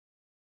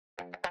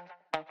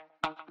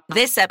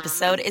This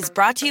episode is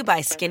brought to you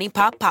by Skinny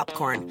Pop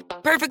Popcorn.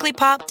 Perfectly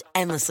popped,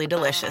 endlessly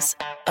delicious.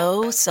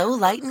 Oh, so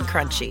light and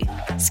crunchy.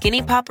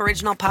 Skinny Pop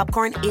Original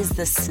Popcorn is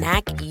the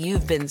snack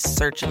you've been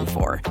searching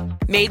for.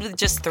 Made with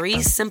just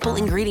 3 simple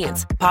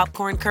ingredients: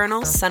 popcorn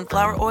kernels,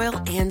 sunflower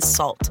oil, and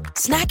salt.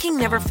 Snacking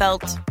never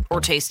felt or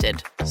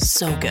tasted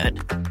so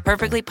good.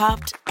 Perfectly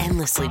popped,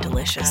 endlessly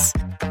delicious.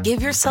 Give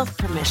yourself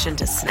permission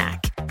to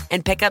snack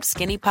and pick up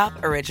Skinny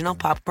Pop Original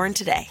Popcorn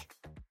today.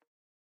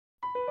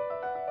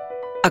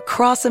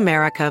 Across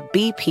America,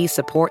 BP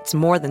supports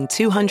more than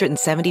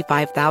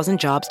 275,000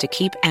 jobs to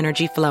keep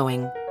energy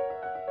flowing.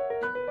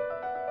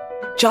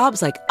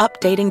 Jobs like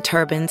updating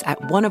turbines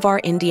at one of our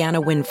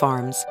Indiana wind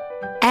farms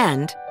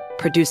and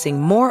producing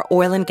more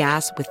oil and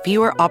gas with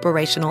fewer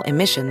operational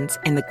emissions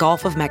in the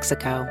Gulf of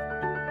Mexico.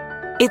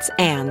 It's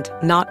and,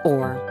 not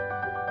or.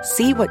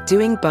 See what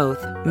doing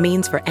both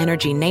means for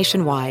energy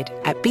nationwide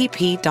at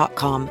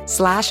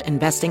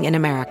bp.com/investing in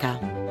America.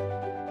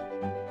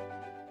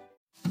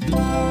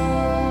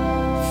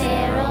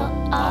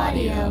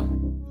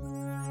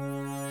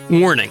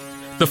 Warning,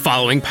 the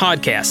following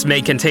podcast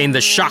may contain the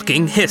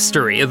shocking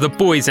history of the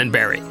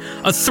Boysenberry,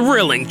 a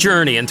thrilling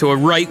journey into a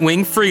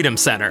right-wing freedom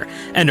center,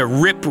 and a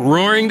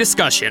rip-roaring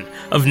discussion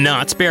of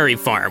Knott's Berry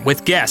Farm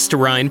with guest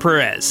Ryan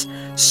Perez.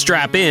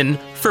 Strap in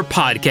for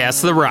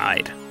Podcast The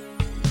Ride.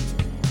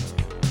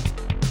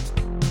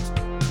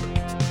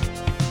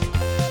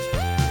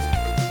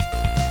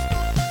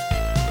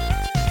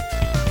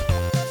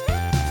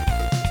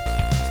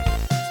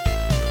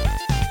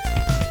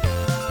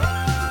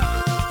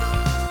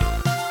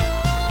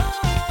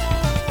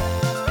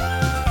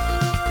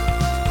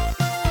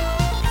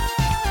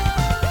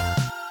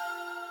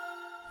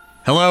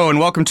 Hello and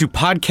welcome to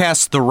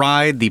Podcast The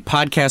Ride, the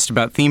podcast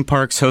about theme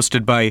parks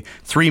hosted by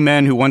 3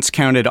 men who once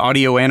counted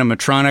audio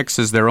animatronics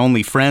as their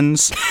only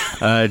friends.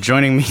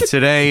 Joining me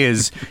today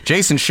is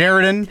Jason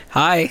Sheridan.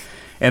 Hi.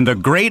 And the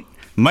great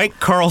Mike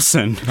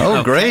Carlson. Oh,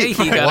 Okay, great.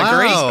 he got a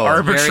great.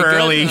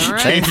 Arbitrarily Very good. All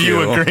right. gave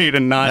you a grade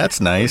and not That's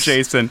nice.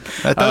 Jason.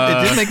 I thought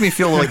it did make me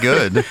feel really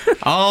good.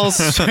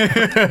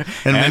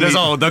 and as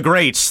all, the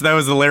greats. That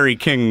was the Larry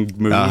King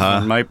move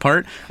on my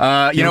part.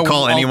 You know,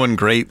 call anyone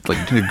great,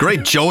 like the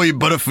great Joey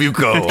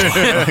Buttafuoco.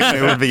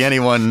 It would be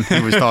anyone he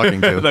was talking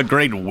to. The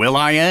great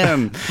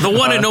Will.I.am. The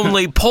one and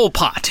only Pol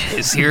Pot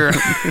is here.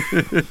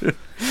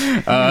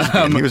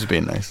 He was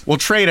being nice. We'll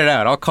trade it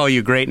out. I'll call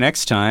you great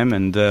next time,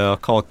 and I'll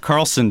call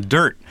Carlson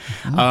dirt.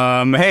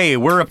 Hey,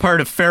 we're a part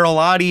of Feral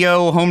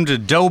Audio, home to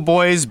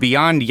Doughboys,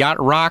 Beyond Yacht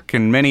Rock,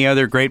 and many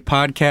other great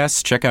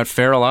podcasts. Check out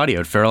Feral Audio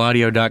at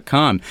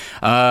feralaudio.com.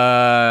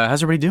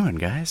 How's everybody doing,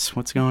 guys?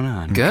 What's going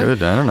on?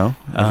 Good. I don't know.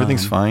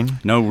 Everything's fine.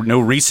 No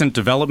recent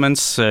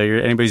developments?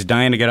 Anybody's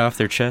dying to get off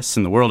their chests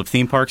in the world of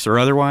theme parks or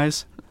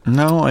otherwise?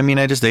 No, I mean,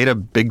 I just ate a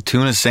big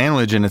tuna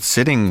sandwich and it's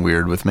sitting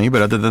weird with me,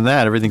 but other than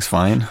that, everything's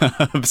fine.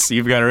 So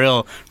you've got a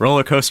real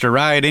roller coaster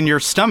ride in your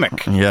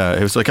stomach. Yeah,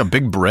 it was like a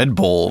big bread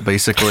bowl,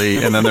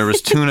 basically, and then there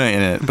was tuna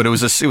in it, but it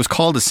was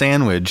called a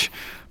sandwich.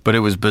 But it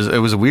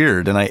was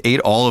weird, and I ate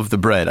all of the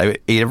bread. I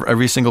ate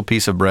every single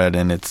piece of bread,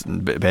 and it's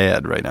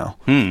bad right now.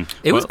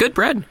 It was good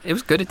bread. It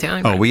was good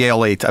Italian bread. Oh, we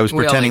all ate. I was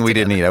pretending we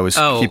didn't eat. I was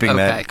keeping okay.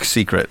 that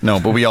secret. No,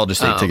 but we all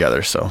just ate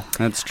together, so.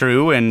 That's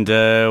true, and,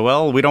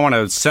 well, we don't want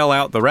to sell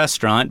out the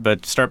restaurant,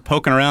 but start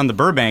poking around the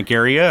Burbank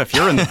area. If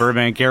you're in the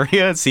Burbank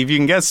area, see if you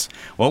can guess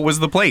what was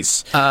the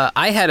place.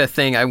 I had a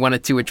thing I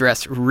wanted to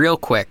address real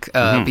quick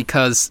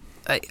because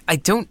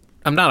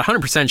I'm not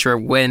 100% sure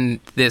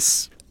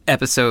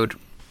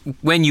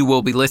when you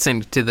will be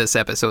listening to this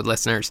episode,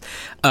 listeners.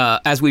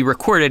 As we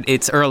recorded,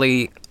 it's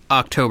early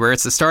October.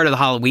 It's the start of the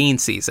Halloween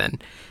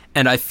season.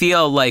 And I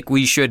feel like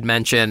we should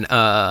mention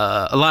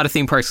a lot of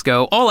theme parks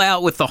go all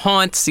out with the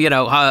haunts,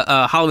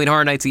 Halloween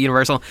Horror Nights at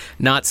Universal,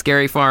 Knott's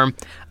Scary Farm.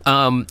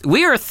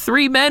 We are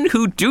 3 men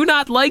who do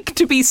not like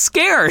to be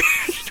scared,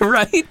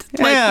 right?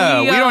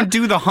 Yeah, we don't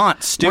do the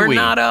haunts, do we? We're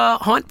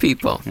not haunt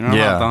people. We don't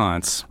have the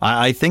haunts.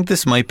 I think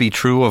this might be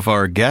true of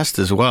our guest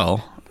as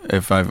well,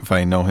 if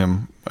I know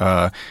him.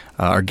 Our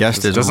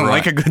guest doesn't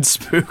like a good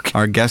spook.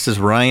 Our guest is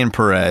Ryan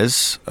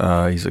Perez.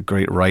 He's a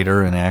great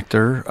writer and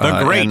actor.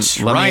 The great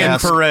Ryan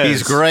Perez.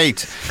 He's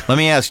great. Let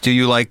me ask, do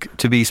you like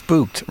to be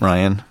spooked,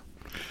 Ryan?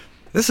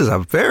 This is a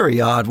very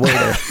odd way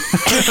to...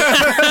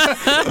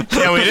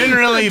 Yeah, we didn't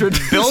really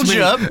build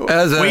you up.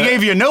 We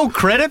gave you no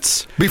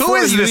credits. Who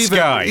is this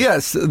guy?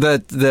 Yes,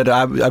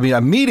 I mean,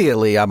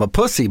 immediately I'm a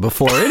pussy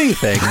before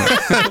anything.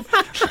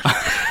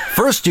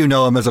 First, you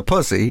know him as a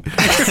pussy.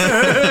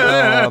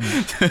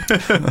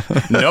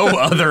 No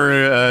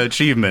other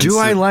achievements. Do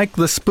I like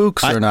the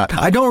spooks or not?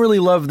 I don't really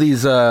love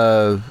these... what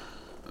are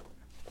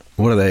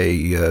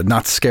they?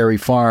 Knott's Scary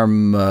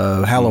Farm,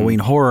 Halloween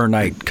Horror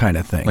Night kind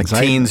of things. Like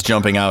teens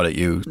jumping out at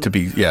you to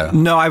be, yeah.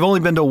 No, I've only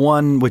been to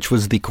one, which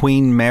was the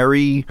Queen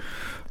Mary.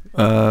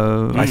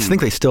 I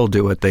think they still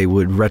do it. They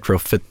would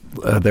retrofit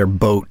their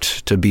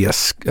boat to be a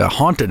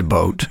haunted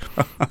boat.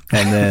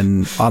 And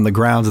then on the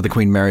grounds of the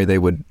Queen Mary, they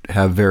would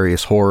have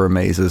various horror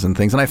mazes and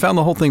things. And I found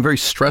the whole thing very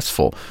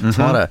stressful.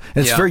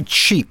 It's very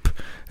cheap.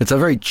 It's a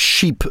very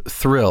cheap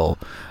thrill.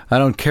 I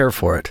don't care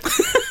for it.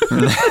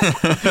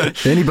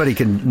 Anybody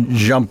can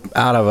jump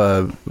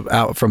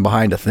out from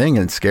behind a thing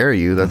and scare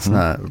you. That's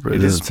not.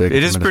 It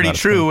is pretty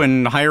true.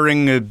 And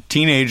hiring a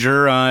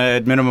teenager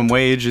at minimum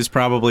wage is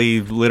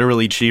probably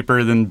literally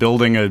cheaper than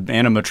building an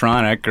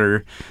animatronic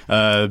or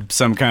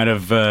some kind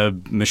of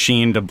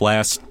machine to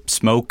blast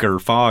smoke or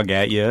fog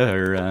at you.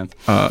 And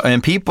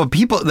people.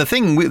 The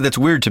thing that's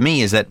weird to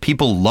me is that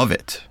people love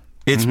it.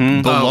 It's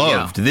beloved. Oh,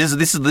 yeah. This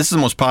is the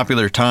most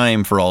popular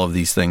time for all of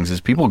these things.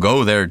 Is people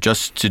go there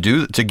just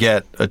to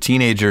get a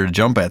teenager to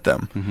jump at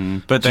them. Mm-hmm.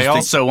 But they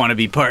also want to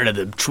be part of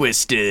the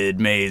twisted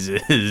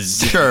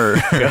mazes. Sure,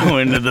 go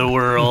into the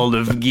world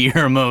of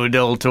Guillermo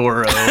del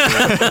Toro. Or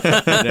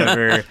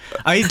whatever.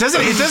 It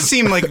does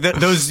seem like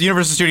those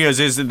Universal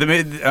Studios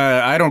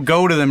I don't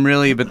go to them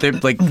really, but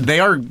they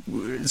are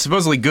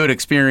supposedly good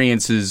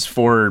experiences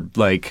for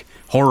like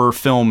horror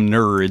film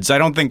nerds. I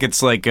don't think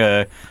it's like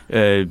they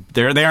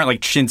aren't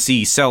like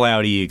chintzy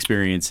sellout-y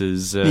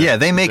experiences.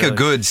 They make a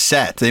good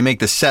set. They make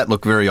the set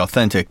look very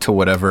authentic to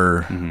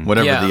whatever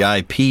the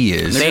IP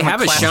is. They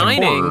have a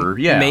Shining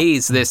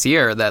maze this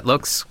year that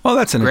looks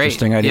that's an great.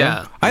 Interesting idea.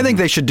 Yeah. I think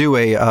they should do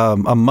a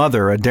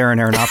Darren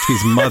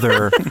Aronofsky's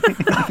Mother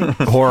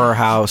horror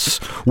house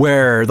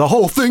where the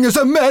whole thing is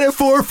a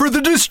metaphor for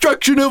the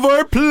destruction of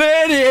our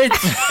planet.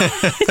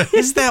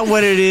 Is that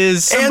what it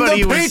is?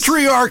 Somebody and the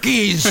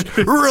patriarchy's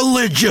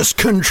religious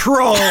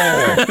control.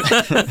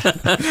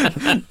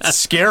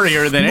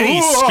 Scarier than any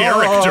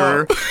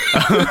character.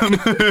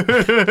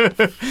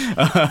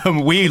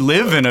 We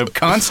live in a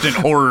constant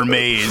horror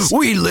maze.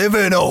 We live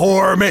in a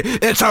horror maze.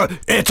 It's a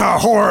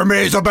horror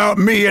maze about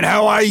me and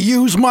how I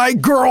use my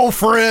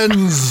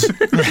girlfriends and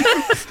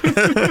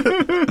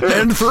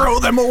throw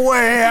them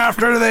away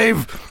after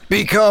they've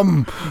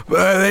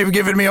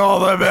given me all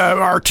the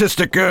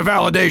artistic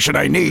validation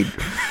I need.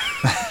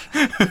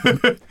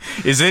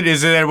 Is it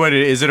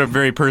a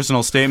very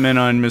personal statement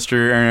on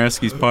Mr.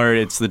 Aronofsky's part?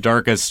 It's the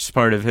darkest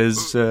part of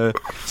his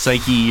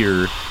psyche,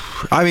 or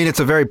I mean, it's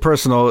a very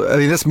personal. I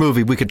mean, this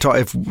movie we could talk.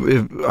 If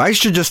I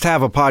should just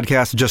have a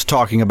podcast just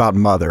talking about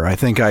Mother, I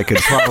think I could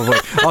probably.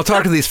 I'll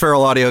talk to these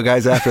Feral Audio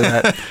guys after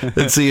that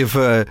and see if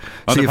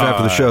after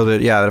the show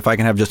that if I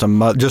can have just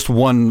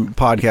one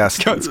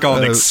podcast. It's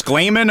called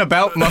Exclaiming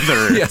About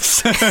Mother.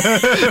 Yes,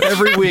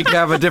 every week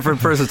have a different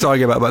person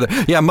talking about Mother.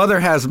 Yeah, Mother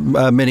has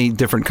many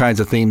different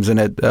kinds of themes in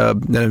it. An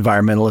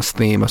environmentalist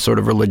theme, a sort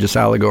of religious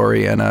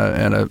allegory, and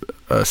a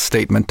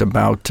statement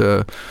about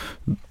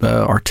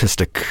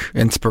artistic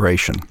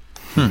inspiration.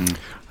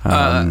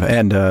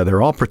 And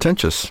they're all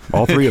pretentious,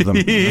 all three of them.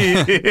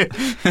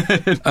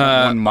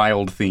 One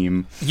mild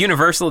theme.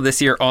 Universal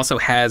this year also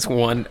has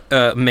one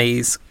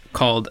maze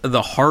called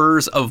The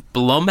Horrors of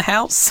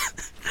Blumhouse,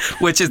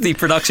 which is the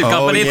production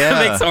company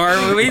that makes horror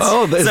movies.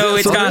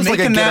 It's got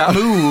making that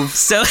move.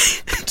 So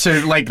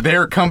to like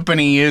their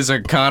company is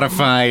a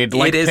codified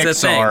like it is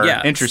Pixar. A thing,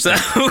 yeah. Interesting.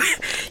 So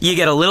you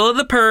get a little of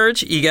The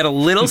Purge, you get a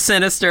little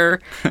Sinister,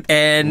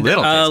 and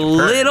a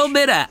little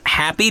bit of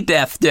Happy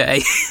Death Day.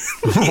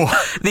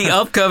 The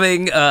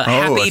upcoming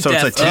Happy Death Day. So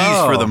it's a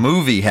tease for the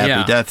movie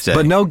Happy Death Day.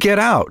 But no Get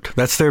Out.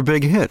 That's their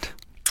big hit.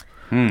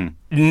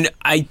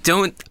 I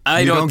don't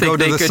think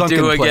they could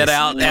do a Get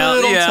Out.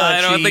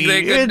 I don't think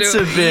they could do it. It's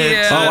a bit.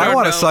 Yeah, I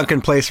want a sunken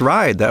place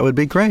ride. That would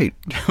be great.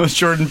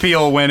 Jordan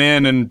Peele went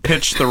in and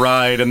pitched the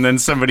ride, and then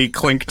somebody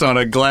clinked on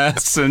a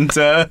glass, and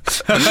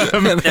his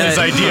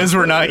ideas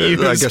were not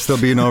used. I guess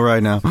there'll be no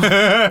ride now.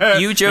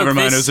 You joke. Never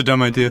mind, it was a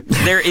dumb idea.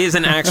 There is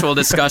an actual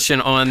discussion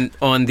on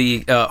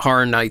the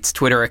Horror Nights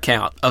Twitter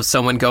account of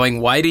someone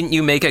going, "Why didn't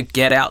you make a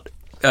Get Out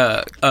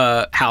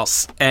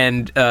house?"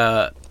 And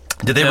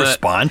did they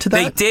respond to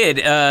that? They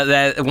did.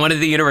 That one of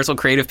the Universal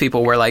creative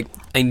people were like,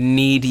 "I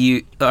need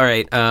you. All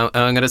right, I'm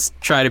going to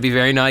try to be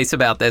very nice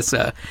about this.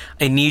 I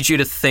need you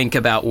to think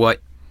about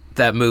what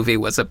that movie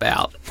was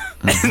about,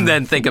 and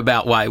then think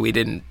about why we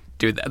didn't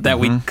do that. That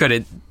we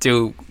couldn't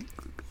do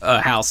a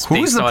house."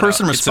 Who is the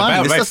person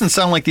responding? This doesn't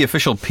sound like the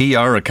official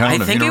PR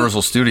account of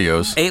Universal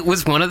Studios. It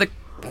was one of the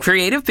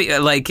creative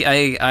people. Like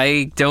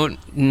I don't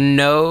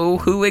know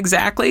who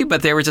exactly,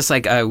 but they were just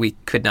like, we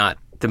could not.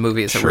 The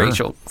movie is a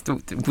racial.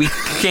 We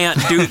can't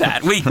do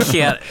that. We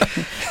can't.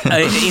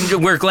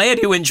 We're glad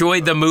you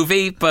enjoyed the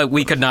movie, but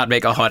we could not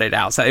make a haunted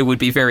house. It would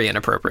be very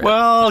inappropriate.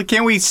 Well,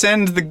 can we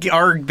send the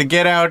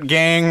Get Out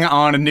gang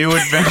on a new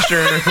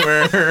adventure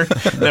where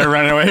they're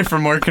running away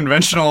from more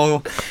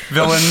conventional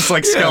villains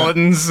like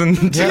skeletons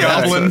and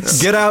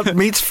goblins? Get Out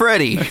meets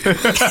Freddy.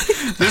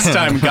 This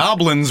time,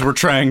 goblins were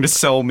trying to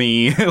sell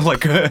me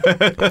like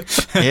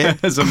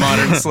as a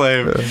modern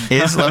slave.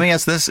 Let me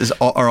ask this: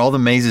 are all the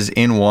mazes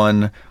in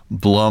one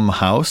Blum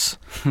house?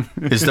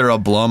 Is there a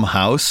Blum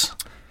house?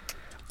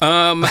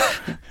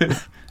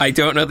 I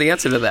don't know the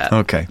answer to that.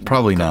 Okay,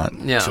 probably not.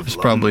 Yeah, it's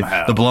probably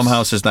the Blum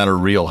house is not a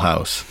real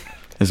house.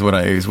 Is what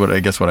I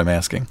guess what I'm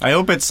asking. I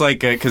hope it's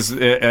like because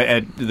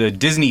at the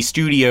Disney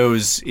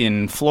Studios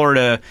in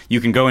Florida,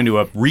 you can go into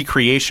a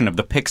recreation of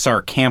the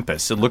Pixar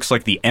campus. It looks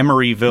like the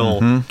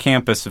Emeryville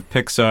campus of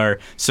Pixar.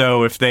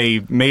 So if they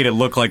made it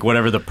look like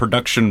whatever the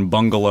production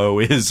bungalow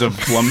is of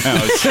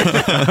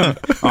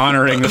Blumhouse,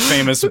 honoring the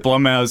famous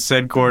Blumhouse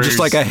headquarters, Just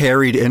like a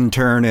harried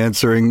intern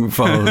answering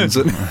phones.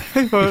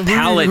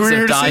 Pallets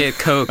of Diet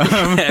Coke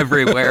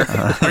everywhere.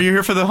 Are you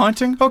here for the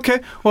haunting? Okay,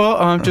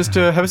 well, just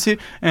have a seat.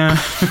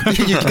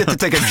 You get to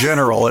take a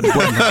general at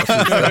Blumhouse.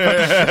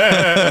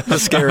 The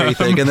scary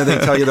thing. And then they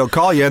tell you they'll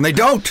call you, and they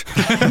don't.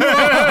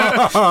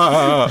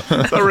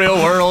 The real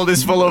world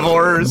is full of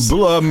horrors.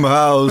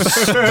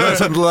 Blumhouse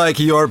doesn't like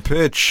your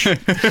pitch.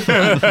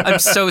 I'm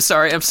so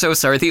sorry.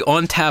 The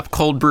on-tap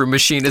cold brew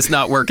machine is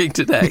not working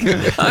today.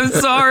 I'm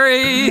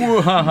sorry.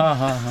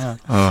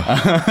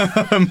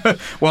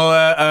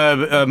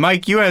 Well,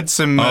 Mike, you had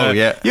some.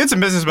 You had some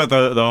business about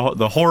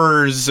the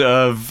horrors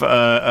of.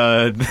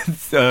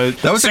 That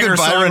was a good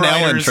Byron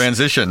Allen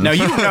transition. Now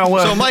you know.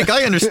 So, Mike,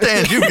 I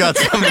understand you've got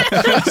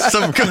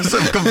some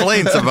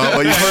complaints about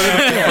what you've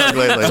heard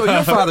lately. So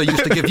your father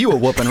used to give you a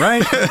whooping,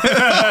 right?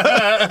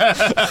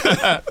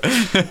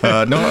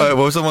 What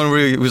was the one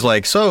where he was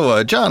like,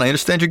 "So, John, I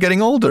understand you're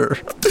getting older."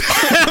 He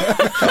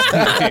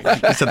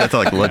said that to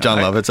like John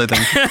Lovitz, I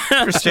think.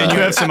 I understand you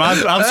have some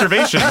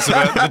observations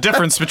about the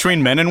difference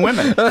between men and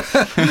women.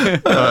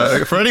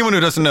 For anyone who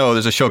doesn't know,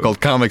 there's a show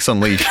called Comics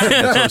Unleashed.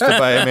 It's hosted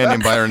by a man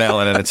named Byron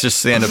Allen, and it's just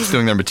stand-ups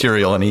doing their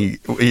material, and he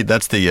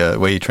that's the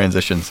way he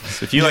transitions.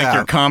 If you like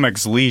your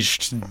comics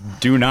leashed,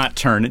 do not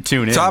tune in.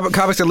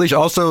 Comics Unleashed.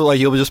 Also, like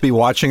you'll just be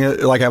watching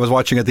it. Like I was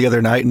watching it the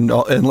other night, and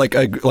like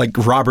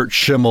Robert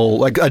Schimmel,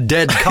 like a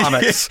dead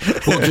comics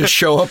will just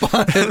show up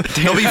on it.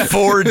 There'll be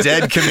 4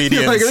 dead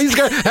comedians. Like these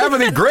guys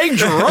having a Greg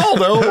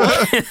Giraldo.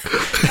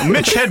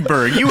 Mitch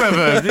Hedberg, you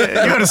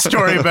had a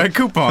story about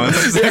coupons.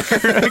 Is that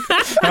correct?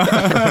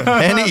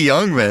 Henny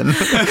Youngman.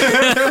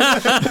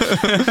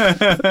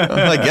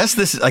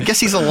 I guess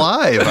he's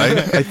alive.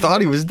 I thought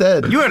he was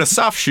dead. You had a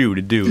soft shoe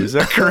to do. Is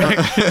that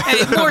correct?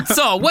 Hey, Lord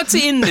Saul, what's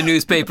in the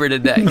newspaper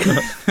today?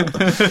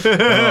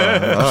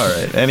 All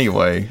right.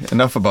 Anyway,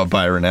 enough about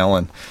Byron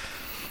Allen.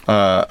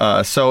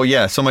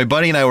 So my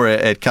buddy and I were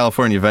at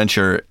California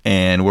Adventure,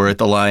 and we're at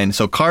the line.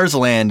 So Cars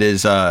Land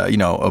is, a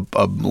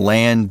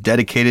land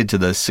dedicated to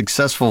the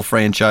successful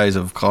franchise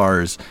of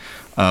Cars,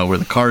 where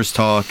the cars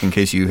talk. In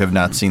case you have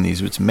not seen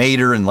these, it's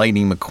Mater and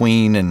Lightning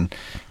McQueen, and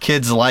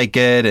kids like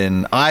it.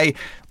 And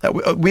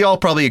we all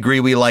probably agree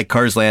we like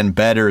Cars Land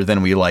better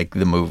than we like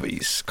the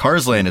movies.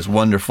 Cars Land is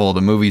wonderful.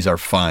 The movies are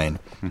fine.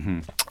 Mm-hmm.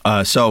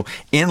 So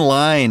in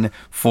line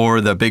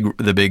for the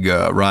big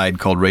ride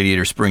called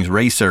Radiator Springs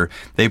Racer,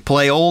 they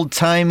play old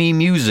timey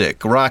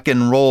music, rock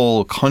and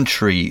roll,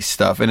 country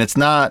stuff, and it's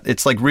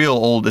like real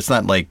old. It's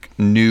not like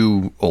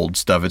new old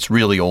stuff. It's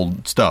really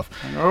old stuff.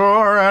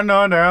 Oh,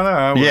 no,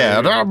 yeah,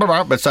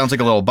 it sounds like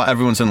a little.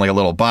 Everyone's in like a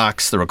little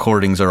box. The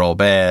recordings are all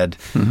bad,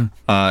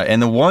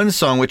 and the one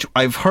song which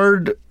I've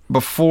heard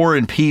before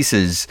in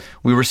pieces,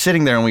 we were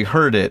sitting there and we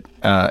heard it,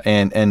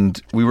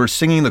 and we were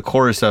singing the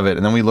chorus of it,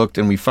 and then we looked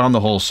and we found the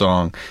whole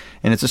song,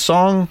 and it's a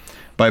song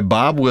by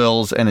Bob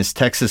Wills and the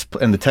Texas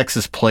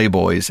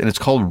Playboys, and it's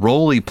called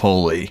Roly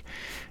Poly,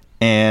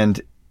 and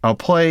I'll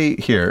play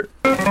here.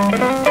 You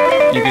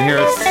can hear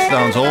it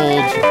sounds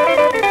old,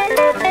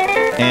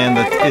 and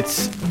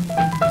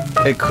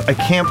I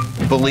can't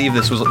believe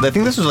this was. I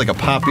think this was like a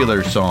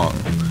popular song.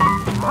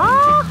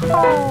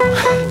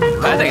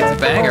 I think it's a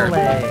banger.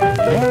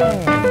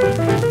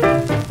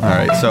 All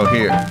right, so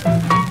here.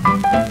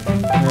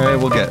 All right,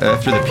 we'll get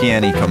after the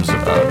piano comes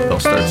out, they'll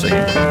start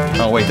singing.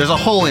 Oh wait, there's a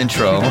whole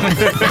intro. Oh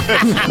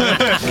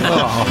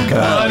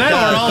God!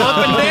 Now we're all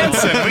up and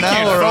dancing. We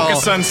can't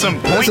focus on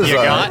some point you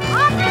got.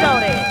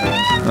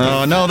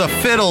 Oh no, the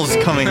fiddle's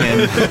coming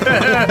in.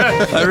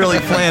 I really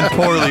planned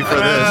poorly for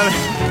this.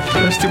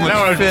 There's too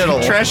much fiddle.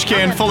 A trash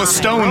can full of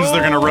stones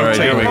they're going to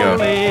rotate. All right, here we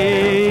go.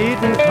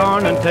 Eating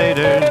corn and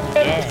taters,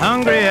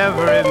 hungry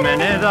every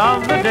minute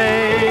of the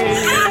day.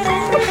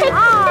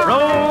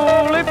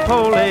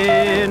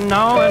 Roly-poly,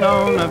 gnawing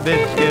on a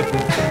biscuit.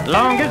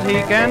 Long as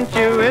he can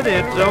chew it,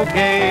 it's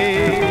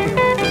okay.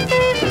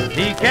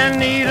 He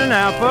can eat an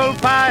apple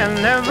pie and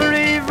never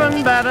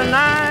even bat an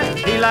eye.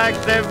 He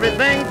likes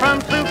everything from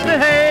soup to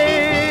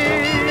hay.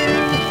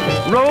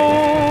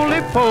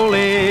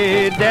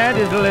 Roly-poly,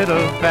 Daddy's a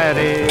little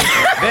fatty.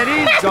 Bet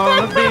he's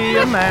gonna be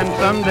a man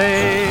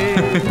someday.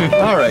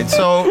 All right,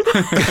 so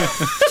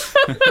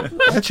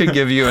that should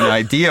give you an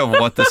idea of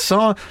what the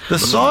song. The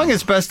song,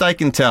 as best I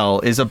can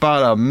tell, is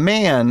about a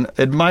man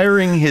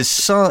admiring his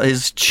son,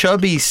 his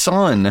chubby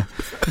son,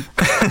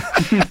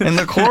 and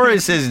the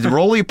chorus is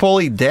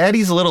 "Roly-poly,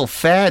 Daddy's a little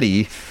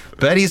fatty.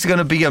 Bet he's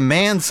gonna be a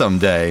man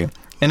someday."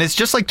 And it's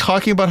just like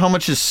talking about how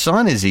much his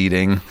son is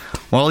eating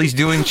while he's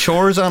doing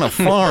chores on a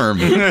farm.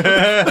 Gnawing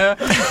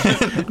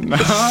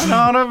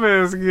on a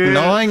biscuit.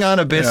 Gnawing on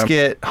a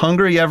biscuit,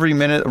 hungry every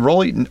minute.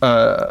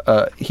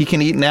 He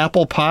can eat an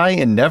apple pie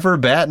and never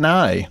bat an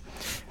eye.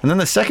 And then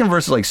the second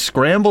verse is like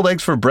scrambled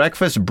eggs for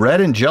breakfast,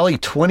 bread and jelly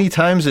 20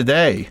 times a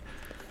day.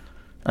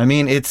 I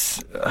mean,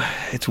 it's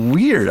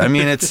weird. I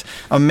mean, it's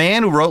a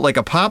man who wrote like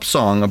a pop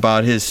song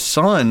about his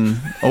son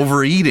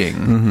overeating.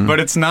 Mm-hmm. But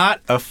it's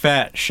not a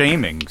fat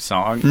shaming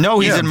song. No,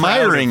 he's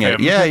admiring it.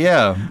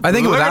 Yeah. I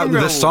think without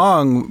this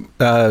song,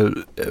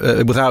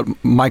 without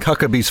Mike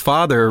Huckabee's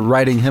father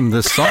writing him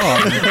this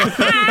song,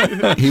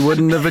 he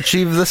wouldn't have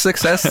achieved the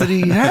success that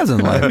he has in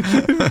life.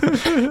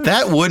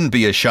 That wouldn't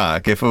be a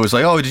shock if it was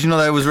like, oh, did you know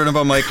that was written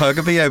about Mike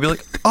Huckabee? I'd be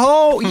like,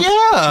 oh,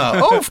 yeah.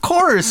 Oh, of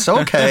course.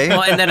 Okay.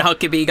 Well, and then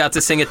Huckabee got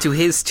to sing it to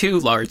his 2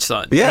 large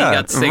sons. Yeah, he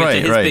got to sing it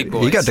to his big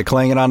boys. He got to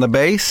clang it on the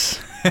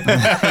bass.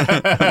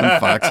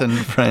 Fox and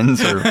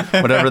Friends or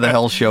whatever the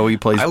hell show he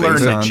plays. I learned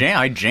to jam.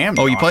 I jammed.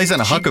 Oh, he plays on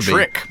a Huckabee.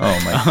 Trick. Oh,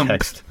 my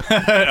text.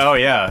 Oh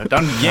yeah,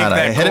 don't yank God, that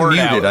I had it cord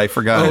muted. out. I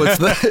forgot. Oh,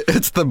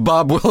 it's the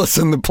Bob Willis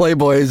and the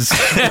Playboys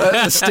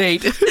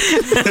estate.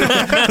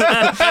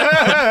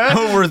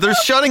 Oh, they're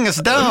shutting us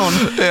down.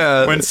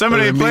 Yeah. When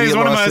somebody An plays immediate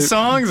one of my lawsuit.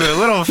 songs, a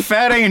little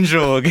fat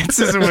angel gets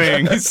his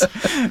wings.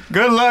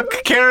 Good luck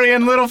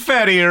carrying little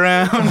fatty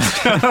around.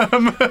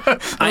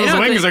 Those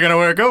wings are gonna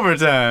work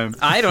overtime.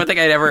 I don't think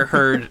I'd ever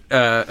heard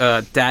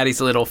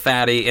Daddy's Little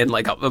Fatty in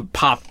like a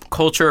pop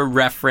culture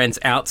reference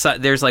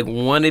outside. There's like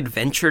One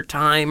Adventure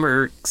Time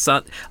or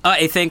something.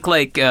 I think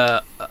like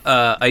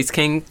Ice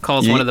King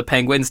calls one of the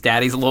penguins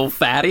Daddy's Little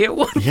Fatty at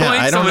one point.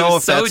 I don't know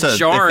if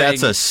jarring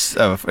that's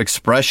a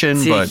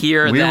expression, to but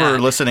hear we that. were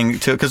listening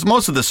to, because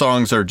most of the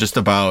songs are just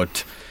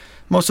about,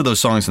 most of those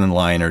songs in the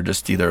line are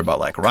just either about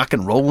like rock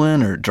and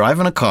rolling or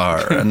driving a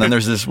car. And then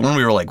there's this one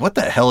we were like, what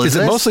the hell is Is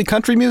this? it mostly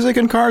country music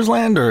in Cars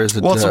Land, or is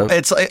it? Well,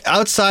 it's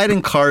outside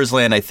in Cars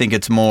Land, I think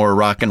it's more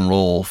rock and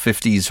roll,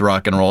 50s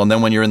rock and roll. And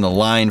then when you're in the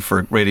line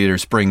for Radiator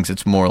Springs,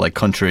 it's more like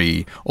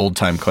country,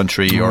 old-time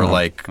country, or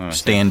like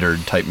standard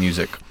type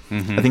music.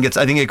 Mm-hmm. I think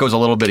it goes a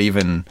little bit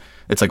even,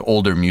 it's like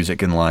older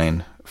music in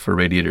line for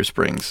Radiator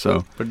Springs.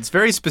 So, but it's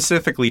very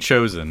specifically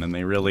chosen, and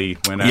they really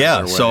went out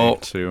their way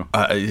to.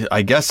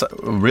 I guess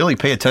really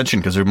pay attention,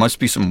 because there might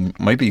be some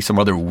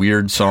other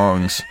weird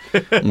songs,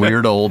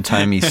 weird old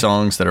timey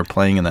songs that are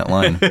playing in that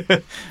line.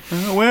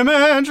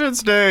 Women should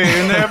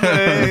stay in their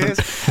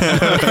place.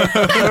 They're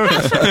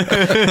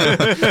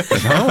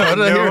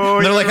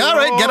like, all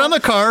right, get on the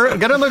car,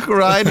 get on the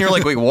ride, and you're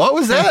like, wait, what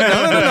was that?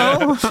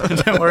 No.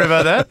 Don't worry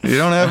about that. You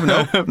don't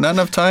have not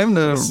enough time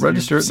to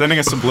register it. Sending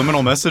a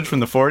subliminal message from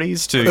the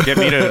 40s to get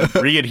me to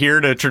re-adhere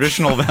to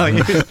traditional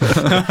values.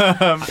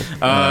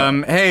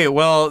 Hey,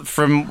 well,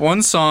 from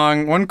one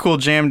cool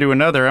jam to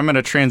another, I'm going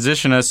to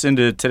transition us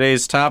into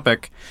today's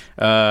topic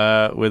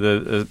with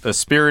a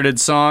spirited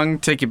song,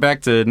 take you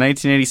back to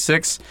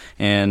 1986,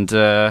 and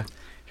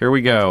here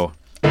we go.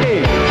 All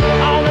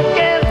the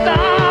guests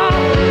are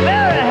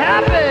very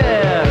happy,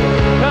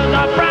 'cause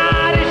our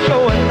bride is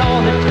showing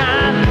all the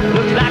time.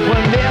 Looks like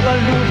we'll never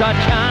lose our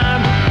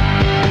charm.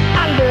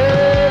 I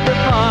love the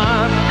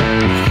farm.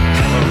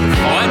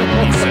 What?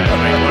 He said,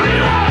 wait, what are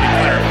you? He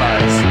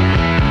clarifies.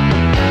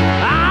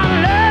 I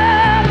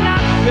love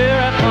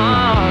Knott's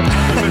Farm.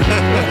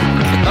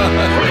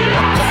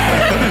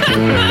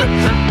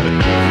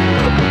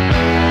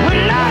 We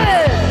love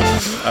it.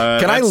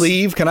 Can I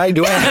leave? Do I have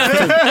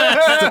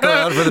to stick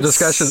around for the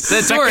discussion?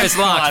 The door is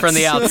locked from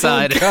the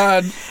outside.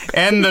 God.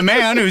 And the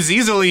man who's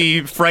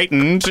easily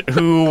frightened,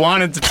 who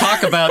wanted to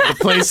talk about the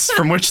place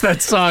from which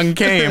that song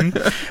came,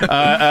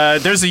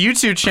 there's a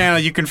YouTube channel.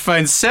 You can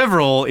find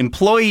several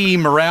employee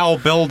morale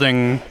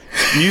building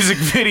music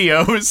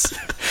videos,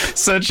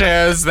 such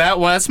as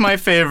that's my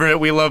favorite,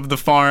 We Love the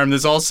Farm.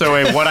 There's also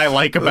a What I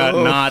Like About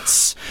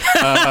Knott's.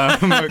 Clap,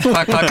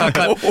 clap, clap,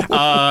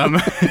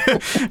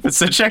 clap.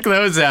 So check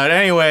those out.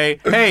 Anyway,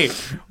 hey,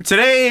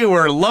 today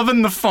we're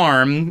loving the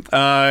farm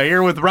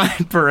here with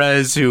Ryan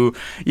Perez, who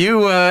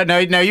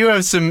now you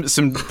have some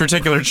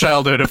particular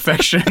childhood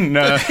affection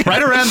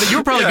right around that. You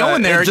were probably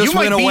going there. It just you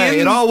went might away. Be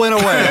It all went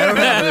away. I don't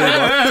have it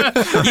anymore.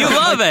 You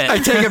love it. I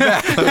take it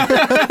back.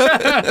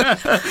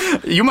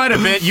 You might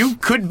have been. You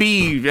could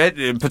be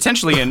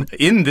potentially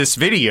in this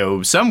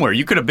video somewhere.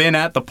 You could have been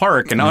at the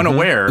park and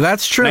unaware.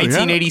 That's true, yeah.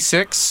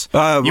 1986.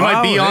 You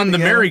might be on the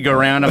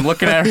merry-go-round. I'm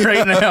looking at it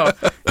right now.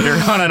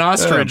 You're on an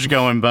ostrich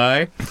going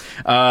by.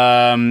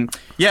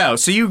 Yeah.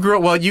 So you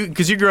grew up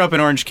because you grew up in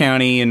Orange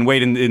County and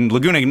in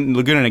Laguna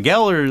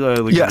Niguel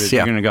or Yes,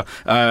 yeah. Laguna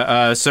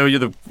Niguel. So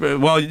you're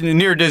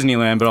near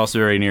Disneyland, but also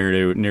very near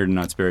to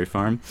Knott's Berry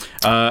Farm.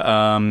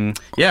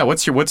 Yeah.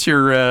 What's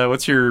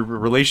your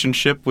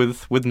relationship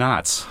with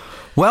Knott's?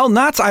 Well,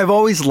 Knott's I've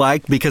always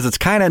liked because it's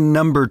kind of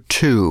number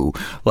 2.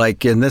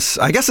 Like in this,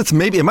 I guess it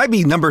might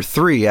be number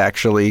 3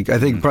 actually. I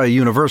think probably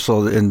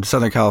Universal in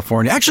Southern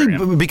California.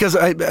 Actually, because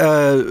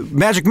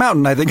Magic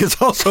Mountain I think is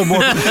also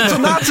more. So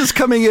Knott's is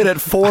coming in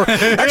at 4.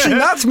 Actually,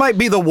 Knott's might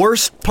be the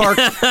worst park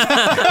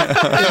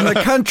in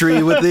the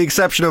country, with the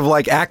exception of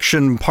like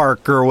Action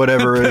Park or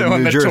whatever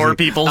in New Jersey. Tour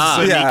people's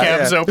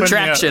kneecaps open.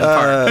 Traction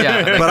park.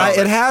 But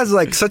it has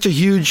like such a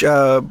huge.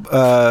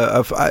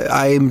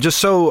 I'm just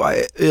so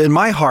in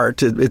my heart.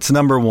 Knott's. It's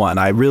number one.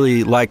 I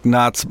really like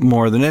Knott's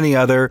more than any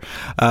other.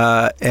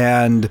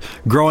 And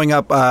growing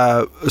up,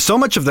 so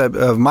much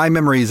of my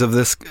memories of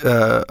this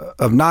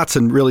of Knott's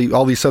and really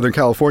all these Southern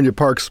California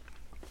parks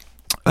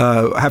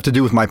have to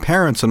do with my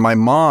parents, and my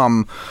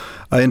mom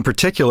in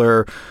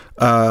particular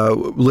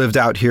lived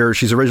out here.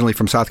 She's originally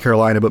from South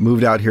Carolina, but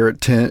moved out here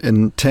at 10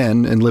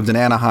 and lived in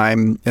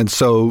Anaheim. And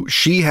so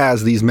she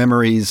has these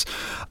memories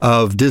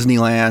of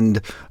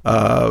Disneyland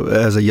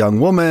as a young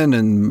woman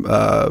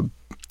and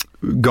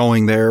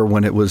going there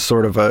when it was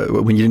sort of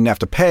when you didn't have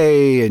to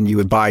pay and you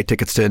would buy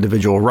tickets to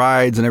individual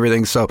rides and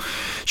everything. So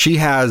she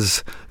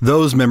has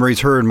those memories.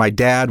 Her and my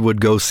dad would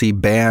go see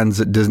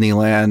bands at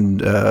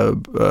Disneyland.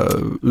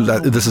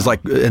 This is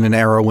like in an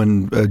era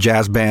when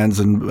jazz bands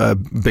and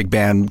big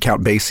band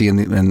Count Basie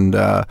and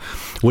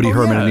Woody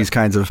Herman and these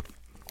kinds of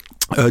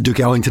Duke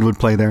Ellington would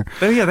play there.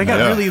 Oh, yeah, they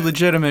got really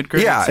legitimate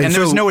grades. Yeah, and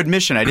there was no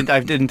admission. I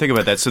didn't think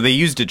about that. So they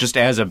used it just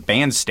as a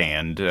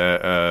bandstand.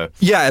 Yeah,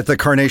 at the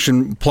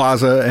Carnation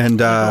Plaza,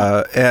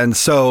 and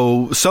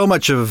so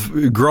much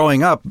of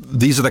growing up,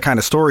 these are the kind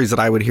of stories that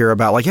I would hear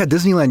about. Like, yeah,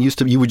 Disneyland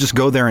you would just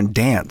go there and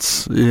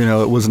dance. You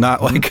know, it was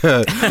not like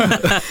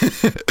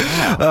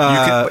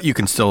you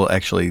can still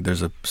actually.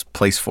 There's a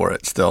place for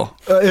it still.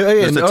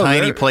 There's a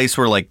tiny place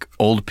where like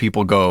old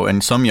people go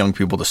and some young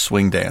people to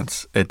swing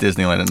dance at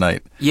Disneyland at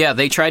night. Yeah,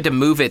 they tried to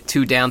move it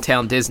to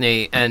downtown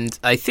Disney, and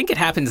I think it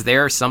happens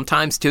there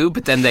sometimes too,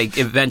 but then they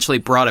eventually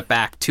brought it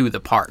back to the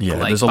park. Yeah,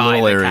 like there's a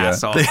little area.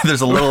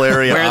 There's a little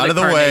area out of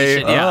the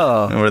way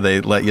where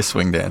they let you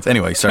swing dance.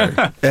 Anyway, sorry.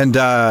 And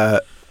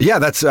yeah,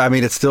 that's. I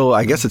mean, it's still.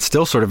 I guess it's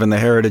still sort of in the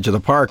heritage of the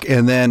park.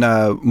 And then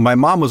my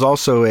mom was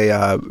also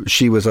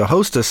she was a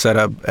hostess at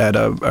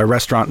a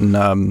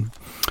restaurant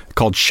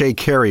called Chez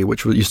Carrie,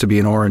 which used to be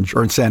in Orange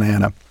or in Santa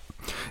Ana,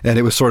 and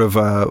it was sort of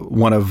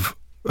one of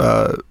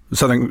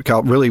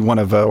really one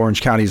of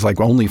Orange County's like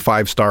only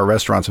 5-star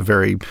restaurants, a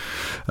very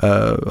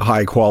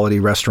high quality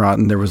restaurant.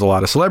 And there was a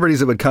lot of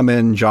celebrities that would come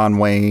in, John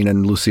Wayne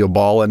and Lucille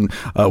Ball, and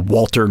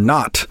Walter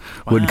Knott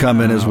would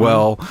come in as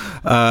well.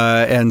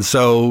 And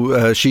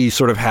so she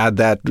sort of had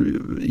that,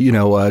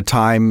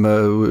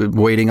 time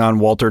waiting on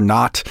Walter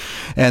Knott.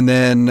 And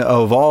then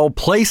of all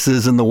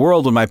places in the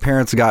world, when my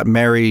parents got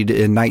married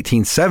in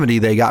 1970,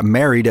 they got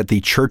married at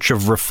the Church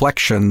of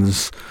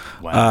Reflections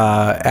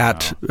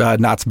at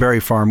Knott's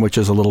Berry Farm, which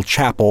is a little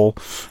chapel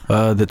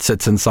that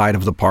sits inside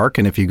of the park.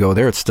 And if you go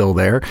there, it's still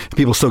there.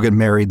 People still get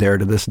married there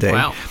to this day.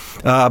 Wow.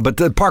 But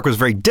the park was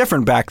very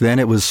different back then.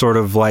 It was sort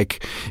of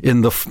like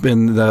in the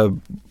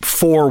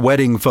 4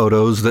 wedding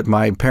photos that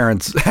my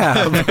parents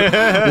have.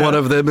 One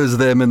of them is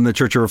them in the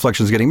Church of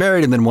Reflections getting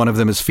married, and then one of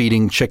them is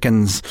feeding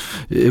chickens.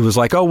 It was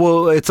like, oh,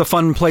 well, it's a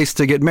fun place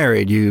to get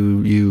married.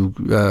 You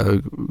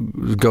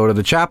go to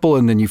the chapel,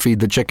 and then you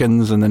feed the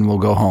chickens, and then we'll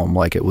go home.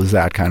 Like it was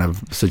that kind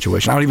of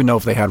situation. I don't even know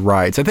if they had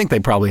rides. I think they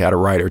probably had a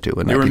ride or two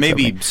in there. They were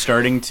maybe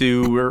starting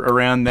to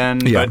around then,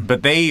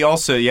 but they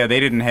also, they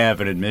didn't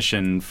have an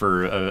admission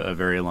for a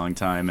very long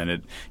time,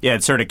 and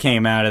it sort of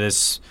came out of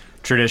this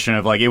tradition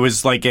of like it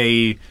was like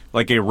a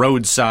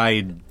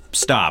roadside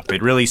stop.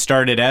 It really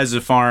started as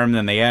a farm,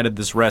 then they added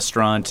this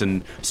restaurant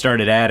and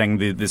started adding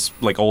this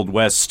like Old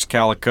West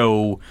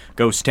Calico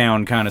ghost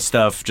town kind of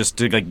stuff just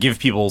to like give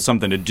people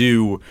something to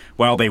do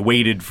while they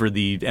waited for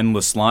the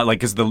endless line.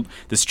 Like, because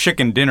this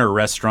chicken dinner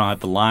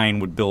restaurant, the line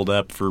would build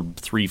up for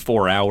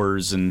 3-4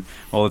 hours, and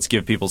let's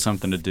give people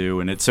something to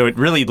do. And so it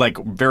really like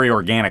very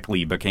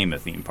organically became a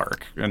theme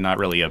park and not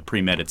really a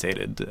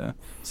premeditated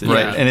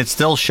situation. Right, and it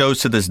still shows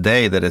to this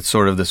day that it's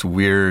sort of this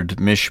weird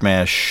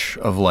mishmash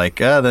of like,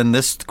 then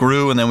this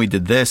grew, and then we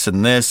did this,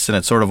 and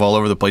it's sort of all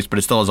over the place, but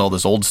it still has all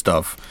this old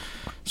stuff.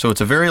 So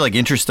it's a very like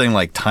interesting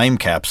like time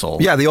capsule.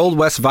 Yeah, the Old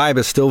West vibe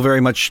is still very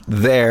much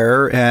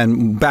there.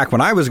 And back when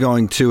I was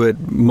going to it,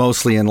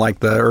 mostly in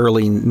like the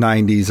early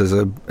 90s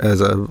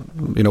as a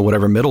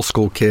whatever middle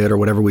school kid or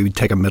whatever, we would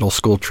take a middle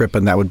school trip,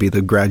 and that would be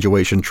the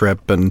graduation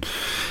trip. And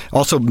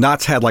also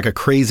Knott's had like a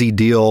crazy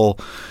deal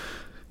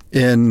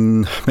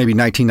in maybe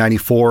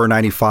 1994 or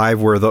 95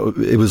 where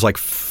it was like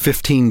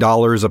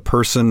 $15 a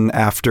person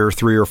after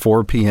 3 or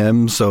 4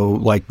 p.m. So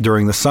like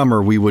during the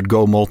summer, we would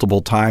go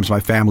multiple times. My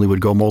family would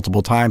go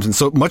multiple times. And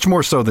so much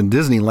more so than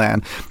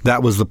Disneyland,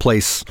 that was the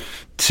place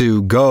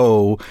to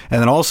go. And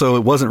then also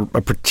it wasn't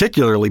a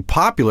particularly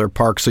popular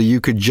park, so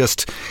you could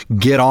just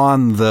get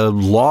on the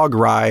log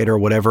ride or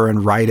whatever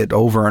and ride it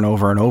over and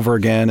over and over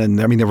again. And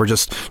I mean, there were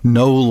just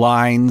no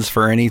lines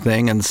for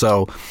anything. And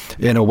so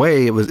in a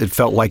way, it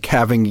felt like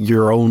having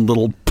your own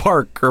little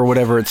park or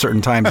whatever at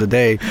certain times of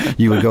day.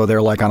 You would go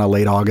there like on a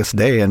late August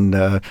day and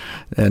have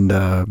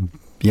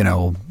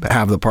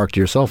the park to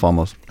yourself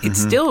almost.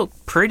 It's still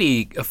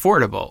pretty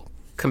affordable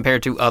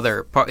compared to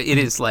other parks. It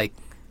is like,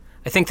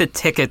 I think the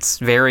tickets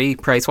vary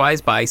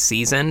price-wise by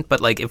season,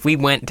 but like if we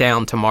went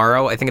down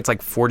tomorrow, I think it's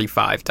like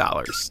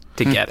 $45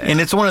 to get it. And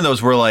it's one of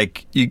those where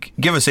like, you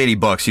give us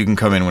 $80, you can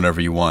come in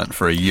whenever you want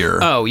for a year.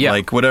 Oh, yeah.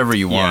 Like whatever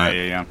you want.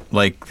 Yeah.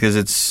 Like,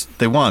 because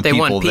they want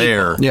people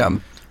there. Yeah.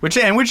 Which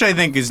I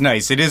think is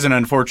nice. It is an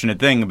unfortunate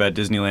thing about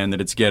Disneyland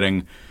that it's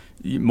getting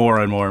more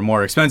and more and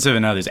more expensive,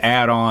 and now there's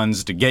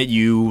add-ons to get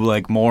you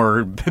like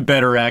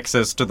better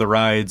access to the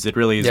rides. It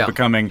really is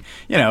becoming,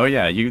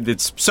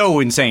 it's so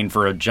insane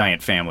for a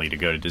giant family to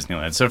go to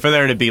Disneyland. So for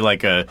there to be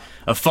like a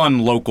fun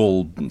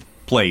local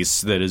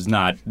place that is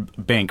not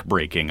bank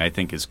breaking, I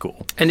think is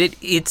cool. And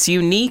it's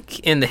unique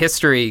in the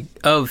history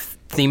of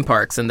theme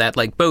parks in that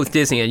like both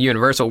Disney and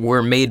Universal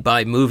were made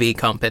by movie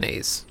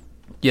companies.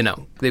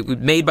 They were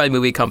made by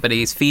movie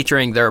companies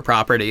featuring their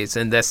properties.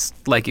 And this,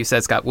 like you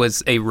said, Scott,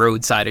 was a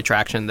roadside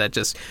attraction that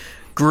just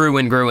grew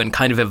and grew and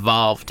kind of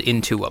evolved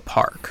into a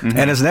park. Mm-hmm.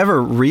 And has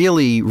never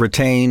really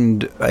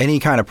retained any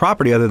kind of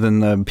property other than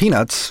the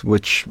Peanuts,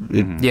 which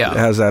it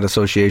has that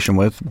association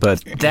with.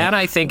 But that,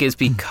 I think, is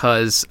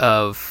because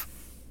of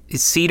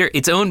Cedar.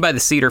 It's owned by the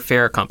Cedar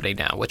Fair Company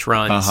now, which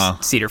runs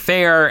Cedar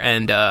Fair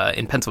and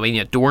in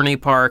Pennsylvania,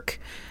 Dorney Park.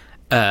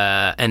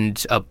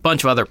 And a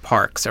bunch of other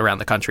parks around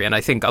the country, and I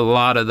think a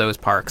lot of those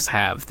parks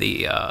have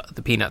the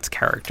Peanuts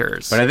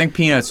characters. But I think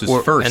Peanuts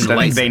was first. I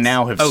think they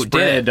now have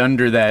spread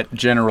under that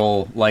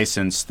general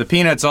license. The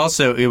Peanuts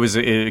also, it was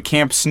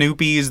Camp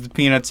Snoopy is the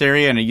Peanuts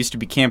area, and it used to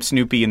be Camp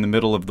Snoopy in the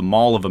middle of the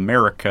Mall of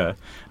America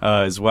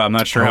as well. I'm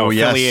not sure how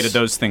affiliated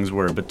those things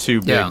were, but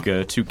two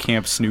big two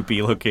Camp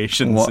Snoopy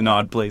locations in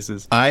odd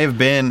places.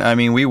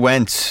 We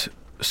went,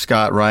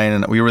 Scott, Ryan,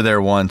 and we were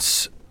there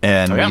once.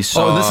 And we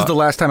saw. Oh, this is the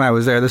last time I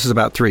was there. This is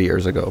about 3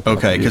 years ago. Probably.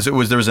 Okay, because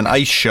there was an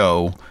ice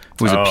show.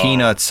 It was a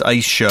Peanuts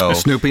ice show.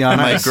 Snoopy on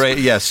ice.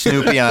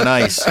 Snoopy on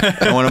ice.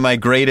 And one of my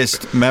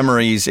greatest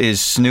memories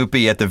is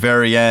Snoopy at the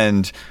very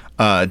end.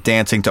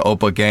 Dancing to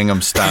Oppa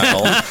Gangnam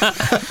Style.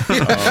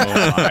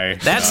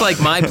 That's like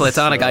my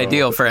platonic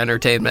ideal for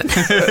entertainment.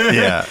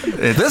 Yeah.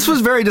 This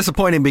was very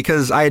disappointing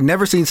because I had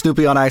never seen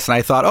Snoopy on Ice, and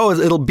I thought,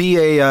 it'll be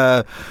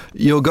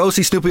you'll go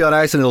see Snoopy on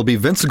Ice, and it'll be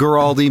Vince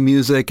Guaraldi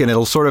music, and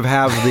it'll sort of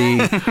have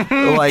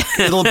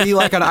it'll be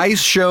like an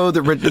ice show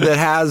that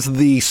has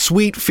the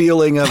sweet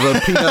feeling of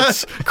a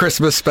Peanuts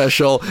Christmas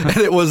special, and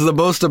it was the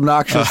most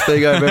obnoxious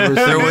thing I've ever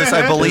seen. There was,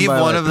 I believe,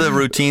 one of the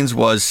routines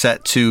was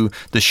set to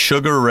the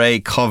Sugar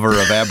Ray cover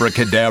of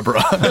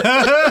Abracadabra.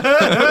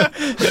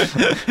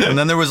 And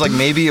then there was like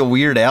maybe a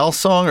Weird Al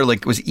song, or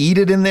like was Eat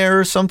It in there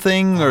or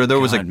something, or there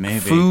was like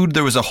food.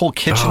 There was a whole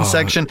kitchen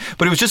section,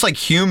 but it was just like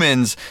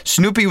humans.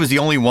 Snoopy was the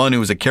only one who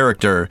was a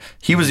character.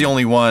 He was the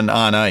only one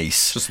on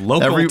ice. Just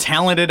local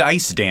talented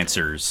ice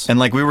dancers. And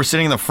like we were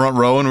sitting in the front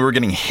row and we were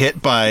getting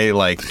hit by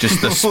like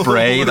just the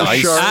spray, the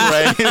ice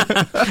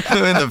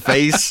spray in the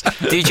face.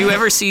 Did you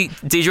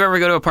ever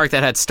go to a park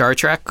that had Star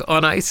Trek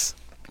on ice?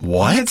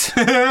 What?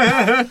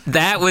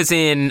 That was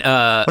in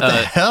what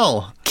the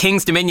hell?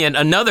 King's Dominion.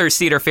 Another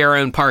Cedar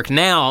Fair-owned park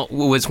now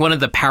was one of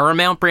the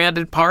Paramount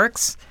branded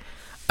parks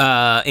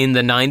in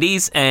the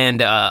 90s.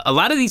 And a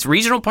lot of these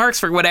regional parks,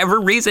 for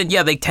whatever reason,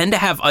 they tend to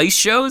have ice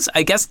shows.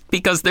 I guess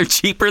because they're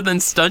cheaper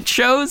than stunt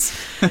shows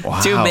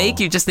to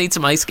make. You just need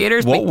some ice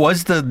skaters. What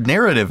was the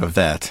narrative of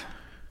that?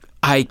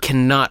 I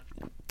cannot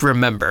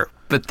remember.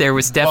 But there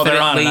was definitely.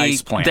 They're on an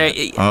ice planet.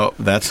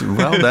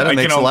 That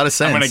makes a lot of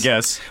sense. I'm gonna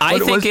guess. I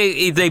think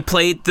they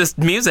played this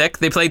music.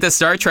 They played the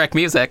Star Trek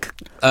music,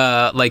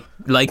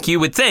 like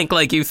you would think,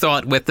 like you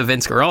thought with the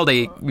Vince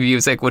Guaraldi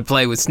music would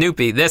play with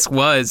Snoopy. This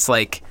was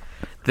like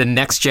the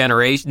Next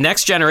Generation.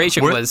 Next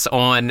Generation was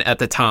on at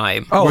the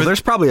time. Oh, there's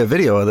probably a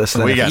video of this.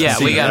 We got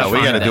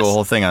to do a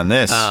whole thing on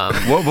this.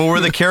 What were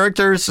the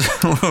characters?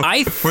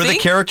 Were the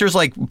characters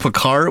like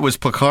Picard? Was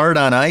Picard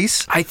on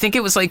ice? I think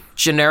it was like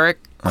generic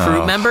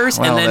crew members,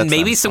 and then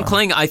maybe some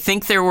Klingons. I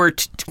think there were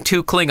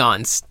two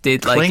Klingons.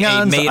 Did like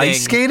Klingons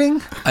ice skating?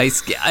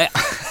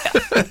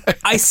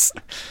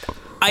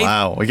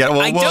 Wow,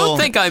 I don't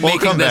think I'm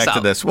making this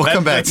up. We'll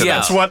come back to this.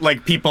 That's what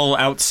like people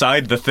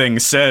outside the thing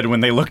said when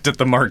they looked at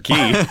the marquee.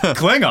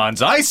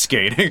 Klingons ice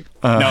skating.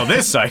 Now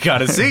this I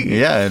gotta see.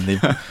 Yeah,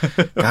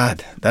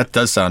 God, that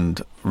does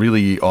sound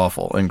really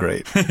awful and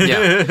great.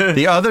 Yeah.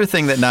 The other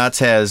thing that Knott's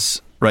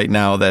has right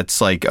now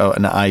that's like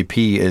an IP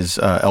is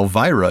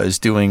Elvira is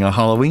doing a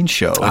Halloween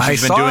show.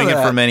 She's been doing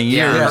it for many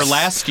years. Or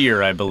last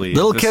year, I believe.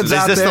 Little kids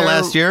out there. Is this the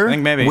last year? I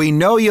think maybe. We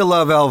know you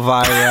love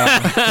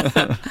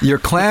Elvira. You're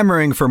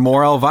clamoring for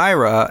more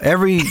Elvira.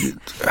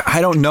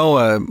 I don't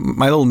know,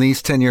 my little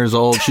niece, 10 years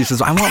old, she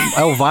says, I want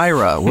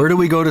Elvira. Where do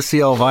we go to see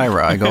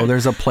Elvira? I go,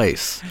 there's a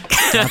place.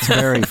 That's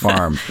Berry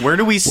Farm. Where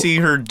do we see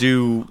her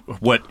do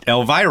what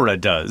Elvira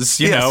does?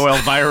 You know,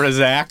 Elvira's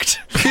act.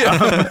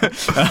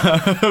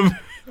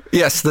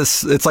 Yes,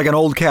 it's like an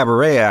old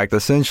cabaret act,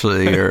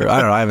 essentially. Or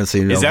I don't know, I haven't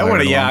seen it. Is that what?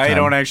 I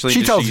don't actually.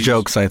 She tells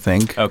jokes, I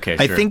think. Okay,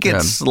 sure. I think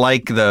it's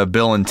like the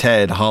Bill and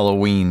Ted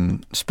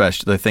Halloween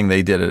special, the thing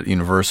they did at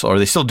Universal. Or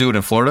they still do it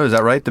in Florida? Is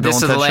that right? The Bill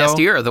and Ted show? This is the last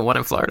year, the one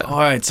in Florida.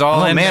 Oh, it's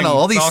all ending. Man,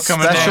 all these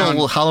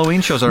special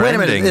Halloween shows are ending.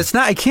 Wait a minute, it's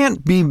not. It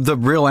can't be the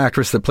real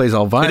actress that plays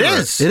Elvira. It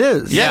is. It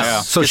is. Yes.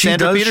 Yeah. So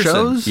Cassandra she does Peterson.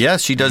 shows?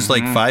 Yes, she does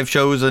like 5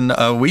 shows in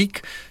a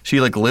week.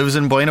 She like lives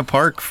in Buena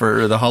Park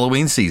for the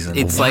Halloween season.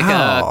 It's like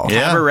a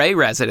cabaret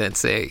resident. couldn't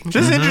see.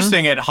 Just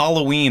interesting at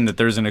Halloween that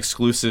there's an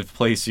exclusive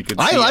place you could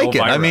see I like it.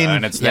 Elvira, I mean,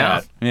 and it's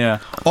yeah. that. Yeah.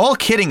 All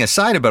kidding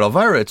aside about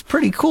Elvira, it's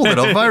pretty cool that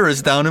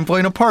Elvira's down in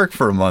Buena Park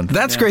for a month.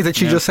 That's great that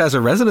she just has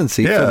a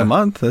residency for Yeah. the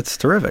month. That's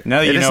terrific. Now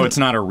that you know isn't- it's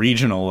not a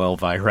regional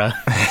Elvira.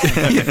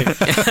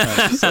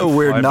 So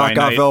weird Fly by knockoff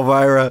night.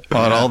 Elvira.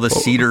 On all the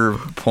Cedar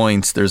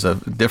points, there's a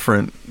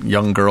different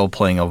young girl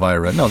playing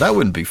Elvira. No, that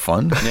wouldn't be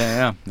fun.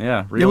 Yeah.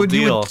 Real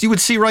deal. You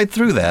would see right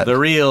through that. The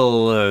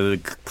real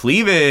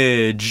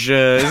cleavage.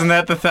 Isn't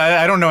that the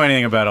I don't know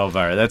anything about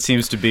Elvira. That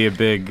seems to be a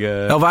big...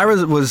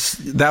 Elvira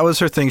was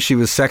her thing. She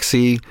was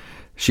sexy.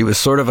 She was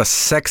sort of a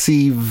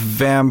sexy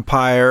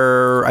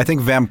vampire. I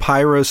think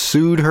Vampira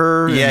sued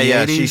her. in the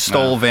Yeah. 80s. She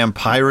stole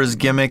Vampira's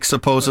gimmick,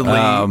 supposedly.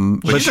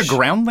 But she's a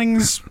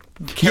Groundlings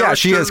Yeah,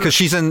 she is, because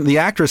she's in, the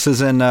actress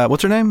is in,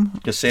 what's her name?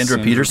 Cassandra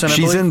Peterson, I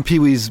She's believe? in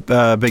Pee-wee's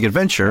Big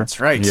Adventure. That's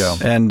right. Yeah.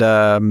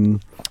 And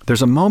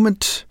there's a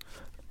moment...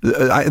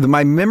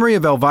 my memory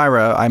of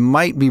Elvira, I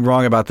might be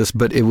wrong about this,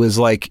 but it was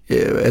like,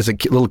 as a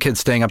little kid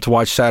staying up to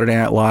watch Saturday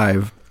Night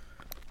Live,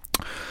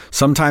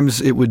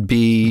 sometimes it would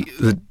be,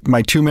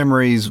 my two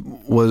memories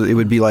was, it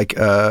would be like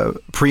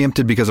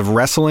preempted because of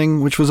wrestling,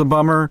 which was a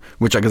bummer,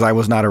 because I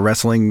was not a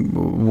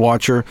wrestling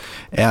watcher,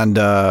 and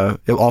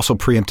it also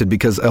preempted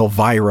because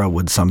Elvira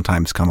would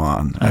sometimes come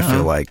on, I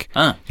feel like.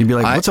 You'd be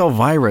like, what's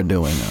Elvira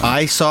doing?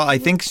 I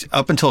think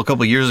up until a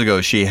couple of years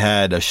ago, she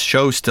had a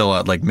show still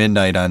at like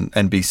midnight on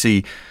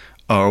NBC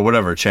or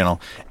whatever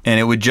channel, and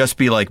it would just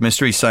be like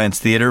Mystery Science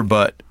Theater,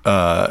 but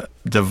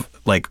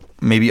like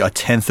maybe a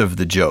tenth of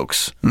the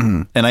jokes.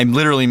 Mm-hmm. And I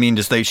literally mean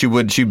just it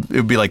would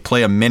be like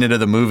play a minute of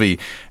the movie,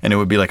 and it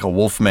would be like a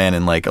Wolfman,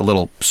 and like a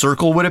little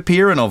circle would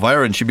appear in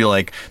Elvira, and she'd be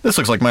like, "This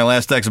looks like my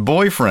last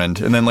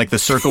ex-boyfriend," and then like the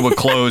circle would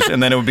close,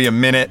 and then it would be a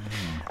minute.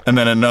 And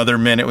then another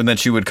minute, and then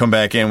she would come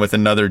back in with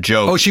another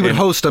joke. Oh, she would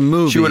host a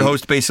movie. She would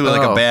host basically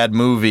like a bad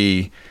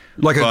movie.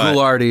 Like a but-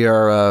 Ghoulardi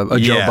or a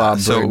Joe Bob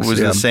Briggs. So it was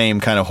the same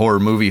kind of horror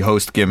movie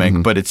host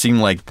gimmick, but it seemed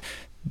like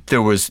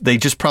they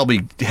just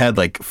probably had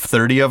like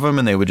 30 of them,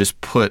 and they would just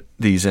put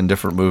these in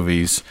different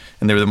movies,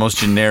 and they were the most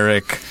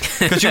generic.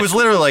 Because she was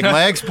literally like,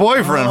 my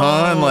ex-boyfriend,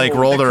 huh? And like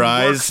rolled her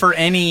eyes. For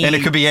any... And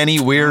it could be any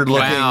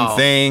weird-looking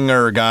thing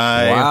or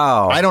guy.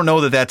 Wow. I don't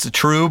know that that's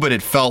true, but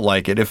it felt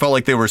like it. It felt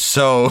like they were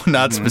so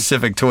not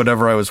specific to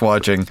whatever I was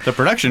watching. The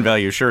production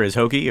value sure is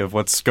hokey of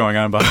what's going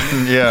on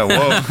behind it. Yeah,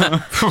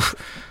 whoa.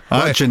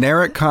 Well,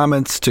 generic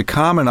comments to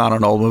comment on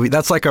an old movie.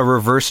 That's like a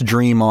reverse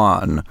Dream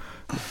On.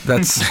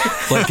 That's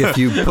like if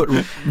you put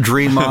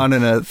Dream On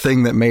in a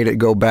thing that made it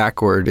go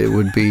backward, it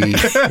would be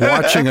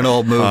watching an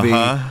old movie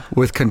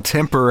with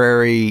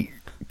contemporary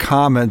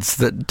comments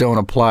that don't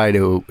apply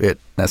to it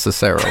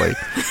necessarily.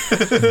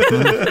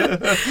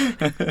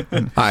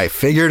 I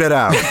figured it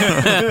out.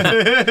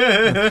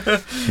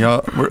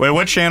 Wait,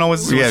 what channel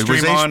was was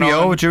Dream On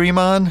HBO Dream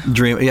On?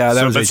 Dream, yeah,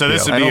 that was HBO. So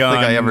this would I be don't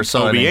think on I ever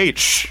saw any.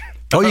 OBH.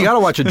 Oh, you got to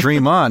watch a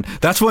Dream On.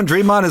 That's when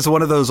Dream On is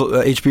one of those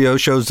HBO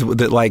shows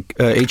that like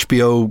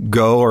HBO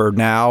Go or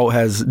Now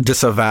has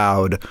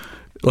disavowed.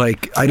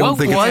 Like I don't What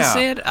think was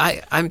it?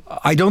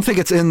 I don't think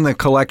it's in the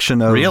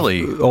collection of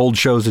old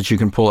shows that you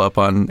can pull up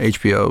on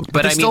HBO.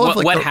 But I mean, still have,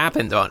 like, what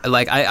happened on?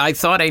 Like, I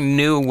thought I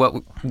knew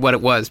what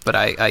it was, but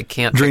I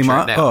can't Dream picture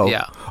On. it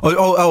now.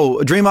 Oh,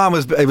 Yeah. Dream On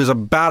was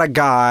about a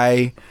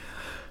guy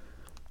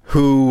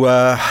who,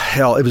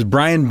 it was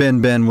Brian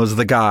Benben was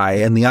the guy,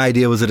 and the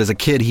idea was that as a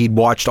kid he'd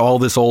watched all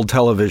this old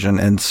television,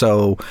 and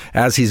so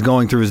as he's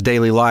going through his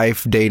daily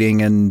life,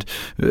 dating and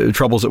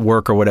troubles at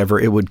work or whatever,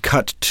 it would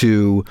cut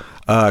to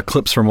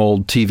clips from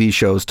old TV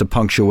shows to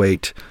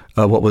punctuate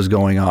what was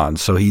going on.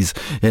 So he's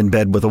in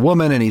bed with a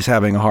woman and he's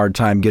having a hard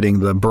time getting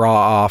the bra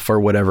off or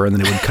whatever, and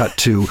then it would cut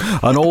to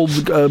an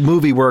old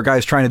movie where a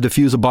guy's trying to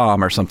defuse a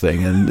bomb or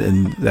something,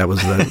 and that was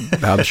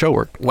how the show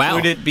worked. Wow.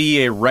 Would it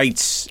be a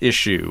rights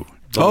issue?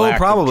 The Oh, lack of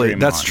probably. Dream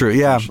That's On, true.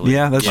 Yeah, actually?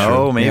 yeah, that's true.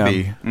 Oh,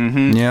 maybe. Yeah.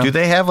 Mm-hmm. Yeah. Do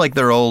they have like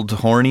their old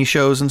horny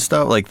shows and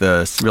stuff, like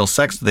the Real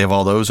Sex? Do they have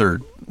all those or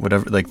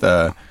whatever? Like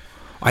the.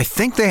 I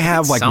think they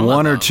have like Some of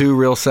one or them. two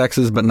Real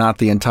Sexes, but not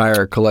the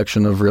entire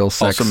collection of Real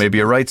Sex. Also, maybe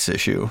a rights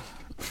issue.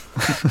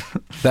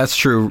 That's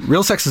true.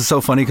 Real Sex is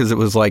so funny because it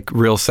was like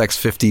Real Sex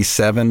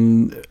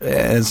 57.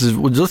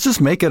 Let's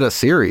just make it a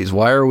series.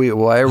 Why are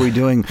we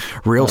doing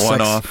Real Sex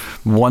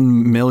One-off.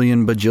 1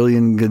 million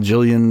bajillion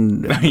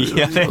gajillion?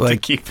 Yeah, they have to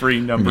keep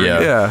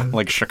renumbering. Yeah.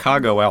 Like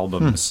Chicago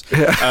albums.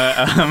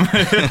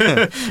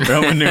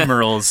 Roman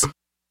numerals.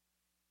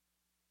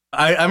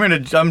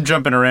 I'm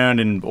jumping around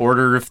in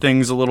order of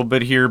things a little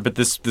bit here, but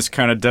this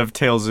kind of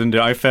dovetails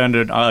into. I found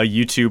a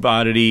YouTube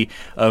oddity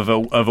of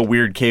a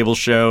weird cable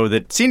show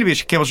that seemed to be a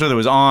cable show that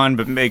was on,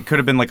 but it could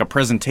have been like a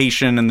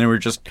presentation, and there were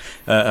just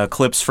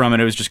clips from it.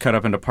 It was just cut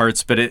up into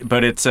parts, but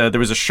it's there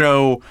was a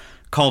show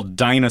called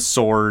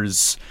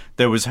Dinosaurs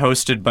that was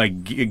hosted by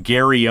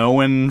Gary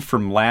Owen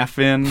from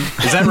Laugh-In.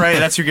 Is that right?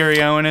 That's who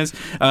Gary Owen is?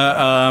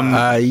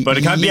 But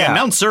it can't be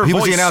announcer. He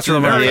was the announcer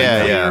of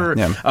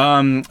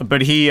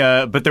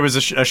But there was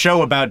a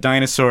show about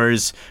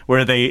dinosaurs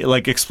where they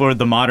like explored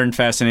the modern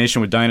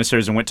fascination with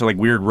dinosaurs and went to like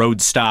weird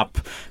road stop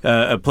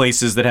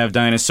places that have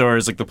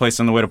dinosaurs, like the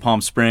place on the way to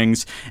Palm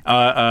Springs.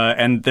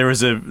 And there was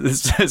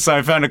so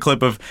I found a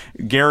clip of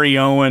Gary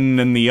Owen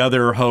and the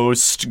other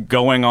host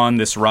going on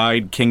this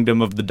ride,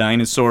 Kingdom of the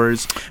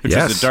Dinosaurs, which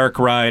is a dark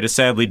ride, a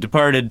sadly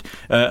departed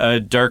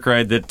dark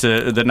ride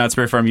that Knott's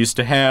Berry Farm used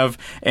to have.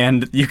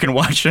 And you can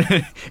watch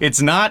it.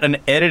 It's not an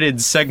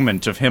edited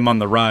segment of him on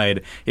the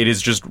ride. It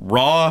is just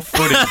raw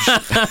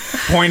footage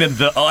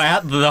pointed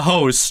at the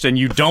host, and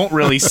you don't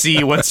really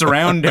see what's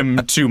around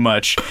him too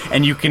much.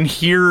 And you can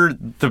hear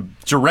the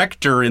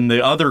director in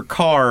the other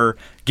car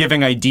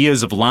giving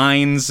ideas of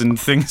lines and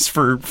things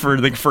for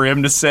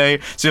him to say.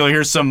 So you'll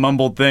hear some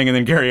mumbled thing, and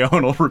then Gary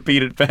Owen will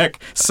repeat it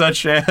back,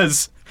 such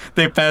as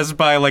they pass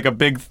by like a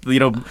big,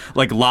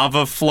 like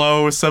lava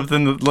flow,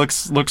 something that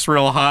looks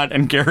real hot,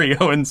 and Gary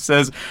Owen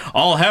says,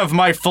 "I'll have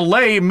my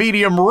filet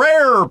medium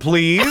rare,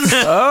 please."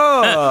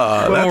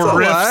 Oh, that's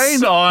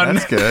riffs on.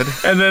 That's good.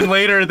 And then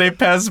later they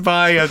pass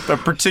by a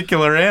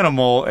particular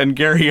animal, and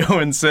Gary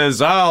Owen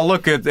says,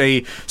 look at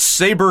a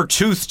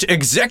saber-toothed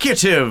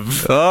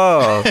executive.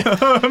 Oh,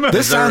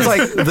 this sounds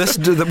like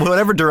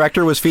whatever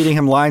director was feeding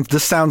him lines.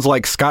 This sounds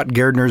like Scott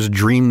Gardner's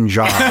dream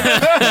job.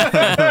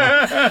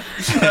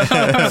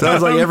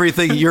 Sounds like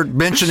everything you're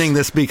mentioning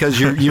this because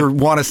you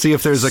want to see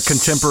if there's a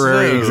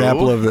contemporary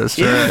example of this.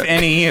 If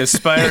any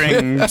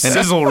aspiring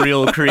sizzle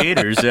reel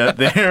creators out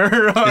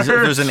there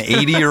there's an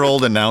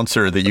 80-year-old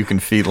announcer that you can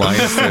feed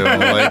lines to,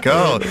 like,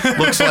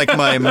 looks like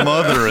my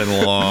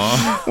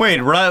mother-in-law.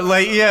 Wait, right?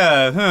 Like,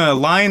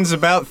 lines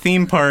about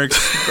theme parks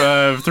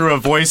through a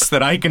voice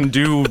that I can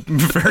do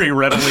very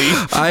readily.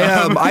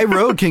 I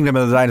rode Kingdom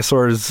of the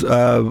Dinosaurs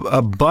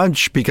a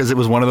bunch because it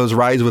was one of those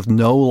rides with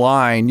no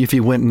line. If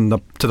you went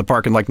to the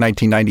park in like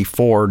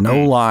 1994,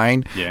 no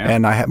line. Yeah.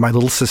 And I had my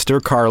little sister,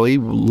 Carly,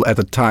 at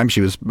the time, she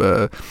was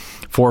 4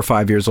 or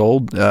 5 years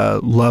old,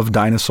 loved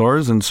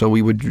dinosaurs. And so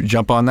we would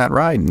jump on that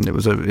ride. And it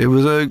was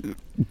a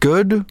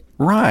good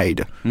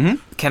ride. Mm-hmm.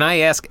 Can I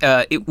ask,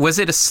 was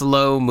it a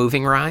slow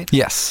moving ride?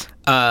 Yes.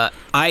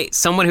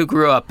 Someone who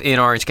grew up in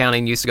Orange County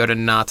and used to go to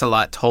Knott's a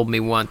lot told me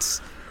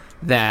once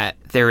that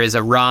there is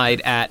a ride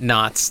at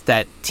Knott's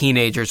that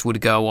teenagers would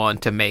go on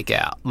to make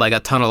out, like a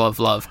Tunnel of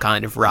Love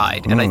kind of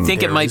ride. And I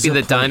think it might be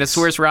the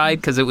Dinosaurs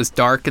ride because it was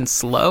dark and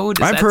slow.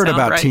 I've heard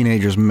about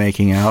teenagers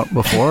making out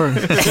before.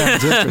 It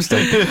sounds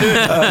interesting.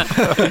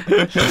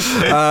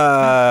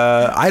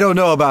 I don't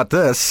know about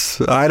this.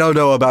 I don't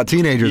know about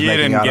teenagers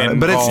making out,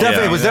 but it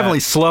was definitely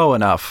slow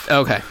enough.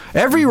 Okay.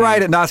 Every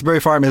ride at Knott's Berry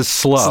Farm is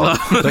slow.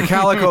 The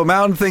Calico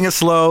Mountain thing is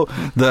slow.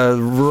 The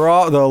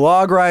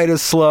log ride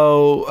is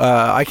slow.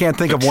 I can't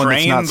think of one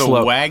that's not slow.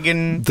 The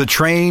wagon, the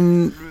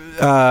train,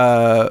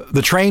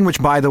 which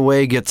by the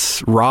way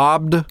gets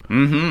robbed.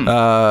 Mm-hmm.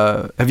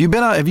 Have you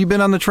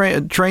been on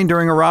the train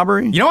during a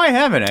robbery? I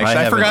haven't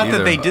actually. I forgot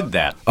that they did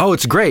that. Oh,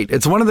 it's great.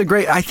 It's one of the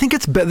great. I think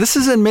this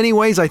is in many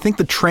ways. I think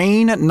the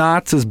train at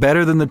Knott's is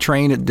better than the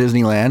train at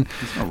Disneyland.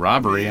 There's no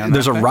robbery on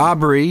There's a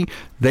robbery.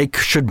 They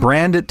should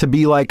brand it to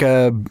be like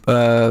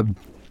a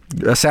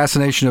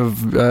assassination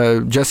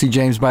of Jesse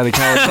James by the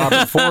Coward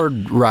Robert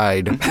Ford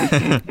ride.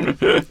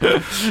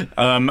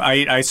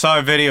 I saw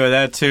a video of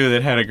that too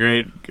that had a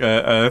great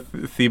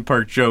theme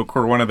park joke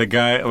where one of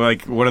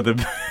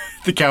the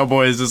the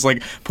cowboys is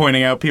like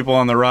pointing out people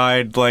on the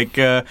ride, like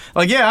yeah,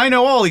 I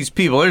know all these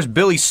people. There's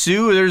Billy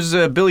Sue, there's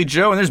Billy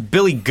Joe, and there's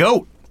Billy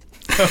Goat.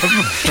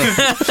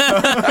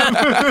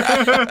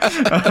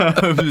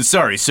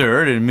 Sorry,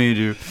 sir. I didn't mean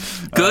to.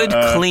 Good,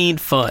 clean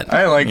fun.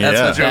 I like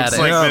jokes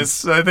like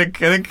this. I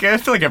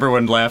feel like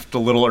everyone laughed a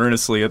little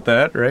earnestly at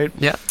that, right?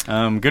 Yeah.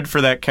 Good for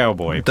that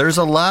cowboy. There's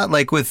a lot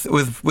like with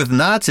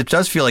Knott's. It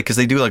does feel like because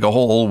they do like a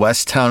whole old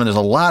West town, and there's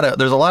a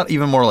lot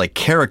even more like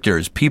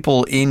characters,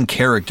 people in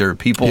character,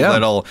 people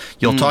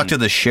you'll talk to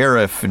the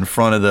sheriff in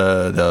front of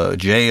the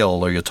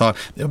jail, or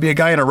there'll be a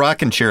guy in a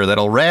rocking chair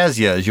that'll razz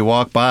you as you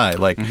walk by.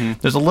 Like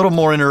there's a little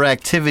more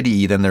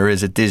interactivity than there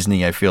is at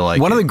Disney, I feel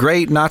like. One of the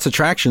great Knott's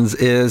attractions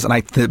is, and I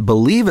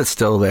believe it's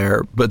still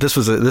there, but this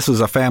was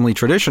a family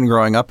tradition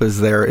growing up, is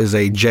there is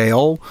a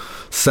jail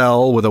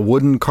cell with a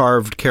wooden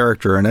carved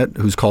character in it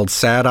who's called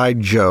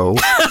Sad-Eyed Joe.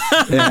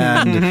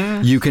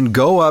 And you can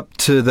go up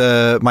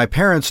to my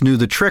parents knew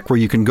the trick where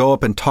you can go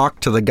up and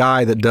talk to the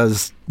guy that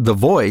does the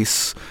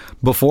voice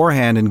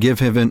beforehand and give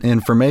him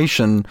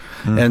information.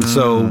 And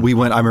so we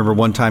went. I remember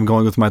one time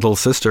going with my little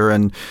sister,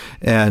 and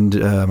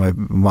my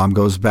mom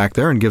goes back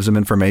there and gives him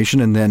information,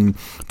 and then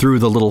through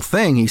the little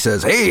thing he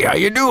says, "Hey, how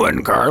you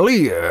doing,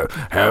 Carly?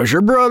 How's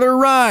your brother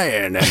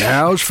Ryan? And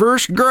how's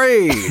first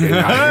grade? And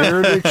I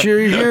heard that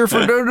you're here for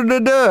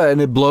da-da-da-da."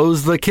 And it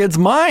blows the kid's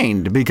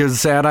mind because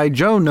Sad-Eyed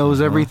Joe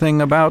knows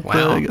everything about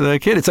the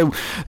kid. It's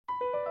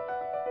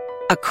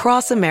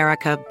Across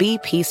America,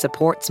 BP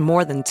supports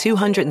more than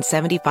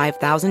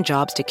 275,000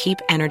 jobs to keep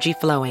energy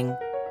flowing.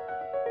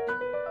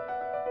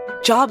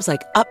 Jobs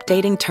like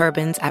updating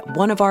turbines at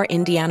one of our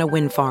Indiana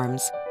wind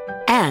farms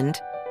and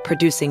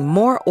producing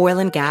more oil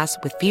and gas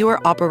with fewer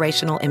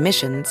operational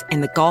emissions in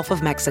the Gulf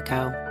of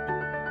Mexico.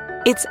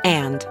 It's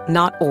and,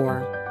 not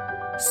or.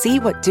 See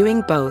what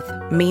doing both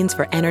means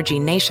for energy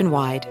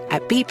nationwide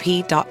at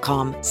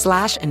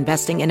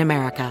bp.com/investing in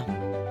America.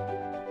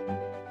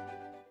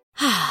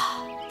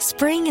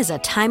 Spring is a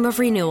time of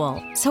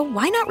renewal, so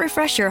why not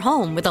refresh your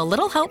home with a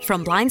little help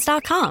from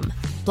Blinds.com?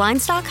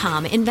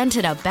 Blinds.com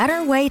invented a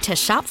better way to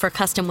shop for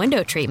custom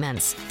window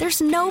treatments.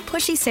 There's no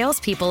pushy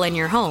salespeople in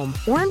your home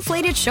or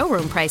inflated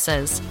showroom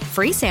prices.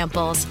 Free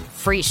samples,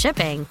 free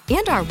shipping,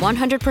 and our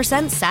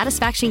 100%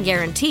 satisfaction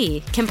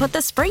guarantee can put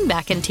the spring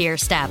back into your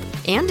step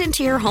and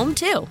into your home,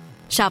 too.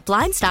 Shop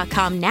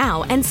Blinds.com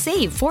now and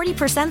save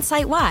 40%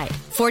 site-wide.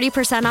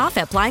 40% off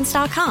at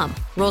Blinds.com.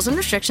 Rules and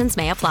restrictions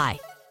may apply.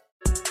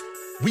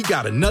 We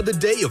got another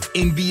day of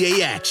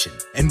NBA action.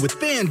 And with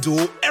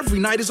FanDuel, every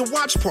night is a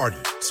watch party.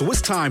 So it's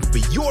time for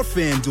your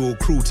FanDuel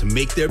crew to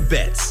make their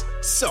bets.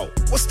 So,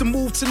 what's the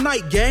move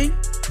tonight, gang?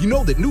 You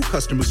know that new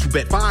customers who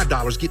bet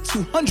 $5 get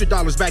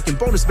 $200 back in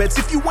bonus bets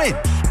if you win.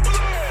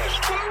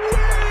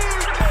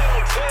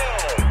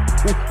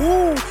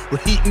 Woohoo! We're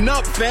heating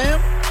up,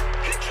 fam.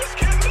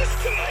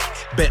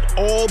 Bet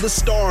all the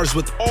stars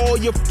with all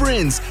your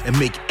friends and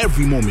make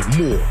every moment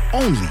more.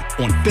 Only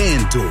on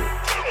FanDuel.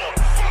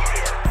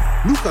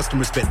 New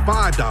customers bet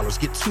 $5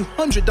 get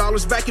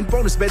 $200 back in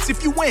bonus bets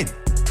if you win.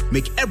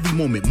 Make every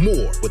moment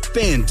more with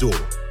FanDuel.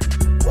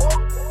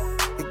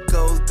 It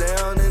goes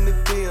down in the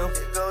DM.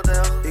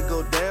 It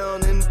go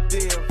down in the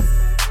DM.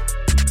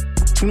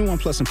 21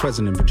 plus and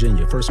present in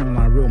Virginia. First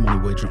online real money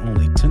wager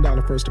only.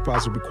 $10 first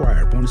deposit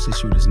required. Bonus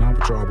issued is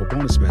non-withdrawable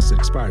bonus vest that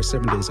expires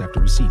 7 days after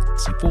receipt.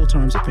 See full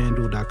terms at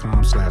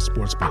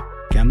FanDuel.com/sportsbook.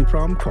 Gambling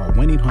problem? Call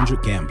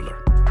 1-800-GAMBLER.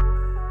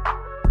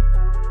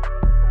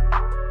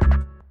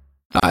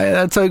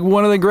 That's like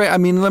one of the great. I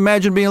mean,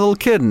 imagine being a little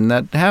kid and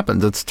that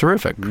happens. It's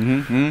terrific.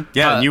 Mm-hmm.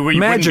 Yeah, you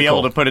wouldn't be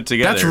able to put it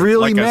together. That's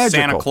really like magical. A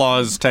Santa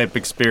Claus type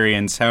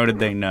experience. How did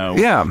they know?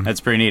 Yeah,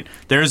 that's pretty neat.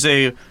 There's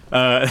a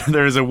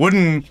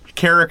wooden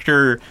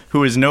character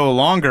who is no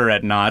longer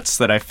at Knott's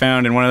that I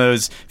found in one of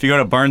those. If you go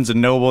to Barnes and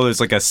Noble,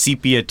 there's like a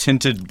sepia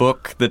tinted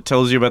book that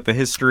tells you about the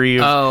history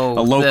of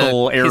a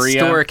local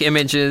area, historic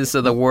images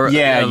of the world,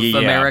 of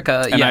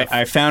America. And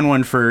I found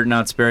one for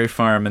Knott's Berry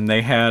Farm, and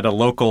they had a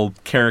local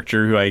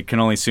character who I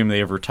can only assume they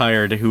have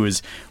retired, who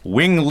is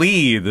Wing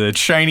Lee, the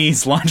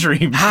Chinese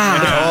laundry.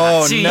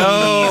 Oh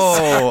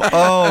no!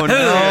 Oh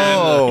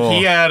no!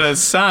 He had a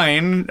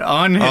sign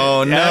on his,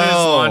 at his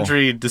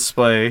laundry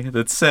display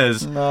that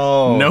says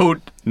 "No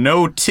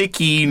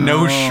ticky,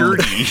 no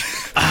shirty."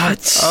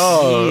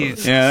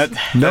 Jeez. Yeah,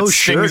 no that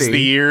stings shirty.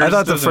 the ears. I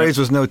thought the phrase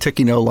was "no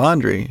ticky, no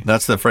laundry."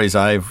 That's the phrase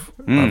I've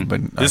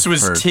been. This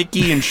was heard.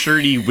 ticky and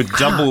shirty with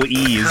double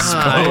E's.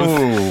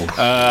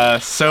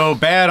 Both. So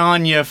bad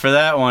on you for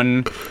that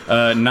one,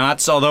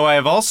 Knott's. Although I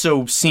have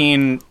also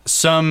seen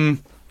some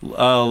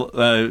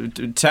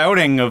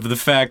touting of the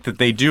fact that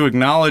they do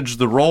acknowledge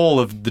the role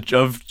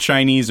of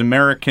Chinese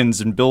Americans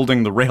in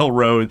building the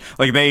railroad.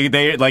 Like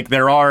they like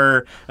there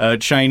are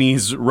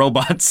Chinese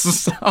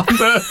robots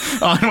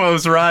on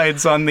those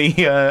rides on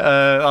the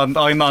on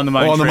the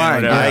mine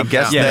train. I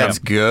guess that's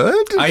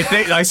good. I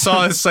think I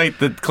saw a site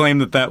that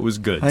claimed that was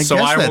good. So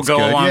I will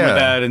go along with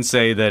that and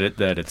say that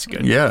it's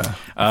good. Yeah.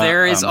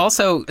 There is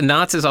also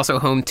Knott's is also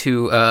home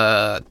to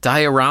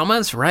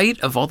dioramas, right,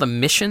 of all the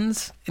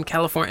missions in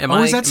California.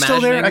 Is that still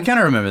there? I kind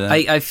of remember that.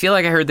 I feel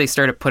like I heard they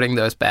started putting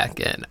those back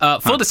in.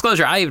 Full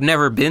disclosure, I have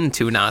never been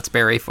to Knott's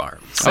Berry Farm.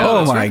 So,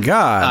 oh my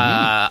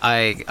God!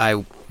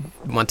 I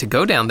want to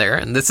go down there,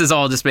 and this is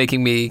all just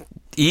making me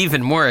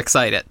even more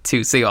excited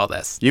to see all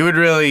this. You would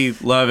really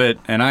love it,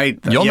 and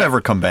you'll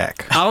never come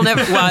back. I'll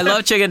never. Well, I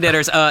love chicken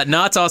dinners.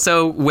 Knott's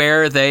also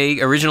where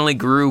they originally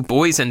grew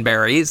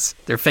boysenberries.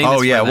 They're famous.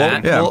 Oh yeah, for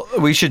that. Well,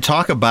 we should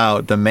talk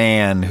about the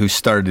man who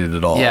started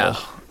it all. Yeah.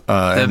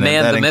 The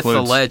man, the myth,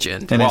 the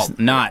legend. Well,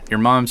 not your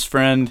mom's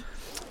friend.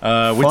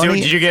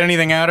 Did you get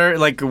anything out of her?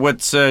 Like,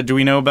 do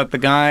we know about the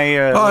guy?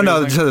 Oh,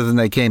 no, other than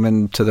they came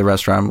into the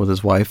restaurant with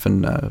his wife,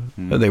 and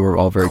they were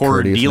all very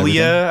courteous.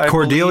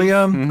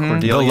 Cordelia,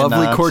 the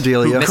lovely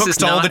Cordelia. Who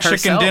cooked all the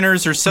chicken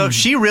dinners herself.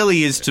 She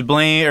really is to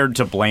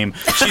blame.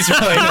 She's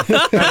really,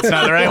 that's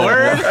not the right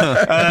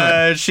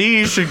word.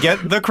 She should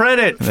get the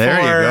credit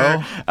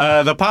for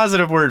the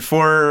positive word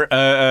for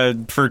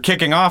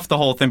kicking off the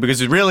whole thing,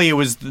 because it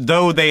was,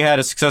 though they had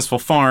a successful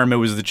farm, it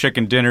was the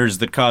chicken dinners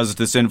that caused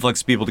this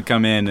influx of people to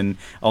come in and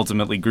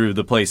ultimately grew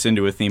the place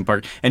into a theme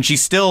park. And she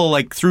still,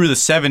 like, through the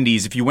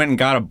 70s, if you went and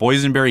got a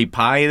boysenberry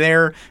pie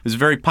there, it was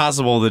very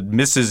possible that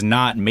Mrs.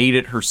 Knott made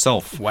it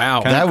herself.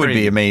 Wow. That would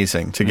be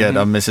amazing to get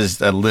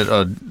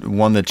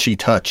one that she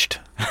touched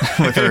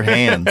with her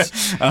hands.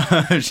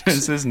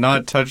 Mrs.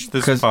 Knott touched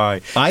this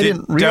pie.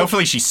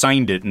 Hopefully she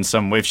signed it in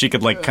some way. If she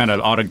could, like, kind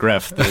of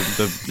autograph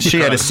the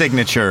She had a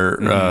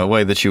signature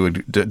way that she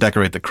would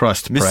decorate the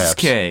crust, perhaps. Mrs.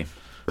 K.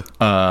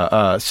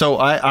 So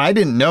I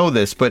didn't know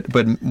this, but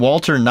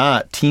Walter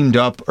Knott teamed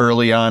up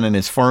early on in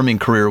his farming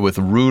career with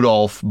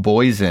Rudolph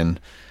Boysen,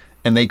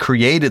 and they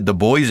created the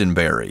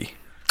boysenberry.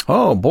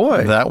 Oh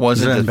boy, That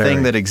wasn't the Zenberry.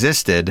 thing that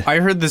existed. I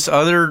heard this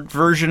other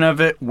version of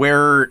it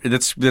where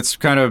that's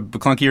kind of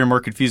clunkier and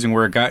more confusing.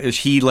 Where a guy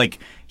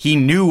he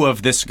knew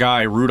of this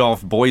guy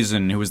Rudolph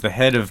Boysen, who was the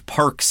head of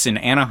parks in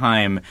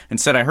Anaheim,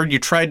 and said, "I heard you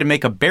tried to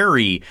make a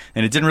berry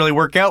and it didn't really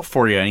work out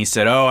for you." And he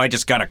said, "Oh, I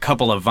just got a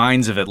couple of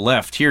vines of it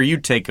left. Here, you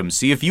take them.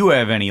 See if you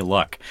have any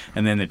luck."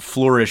 And then it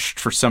flourished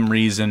for some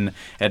reason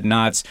at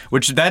Knott's,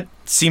 which that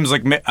seems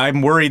like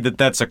I'm worried that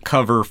that's a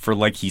cover for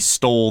like he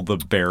stole the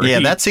berry.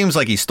 Yeah, that seems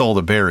like he stole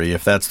the berry.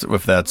 If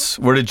that's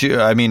where did you?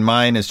 I mean,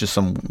 mine is just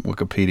some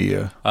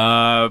Wikipedia.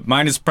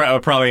 Mine is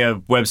probably a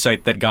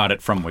website that got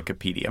it from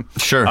Wikipedia.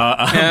 Sure,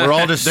 we're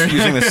all just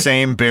using the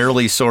same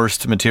barely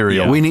sourced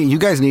material. Yeah. You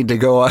guys need to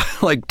go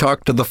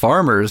talk to the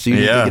farmers. You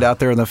need to get out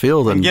there in the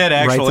field and get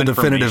write actual the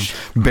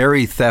definitive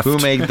berry theft. Who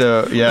made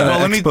the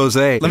expose?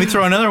 Let me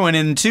throw another one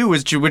in too,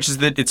 which is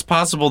that it's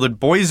possible that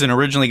Boysen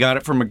originally got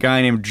it from a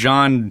guy named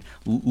John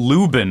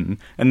Lubin,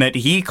 and that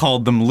he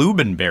called them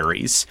Lubin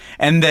berries,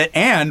 and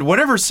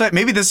whatever site,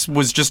 maybe this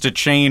was just a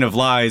chain of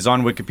lies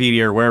on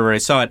Wikipedia or wherever I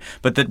saw it,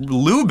 but that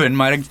Lubin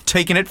might have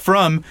taken it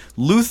from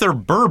Luther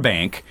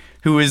Burbank,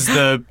 who is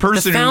the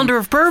person the founder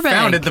of Burbank,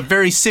 founded the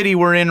very city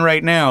we're in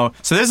right now.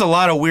 So there's a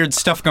lot of weird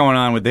stuff going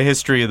on with the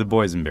history of the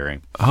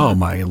boysenberry. Oh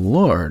my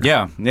lord!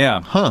 Yeah,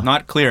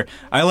 not clear.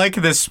 I like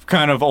this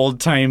kind of old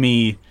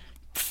timey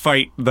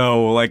fight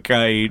though. Like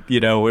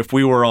if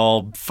we were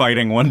all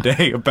fighting one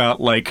day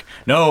about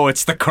no,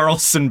 it's the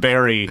Carlson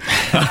berry.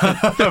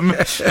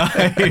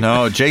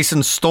 No,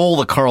 Jason stole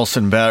the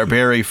Carlson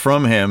berry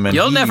from him, and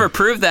You'll never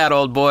prove that,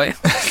 old boy.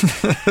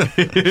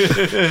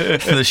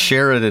 The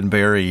Sheridan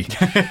berry.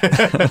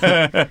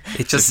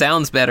 It just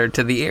sounds better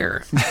to the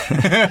ear.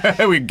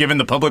 We've given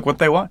the public what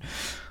they want.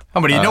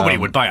 Nobody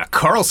would buy a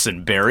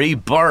Carlson berry.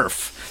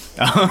 Barf.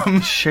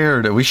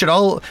 Sheridan. We should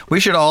all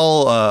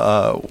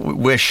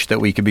wish that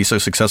we could be so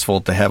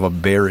successful to have a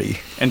berry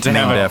and to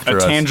have a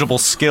tangible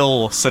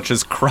skill such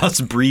as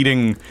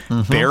crossbreeding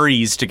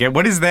berries to get.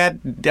 What is that?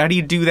 How do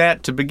you do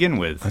that to begin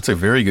with? That's a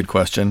very good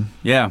question.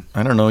 Yeah,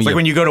 I don't know. It's like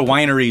when you go to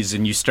wineries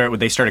and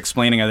they start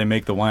explaining how they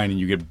make the wine, and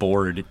you get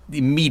bored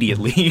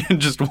immediately and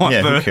just want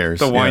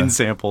the wine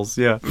samples.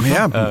 Yeah,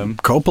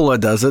 Coppola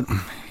does it.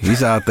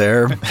 He's out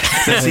there.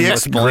 Does he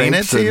explain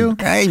it to you?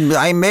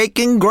 I'm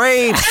making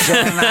grapes,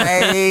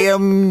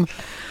 and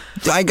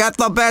I got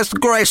the best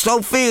grapes.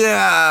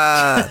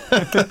 Sophia,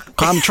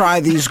 come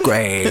try these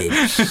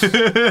grapes.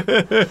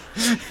 I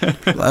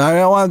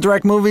don't want to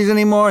direct movies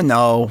anymore.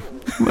 No,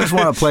 I just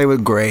want to play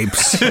with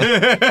grapes.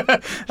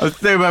 I was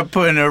thinking about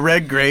putting a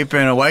red grape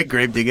and a white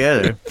grape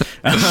together.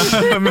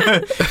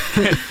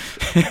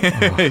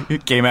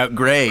 It came out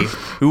gray.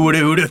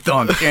 Who'd have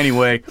thunk?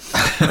 Anyway.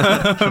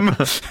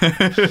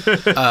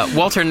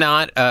 Walter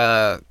Knott,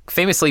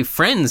 famously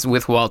friends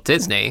with Walt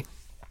Disney.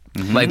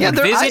 Would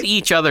visit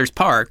each other's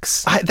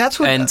parks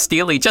and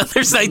steal each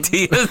other's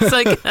ideas.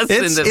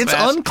 It's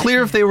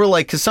unclear if they were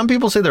because some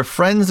people say they're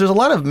friends. There's a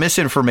lot of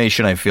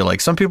misinformation, I feel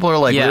like. Some people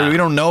are we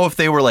don't know if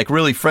they were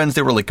really friends.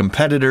 They were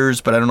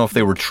competitors, but I don't know if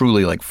they were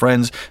truly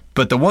friends.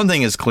 But the one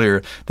thing is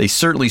clear, they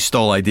certainly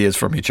stole ideas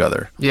from each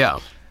other. Yeah.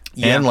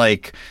 And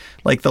like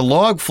the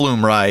log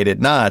flume ride at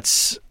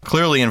Knott's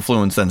clearly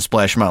influenced then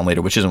Splash Mountain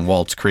later, which isn't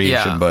Walt's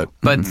creation, but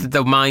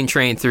the mine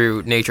train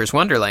through Nature's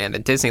Wonderland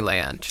at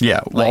Disneyland. Yeah,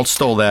 Walt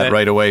stole that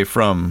right away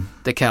from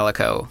the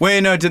Calico.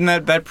 Wait, no, didn't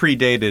that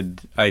predated?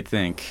 I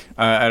think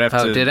I'd have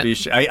to. Did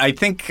it? I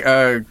think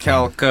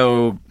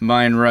Calico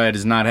mine ride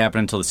does not happen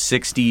until the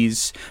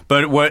 '60s.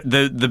 But what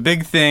the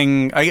big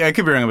thing? I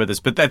could be wrong about this,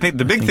 but I think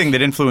the big thing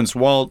that influenced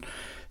Walt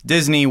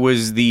Disney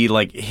was the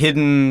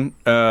hidden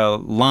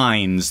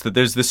lines. That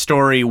there's the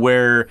story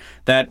where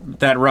that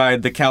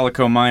ride, the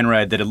Calico Mine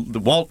ride, that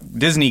Walt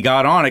Disney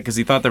got on it because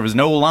he thought there was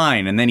no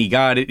line, and then he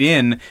got it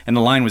in, and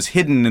the line was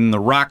hidden in the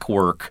rock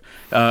work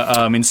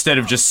instead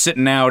of just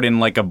sitting out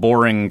in a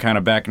boring kind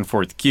of back and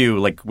forth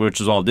queue, which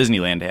was all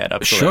Disneyland had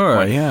up to that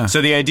point. Yeah. So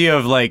the idea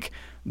of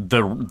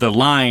the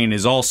line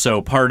is also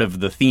part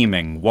of the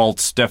theming.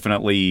 Waltz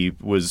definitely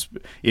was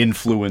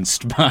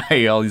influenced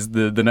by all these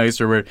the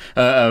nicer word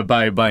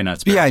by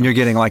Knott's. Yeah, and you're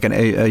getting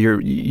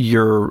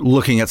you're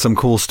looking at some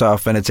cool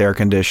stuff and it's air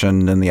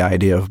conditioned, and the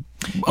idea of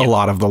a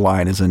lot of the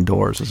line is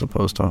indoors as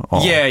opposed to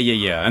all. Yeah,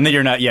 and then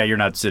you're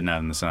not sitting out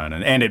in the sun,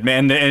 and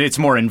it's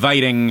more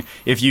inviting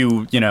if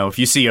you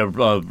see a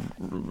ride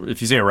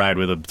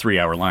with a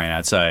 3-hour line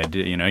outside,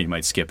 you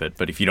might skip it,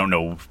 but if you don't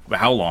know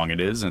how long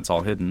it is and it's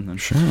all hidden, then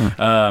sure.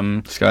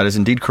 Scott is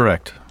indeed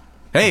correct.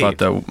 Hey, about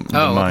the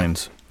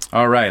mines.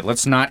 All right,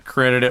 let's not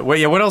credit it. Well,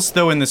 yeah. What else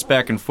though in this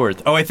back and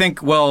forth? Oh, I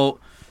think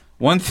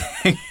one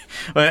thing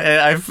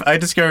I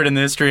discovered in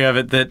the history of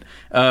it that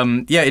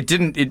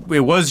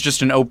it was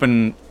just an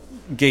open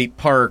gate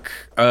park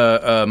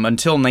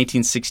until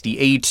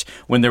 1968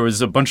 when there was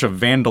a bunch of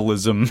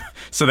vandalism,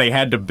 so they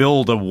had to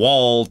build a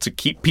wall to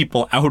keep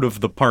people out of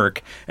the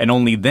park, and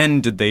only then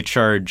did they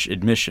charge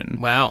admission.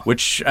 Wow.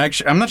 Which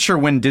actually I'm not sure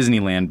when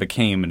Disneyland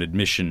became an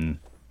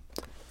admission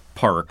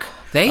park.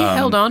 They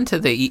held on to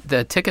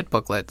the ticket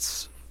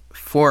booklets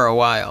for a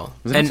while,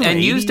 Was it and the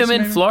used 80s, them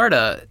in maybe?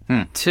 Florida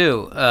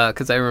too.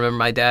 Because I remember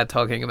my dad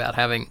talking about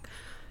having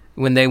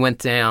when they went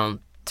down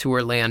to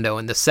Orlando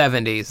in the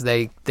 70s,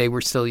 they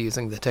were still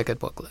using the ticket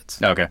booklets.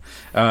 Okay.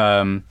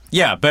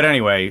 Yeah, but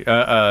anyway,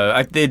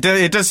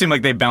 it does seem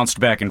like they bounced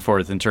back and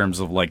forth in terms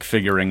of like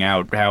figuring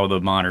out how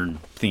the modern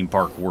theme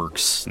park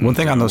works. One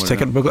thing on those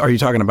ticket booklets, are you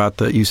talking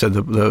about you said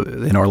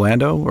the in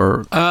Orlando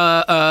or?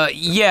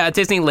 Yeah, at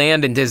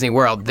Disneyland and Disney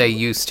World, they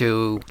used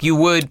to. You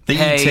would The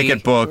pay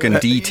e-ticket book and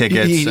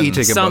D-tickets. E-ticket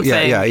book. something,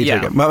 Yeah,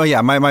 e-ticket.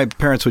 yeah. My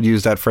parents would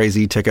use that phrase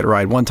e-ticket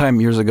ride. One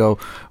time years ago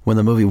when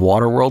the movie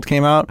Waterworld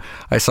came out,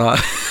 I saw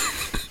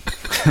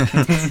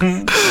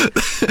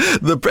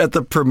at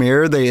the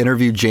premiere they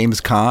interviewed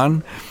James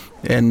Caan,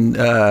 and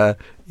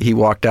he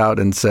walked out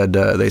and said,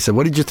 they said,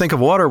 "What did you think of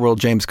Waterworld,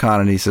 James Caan?"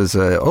 And he says,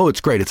 "Oh,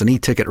 it's great. It's an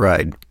e-ticket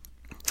ride."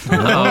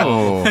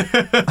 Oh,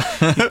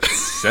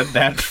 Said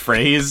that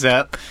phrase.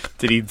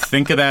 Did he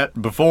think of that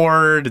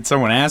before? Did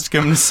someone ask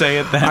him to say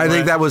it that I way?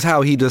 think that was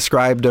how he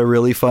described a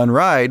really fun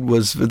ride.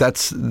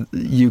 That's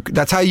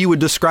how you would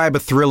describe a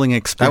thrilling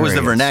experience. That was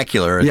the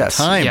vernacular at Yes.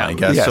 the time, Yeah. I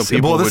guess. Yes. So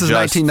people well, this would is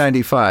just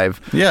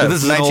 1995. Yeah,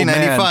 this is an old man.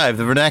 1995,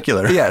 the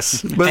vernacular.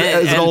 Yes, but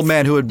as an and- old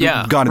man who had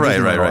yeah. gone to Right,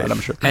 Disney right, World, right.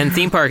 I'm sure. and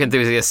theme park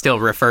enthusiasts still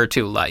refer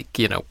to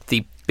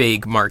the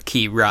big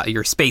marquee ride,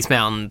 your Space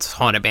Mountain's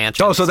Haunted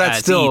Mansion. Oh, so that's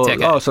still.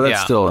 E-ticket. Oh, so that's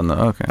Yeah. still in the.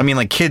 Okay. I mean,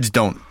 like, kids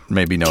don't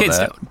maybe know Kids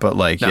that, don't. but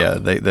like, No. yeah,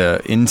 the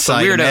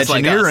inside weirdos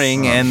like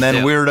Imagineering us. and then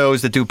Yeah.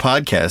 weirdos that do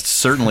podcasts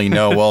certainly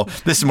know. Well,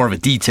 this is more of a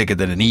D ticket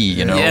than an E.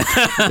 You know, Yeah.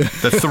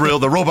 the thrill.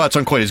 The robots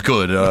aren't quite as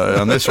good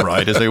on this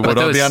ride as they would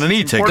those- be on an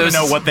E Or ticket. to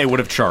know what they would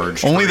have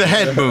charged. Only the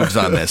head moves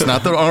on this,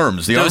 not the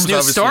arms. The Those arms new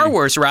obviously, Star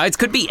Wars rides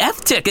could be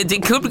F tickets.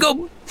 It could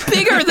go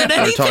bigger than They're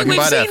anything talking we've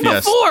about seen F.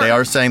 Yes, before. they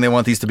are saying they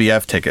want these to be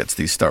F tickets.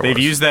 These Star Wars.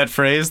 They've used that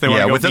phrase. They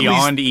want to with go at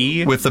beyond least,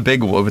 E. with the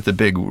big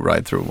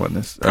ride through one.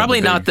 This Probably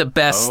not the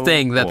best Oh,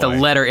 thing that the boy.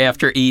 letter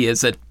after E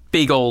is a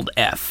big old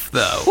F,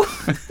 though.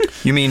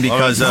 You mean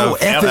because no,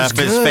 of F is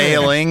good.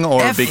 failing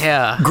or F-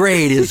 Yeah.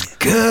 Grade is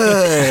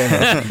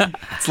good.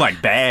 It's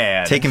like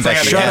bad. Taking It's back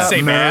like the they F. can't say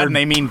Shut up, bad nerd. and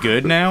they mean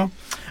good now.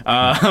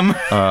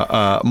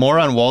 More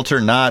on Walter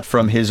Knott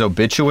from his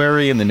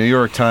obituary in the New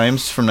York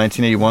Times from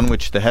 1981,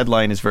 which the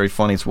headline is very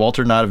funny. It's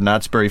Walter Knott of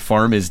Knott's Berry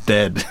Farm is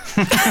dead.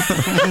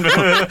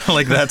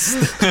 Like that's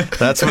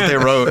what they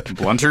wrote.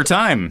 Blunter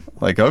time.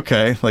 Like,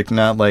 okay, like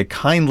not like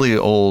kindly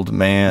old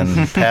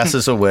man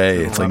passes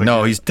away. It's like,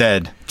 no, he's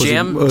dead.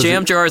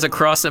 Jam jars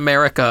across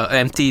America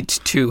emptied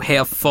to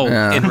half full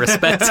Yeah. in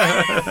respect.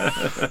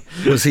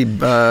 Was he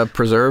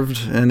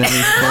preserved in any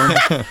form?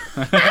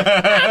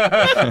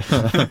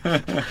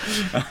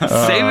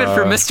 Save it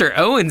for Mr.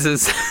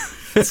 Owens'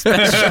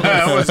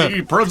 special. Was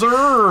he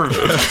preserved?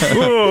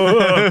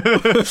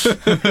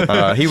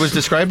 He was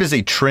described as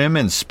a trim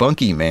and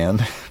spunky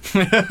man.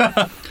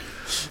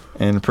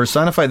 And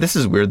personified, this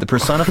is weird,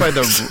 personified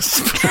the...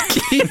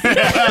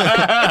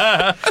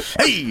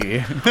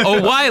 Hey,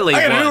 O'Reilly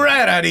I got a new one.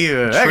 rad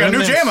idea. I got a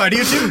new jam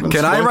idea too.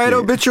 Can I write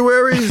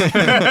obituaries?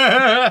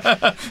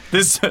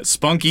 This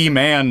spunky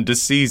man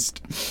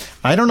deceased.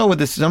 I don't know what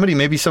this.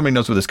 Maybe somebody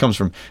knows where this comes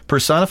from.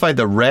 Personified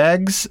the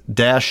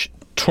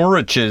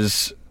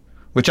rags-to-riches,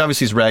 which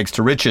obviously is rags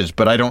to riches,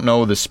 but I don't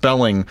know the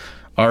spelling.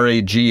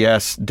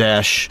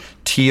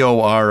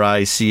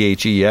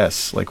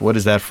 RAGS-TORICHES. Like, what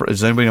is that?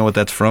 Does anybody know what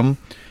that's from?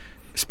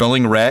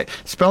 Spelling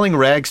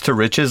rags to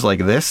riches like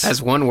this.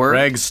 As one word.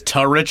 Rags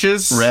to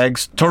riches.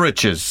 Rags to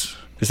riches.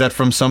 Is that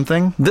from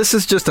something? This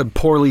is just a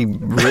poorly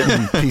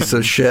written piece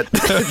of shit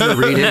that you're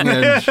reading,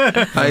 and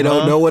I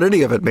don't know what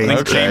any of it means. I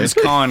think James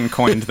Caan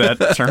coined that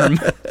term.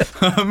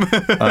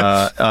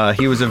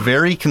 He was a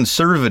very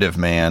conservative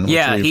man, which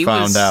Yeah, we he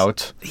found was.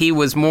 out. He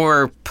was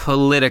more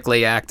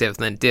politically active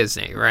than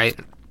Disney, right?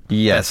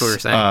 Yes, That's what we're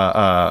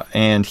saying.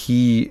 And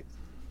he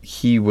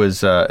was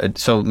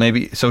so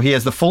he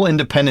has the full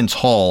Independence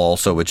Hall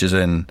also, which is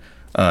in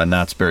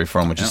Knott's Berry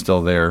Farm, which is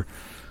still there.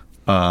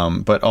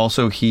 But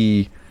also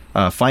he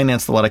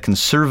financed a lot of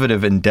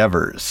conservative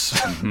endeavors,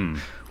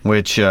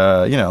 which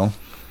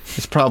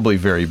is probably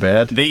very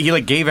bad. He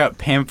gave out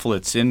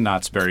pamphlets in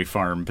Knott's Berry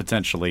Farm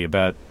potentially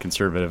about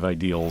conservative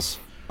ideals.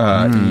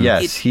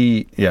 Yes,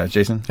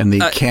 Jason. And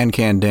the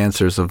can-can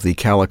dancers of the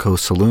Calico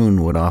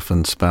Saloon would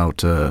often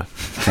spout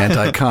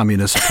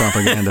anti-communist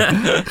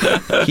propaganda.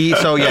 He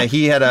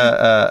had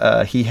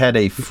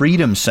a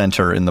freedom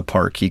center in the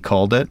park. He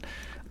called it.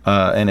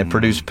 And it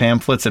produced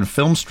pamphlets and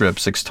film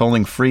strips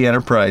extolling free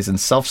enterprise and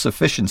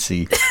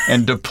self-sufficiency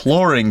and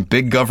deploring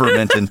big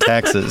government and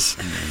taxes.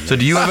 So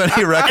do you have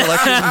any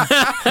recollection?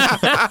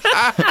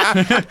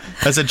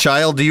 As a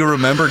child, do you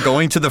remember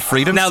going to the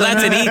Freedom Now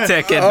Center? that's an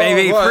e-ticket,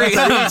 baby.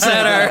 Freedom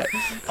Center.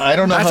 I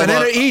don't know That's how an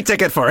long-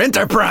 e-ticket for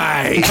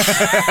enterprise.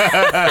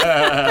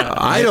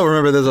 I don't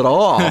remember this at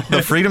all.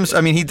 The Freedoms,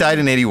 I mean, he died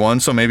in 81,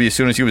 so maybe as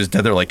soon as he was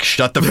dead, they're like,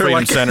 shut the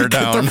Freedom Center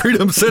Get down. the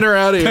Freedom Center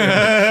out of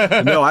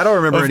here. No, I don't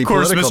remember any Of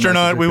course, political Promised or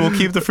not, we will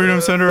keep the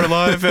Freedom Center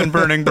alive and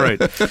burning bright.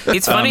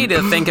 It's funny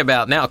to think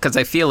about now because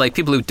I feel like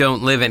people who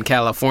don't live in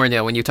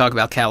California, when you talk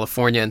about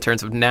California in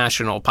terms of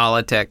national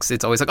politics,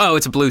 it's always like, oh,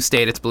 it's a blue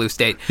state, it's a blue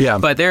state. Yeah.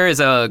 But there's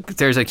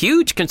a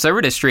huge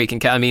conservative streak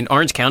in I mean,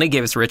 Orange County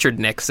gave us Richard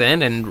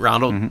Nixon and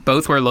Ronald.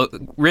 Both were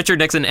Richard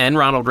Nixon and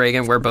Ronald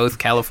Reagan were both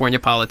California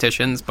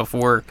politicians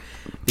before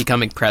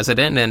becoming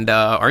president, and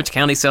Orange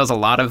County still has a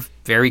lot of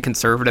very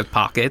conservative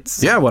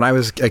pockets. Yeah, when I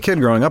was a kid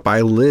growing up,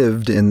 I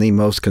lived in the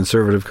most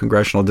conservative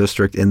congressional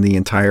district in the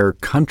entire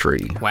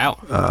country. Wow.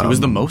 It was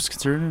the most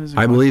conservative?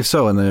 I believe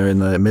so. In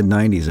the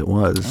mid-'90s it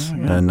was. Oh,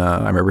 yeah. And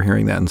I remember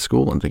hearing that in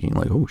school and thinking,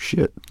 like, oh,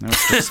 shit.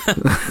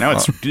 Now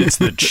it's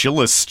the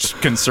chillest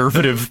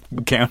conservative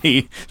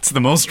county. It's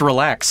the most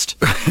relaxed.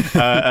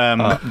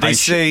 They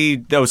say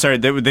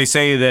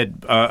that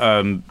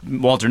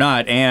Walter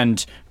Knott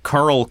and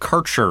Carl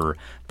Karcher.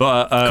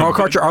 But Carl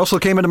Karcher also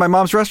came into my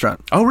mom's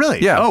restaurant. Oh,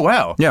 really? Yeah. Oh,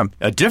 wow. Yeah.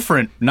 A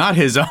different, not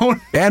his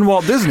own. And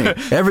Walt Disney.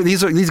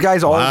 These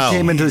guys all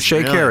came into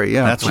Shea Carey.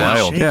 Yeah. That's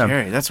wild. Shea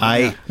Carey. That's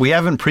wild. We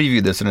haven't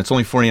previewed this, and it's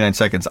only 49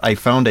 seconds. I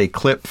found a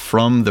clip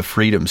from the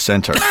Freedom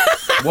Center.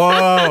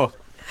 Whoa.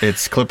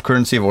 It's clip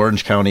courtesy of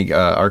Orange County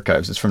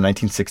Archives. It's from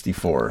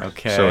 1964.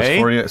 Okay. So it's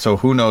 40, so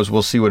who knows?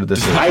 We'll see what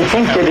this is. I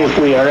think that if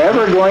we are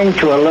ever going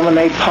to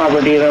eliminate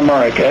poverty in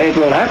America, it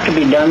will have to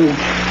be done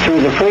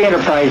through the free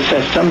enterprise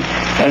system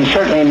and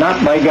certainly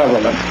not by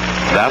government.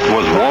 That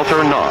was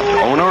Walter Knott,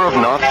 owner of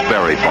Knott's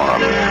Berry Farm,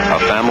 a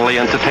family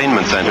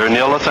entertainment center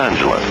near Los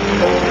Angeles.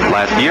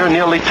 Last year,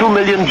 nearly 2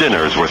 million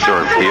dinners were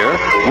served here,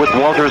 with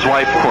Walter's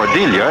wife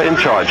Cordelia in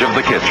charge of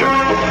the kitchen.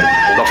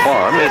 The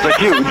farm is a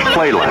huge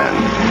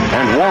playland,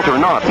 and Walter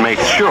Knott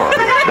makes sure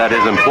that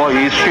his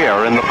employees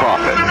share in the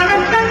profit.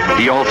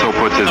 He also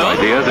puts his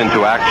ideas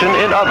into action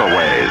in other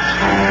ways.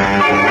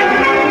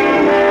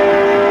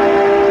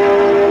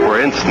 For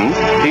instance,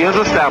 he has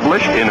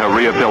established in a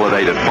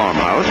rehabilitated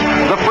farmhouse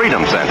the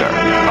Freedom Center,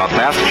 a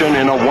bastion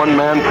in a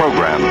one-man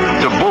program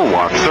to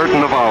bulwark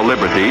certain of our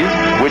liberties,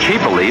 which he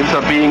believes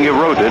are being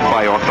eroded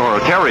by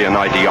authoritarian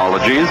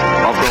ideologies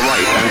of the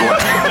right and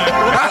left.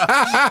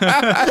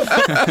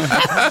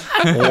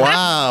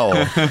 Wow.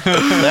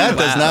 That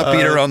does not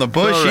beat around the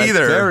bush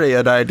either.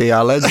 Authoritarian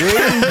ideology.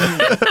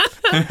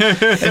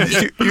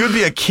 You would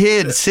be a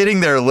kid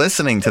sitting there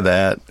listening to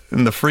that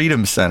in the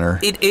Freedom Center.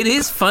 It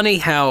is funny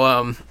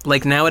how,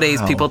 like,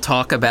 nowadays people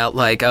talk about,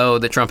 like, oh,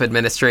 the Trump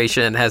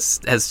administration has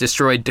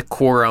destroyed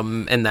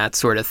decorum and that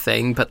sort of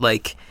thing. But,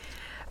 like,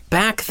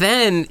 back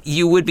then,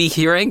 you would be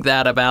hearing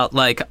that about,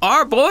 like,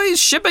 our boys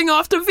shipping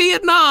off to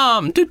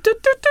Vietnam.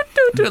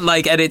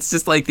 Like, and it's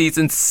just like these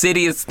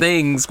insidious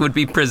things would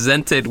be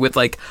presented with,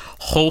 like,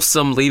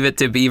 wholesome Leave It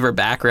to Beaver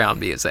background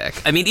music.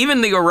 I mean,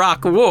 even the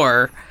Iraq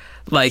War...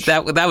 Like,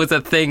 that was a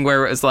thing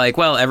where it was like,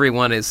 well,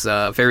 everyone is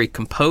very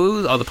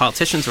composed. All the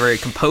politicians are very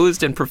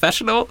composed and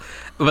professional,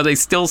 but they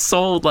still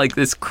sold, like,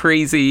 this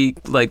crazy,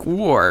 like,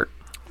 war.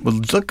 Well,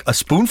 look, a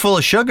spoonful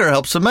of sugar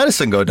helps the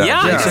medicine go down.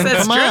 Yeah, Jason,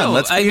 that's come true. on,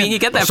 let's I mean, you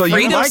get that so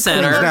Freedom you like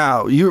Center.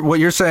 Now, what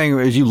you're saying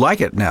is you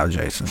like it now,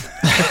 Jason.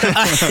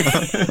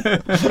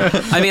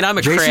 I mean, I'm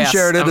a Jason crass.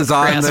 Sheridan is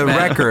on the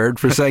record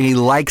for saying he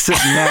likes it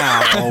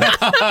now.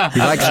 He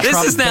likes this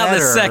Trump is now better.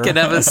 the second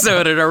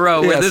episode in a row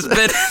where this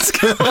bit is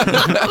going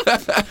on.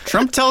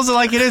 Trump tells it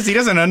like it is. He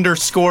doesn't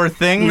underscore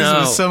things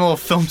No. in some old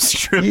film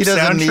strip He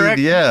doesn't soundtrack.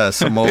 need,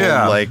 some old,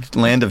 like,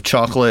 Land of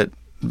Chocolate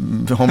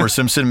Homer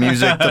Simpson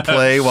music to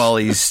play while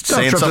he's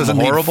saying Trump something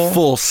doesn't horrible. Need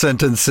full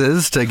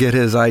sentences to get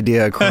his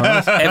idea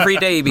across. Every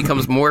day he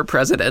becomes more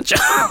presidential.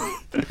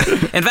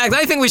 In fact,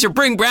 I think we should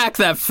bring back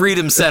that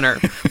Freedom Center.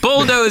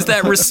 Bulldoze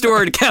that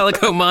restored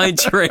Calico Mine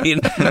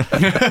Train.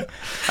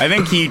 I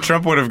think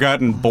Trump would have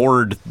gotten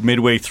bored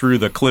midway through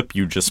the clip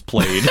you just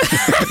played. He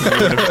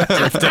would have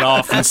drifted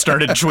off and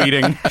started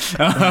tweeting.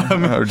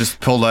 Or just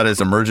pulled out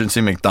his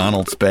emergency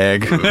McDonald's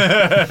bag.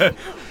 There's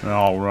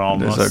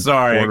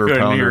sorry, I couldn't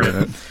pounder hear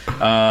in it.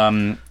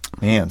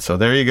 Man, so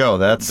there you go.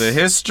 That's the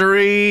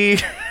history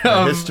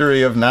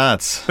of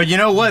knots. But you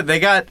know what? They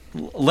got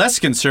less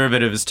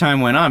conservative as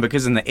time went on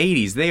because in the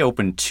 80s they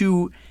opened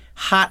 2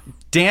 hot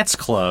dance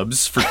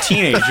clubs for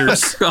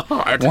teenagers.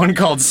 One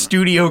called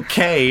Studio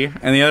K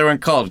and the other one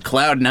called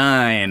Cloud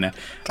 9.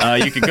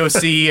 You could go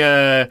see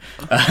all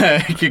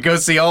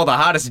the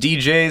hottest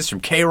DJs from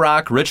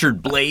K-Rock.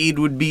 Richard Blade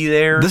would be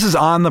there. This is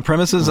on the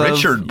premises of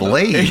Richard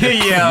Blade.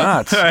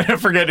 Yeah, I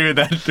forget who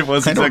that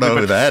was. I don't know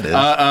who that is.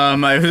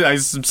 I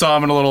saw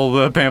him in a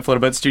little pamphlet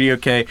about Studio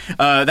K.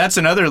 That's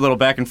another little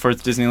back and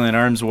forth Disneyland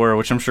Arms war,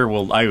 which I'm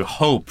sure I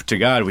hope to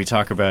God we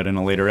talk about in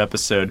a later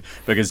episode,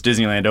 because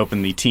Disneyland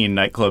opened the teen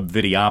nightclub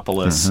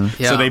Videopolis,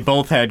 so they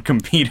both had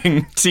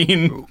competing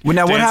teen. Well,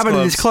 now, what dance happened to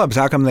clubs. these clubs?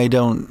 How come they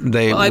don't?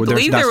 Well, I they're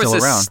believe not there was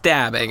still a around?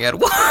 stabbing at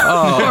one.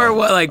 Or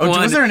what, like one.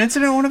 Was there an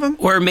incident at one of them?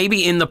 Or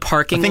maybe in the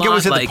parking lot. I think it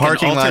was at the like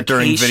parking an lot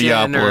during altercation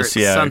Videopolis, or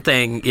yeah.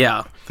 something.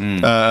 Yeah.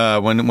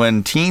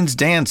 When teens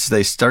dance,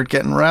 they start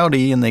getting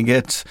rowdy and they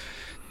get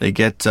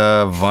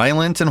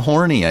violent and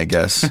horny, I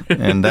guess,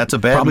 and that's a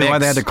bad Probably mix. why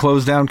they had to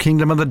close down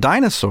Kingdom of the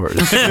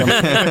Dinosaurs. They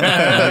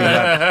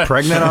got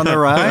pregnant on the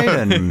ride,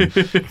 and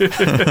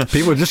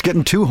people were just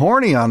getting too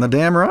horny on the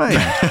damn ride.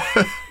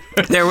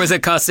 There was a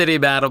custody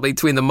battle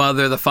between the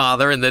mother, the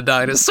father, and the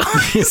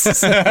dinosaurs.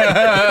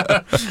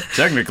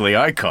 Technically,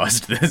 I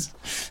caused this.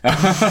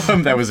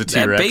 That was a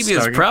T-Rex. That baby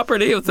is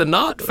property of the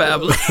Knott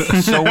family.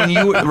 So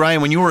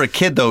Ryan, when you were a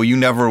kid, though, you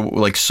never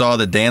saw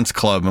the dance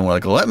club and were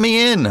like, let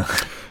me in.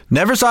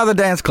 Never saw the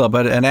dance club,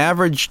 but an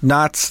average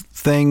Knott's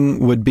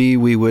thing would be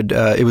we would.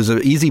 It was a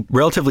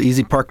relatively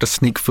easy park to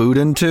sneak food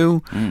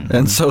into,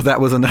 and so that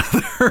was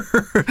another.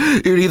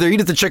 You'd either eat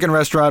at the chicken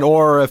restaurant,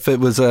 or if it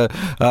was on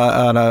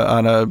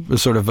a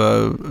sort of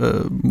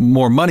a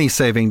more money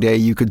saving day,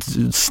 you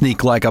could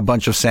sneak like a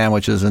bunch of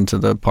sandwiches into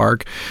the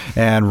park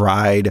and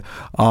ride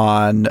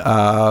on.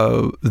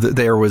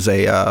 There was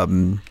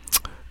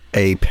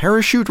a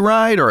parachute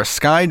ride or a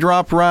sky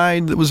drop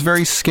ride that was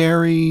very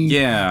scary.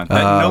 Yeah,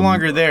 no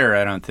longer there,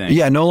 I don't think.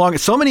 Yeah, no longer.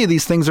 So many of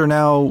these things are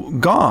now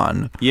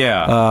gone.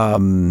 Yeah.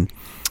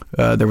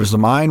 There was the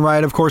mine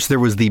ride, of course. There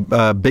was the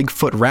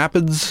Bigfoot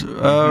Rapids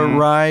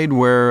ride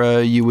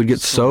where you would get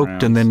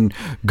soaked and then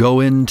go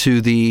into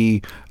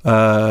the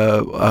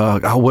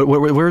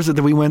where is it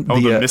that we went?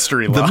 The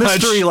Mystery Lodge. The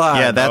Mystery Lodge.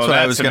 Yeah, that's what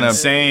I was going to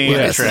say.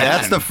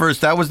 That's the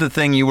first. That was the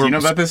thing you were. Do you know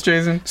about this,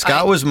 Jason?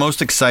 Scott was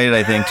most excited,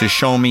 I think, to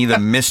show me the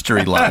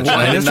Mystery Lodge.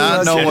 I did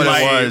not know what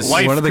it was.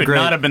 My wife could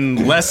not have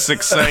been less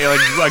excited.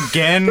 Like,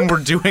 again, we're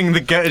doing the.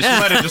 She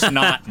might have just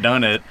not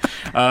done it.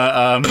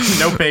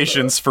 No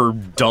patience for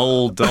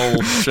dull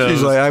shows.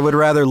 She's like, I would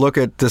rather look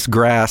at this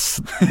grass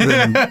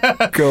than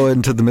go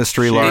into the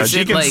Mystery Lodge.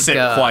 She can sit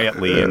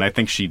quietly, and I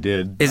think she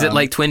did. Is it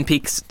like Twin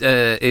Peaks?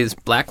 Is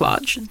Black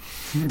Lodge?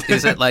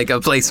 Is it like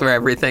a place where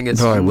everything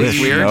is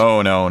weird?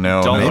 No.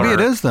 Maybe it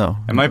is, though.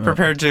 Am I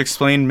prepared to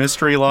explain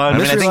Mystery Lodge? I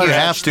mean, I think you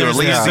have to at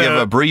least give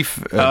a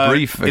brief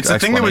It's a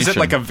thing that was at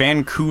like a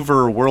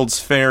Vancouver World's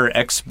Fair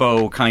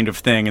Expo kind of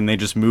thing, and they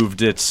just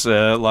moved its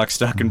lock,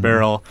 stock, and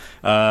barrel.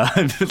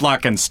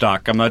 Lock and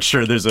stock. I'm not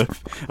sure there's a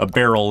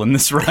barrel in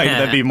this ride.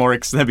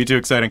 That'd be too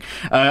exciting.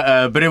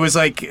 But it was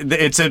like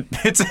it's a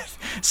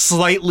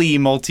slightly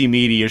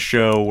multimedia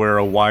show where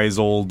a wise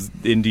old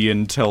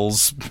Indian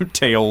tells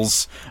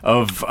tales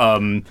of.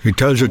 He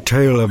tells a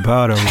tale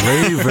about a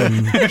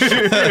raven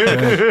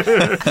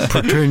that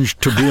pretends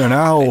to be an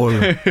owl.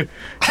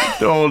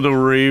 Oh, the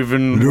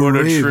raven! What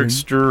a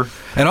trickster!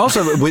 And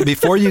also,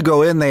 before you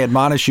go in, they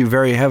admonish you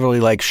very heavily,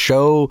 like,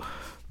 show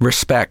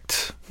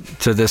respect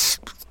to this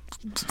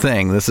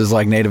thing. This is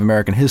like Native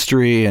American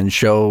history, and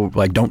show,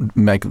 like, don't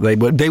make. They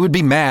would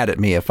be mad at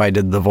me if I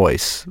did the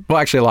voice. Well,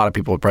 actually, a lot of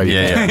people would probably.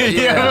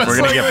 Yeah. We're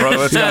gonna get a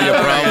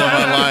problem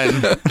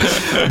online.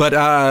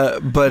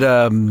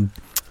 But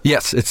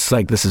yes, it's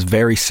like this is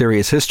very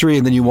serious history,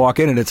 and then you walk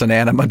in and it's an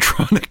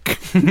animatronic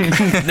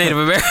Native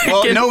American.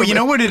 Well, no, you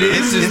know what it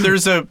is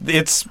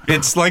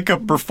it's like a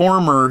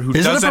performer who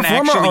doesn't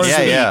actually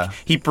speak.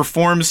 He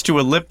performs to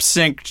a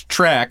lip-synced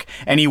track,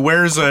 and he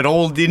wears an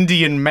old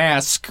Indian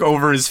mask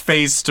over his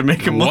face to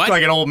make him look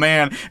like an old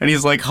man, and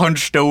he's like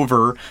hunched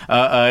over.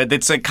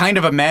 It's a kind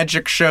of a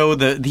magic show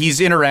that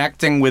he's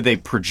interacting with a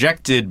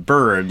projected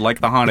bird,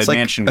 like the Haunted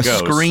Mansion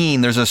ghost.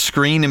 Screen. There's a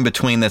screen in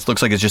between that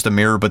looks like it's just a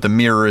mirror, but the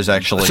mirror is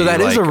actually so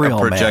that like is a real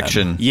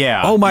projection. Man.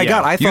 Yeah. Oh my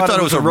God! You thought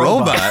it was a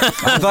robot.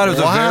 I thought it was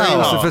a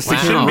very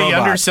sophisticated shouldn't be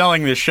robot.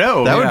 underselling the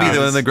show. That would be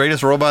one of the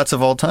greatest robots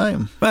of all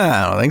time.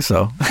 I don't think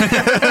so.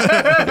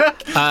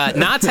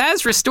 Knott's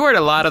has restored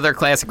a lot of their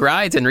classic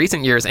rides in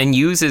recent years and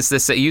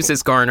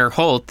uses Garner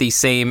Holt, the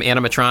same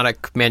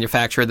animatronic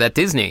manufacturer that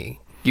Disney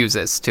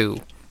uses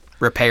to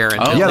repair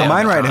and build the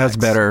Mine Ride has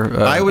better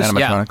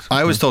animatronics.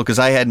 I was told, because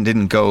I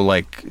didn't go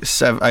like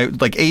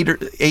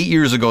 8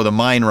 years ago, the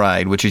Mine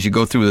Ride, which is you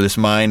go through this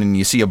mine and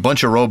you see a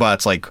bunch of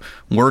robots like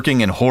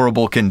working in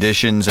horrible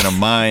conditions in a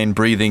mine,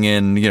 breathing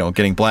in,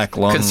 getting black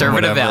lung.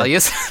 Conservative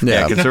values.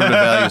 Yeah, conservative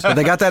values. But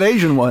they got that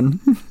Asian one.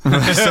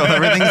 So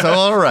everything's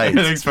all right.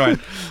 Everything's fine.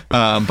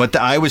 But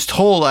I was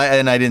told,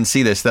 and I didn't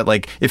see this, that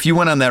like if you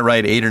went on that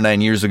ride 8 or 9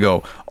 years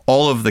ago,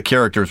 all of the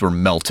characters were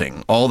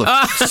melting. All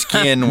the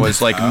skin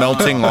was like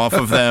melting off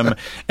of them.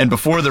 And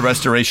before the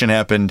restoration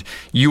happened,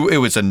 it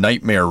was a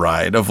nightmare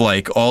ride of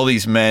like all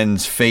these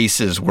men's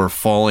faces were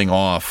falling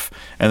off.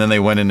 And then they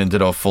went in and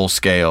did a full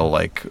scale,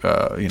 like,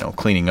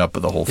 cleaning up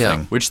of the whole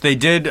thing. Which they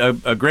did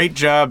a great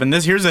job. And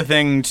here's a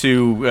thing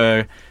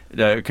to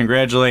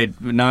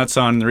congratulate Knott's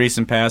on the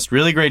recent past.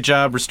 Really great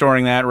job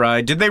restoring that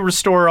ride. Did they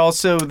restore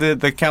also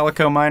the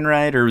Calico Mine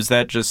Ride, or was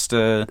that just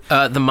the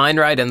Mine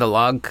Ride and the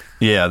log?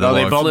 Yeah,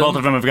 both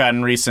of them have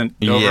gotten recent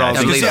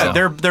overalls. Yeah,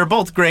 they're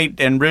both great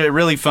and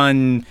really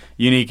fun,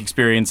 unique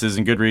experiences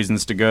and good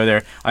reasons to go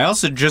there. I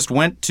also just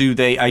went to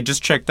I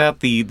just checked out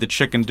the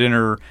Chicken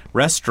Dinner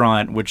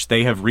restaurant, which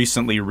they have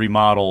recently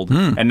remodeled,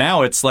 and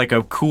now it's like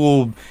a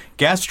cool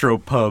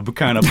gastropub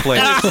kind of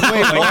place.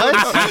 Wait,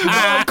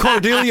 what?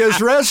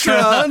 Cordelia's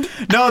restaurant.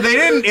 No, they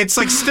didn't. It's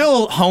like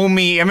still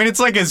homey. I mean, it's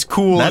like as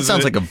cool. That as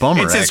sounds like a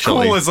bummer, It's as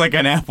actually. cool as like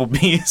an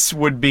Applebee's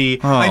would be.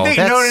 Oh, I think,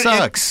 that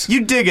sucks.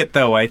 You dig it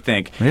though. I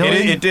think.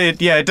 Really?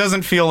 It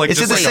doesn't feel like. Is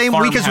just it the like same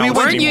a week as we farmhouse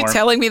went? Weren't you anymore.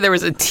 telling me there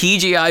was a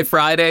TGI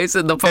Fridays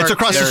in the park? It's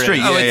across the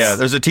street. Oh, Yeah.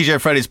 There's a TGI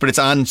Fridays, but it's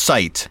on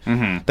site.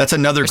 Mm-hmm. That's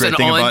another great an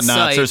thing about on-site-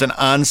 Knott's. There's an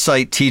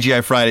on-site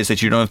TGI Fridays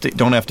that you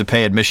don't have to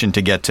pay admission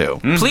to get to.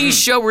 Please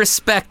show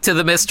respect to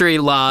the Mystery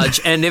Lodge,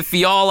 and if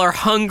y'all are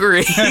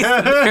hungry,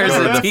 there's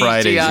Go to a the TGI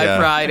Fridays, yeah.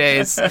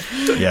 Fridays.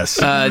 Yes.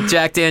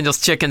 Jack Daniel's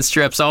chicken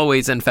strips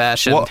always in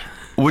fashion. Well,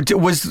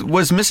 was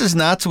Mrs.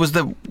 Knott's?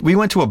 We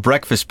went to a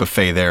breakfast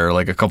buffet there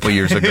like a couple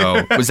years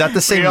ago. Was that the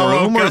same We all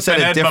room, woke or up is that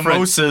and a had different?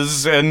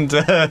 mimosas and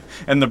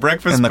the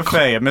breakfast And the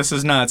buffet at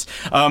Mrs. Knott's.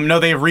 No,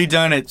 they've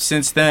redone it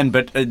since then,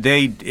 but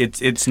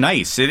it's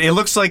nice. It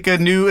looks like a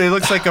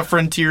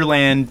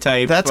Frontierland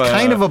type. That's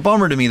kind of a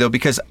bummer to me though,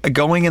 because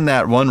going in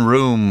that one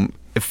room,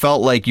 it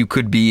felt like you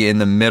could be in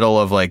the middle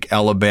of like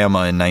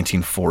Alabama in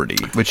 1940,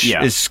 which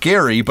is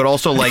scary, but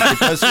also like it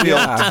does feel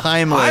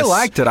timeless. I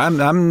liked it.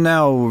 I'm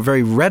now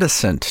very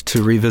reticent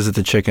to revisit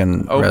the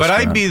chicken restaurant. But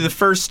I'd be the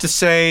first to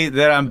say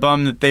that I'm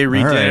bummed that they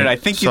redid right. it. I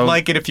think So you'd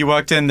like it if you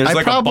walked in. There's I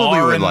like a probably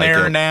bar would in like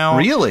there it. now.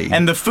 Really?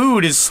 And the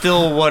food is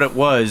still what it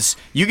was.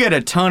 You get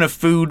a ton of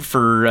food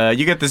for,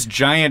 you get this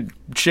giant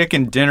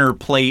chicken dinner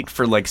plate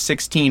for like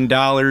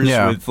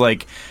 $16 with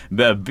like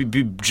a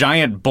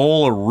giant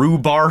bowl of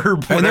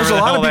rhubarb. And there's a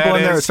lot of people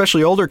in there, is.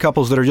 especially older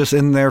couples, that are just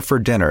in there for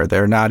dinner.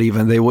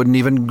 They wouldn't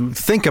even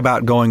think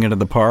about going into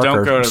the park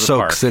Don't go or to the Soak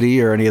park.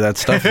 City or any of that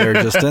stuff. They're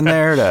just in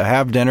there to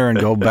have dinner and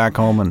go back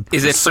home. And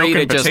Is it free to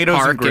soaking just potatoes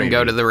and park and gravy.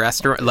 go to the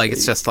restaurant? Like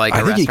it's just like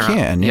I a think you restaurant?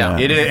 can, yeah.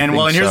 It is, and I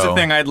well, and think here's the so.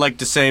 thing I'd like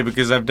to say,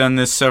 because I've done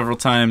this several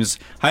times.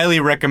 Highly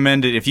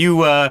recommend it. If you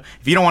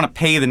don't want to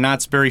pay the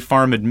Knott's Berry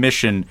Farm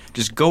admission,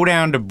 just go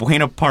down to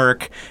Buena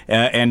Park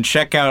and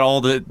check out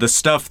all the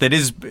stuff that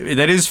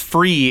is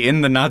free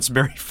in the Knott's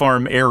Berry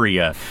Farm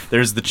area.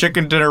 There's the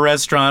chicken dinner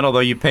restaurant, although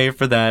you pay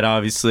for that,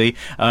 obviously.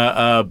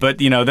 But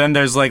then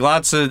there's like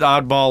lots of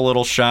oddball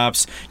little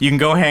shops. You can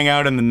go hang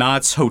out in the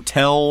Knott's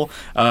Hotel,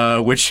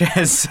 which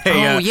has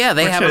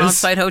they have an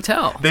on-site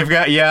hotel. They've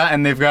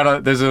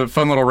got there's a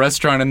fun little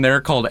restaurant in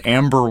there called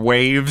Amber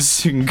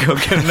Waves. You can go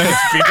get a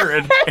nice beer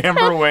at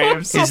Amber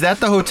Waves. Is that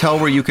the hotel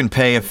where you can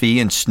pay a fee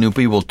and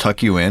Snoopy will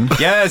tuck you in?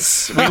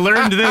 Yes, we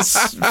learned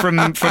this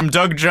from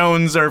Doug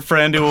Jones, our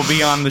friend, who will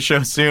be on the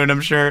show soon,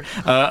 I'm sure.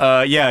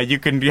 You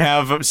can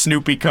have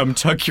Snoopy come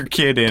tuck your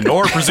kid in,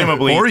 or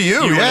presumably Or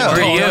you, yeah. and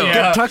Or Paul, you.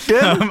 Get tucked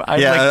in?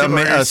 I'd like to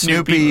order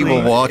Snoopy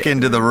will walk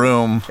into the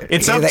room.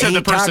 It's up to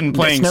the person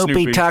playing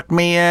Snoopy. tucked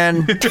me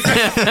in.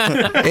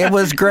 It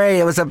was great.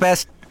 It was the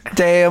best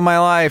day of my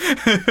life.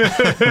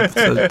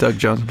 So Doug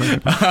Jones.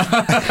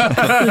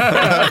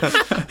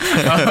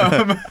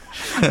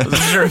 I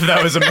wasn't sure if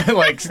that was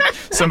like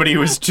somebody who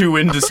was too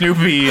into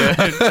Snoopy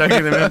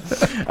tucking them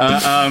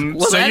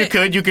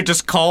in. You could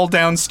just call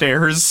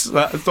downstairs.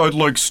 I'd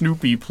like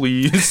Snoopy,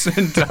 please.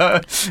 And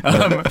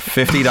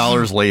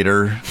 $50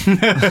 later,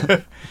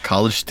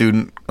 college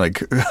student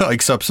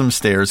hikes up some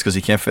stairs because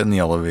he can't fit in the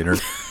elevator.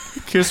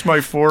 kiss my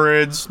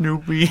forehead,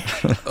 Snoopy.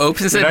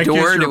 Opens Did a I door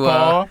kiss your to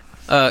paw?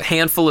 a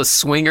handful of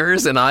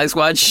swingers and eyes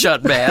wide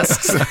shut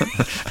masks.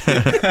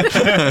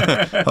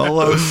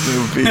 Hello,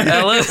 Snoopy.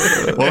 Hello.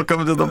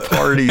 Welcome to the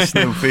party,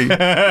 Snoopy.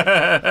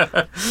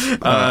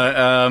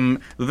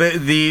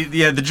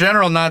 The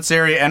general Knott's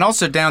area, and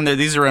also down there,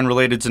 these are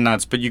unrelated to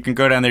Knott's, but you can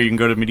go down there, you can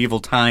go to Medieval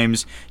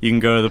Times, you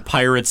can go to the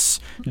Pirates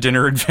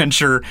Dinner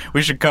Adventure.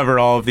 We should cover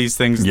all of these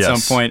things at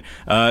some point.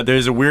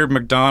 There's a weird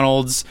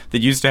McDonald's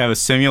that used to have a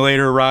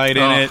simulator ride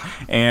in it,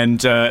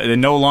 and it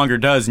no longer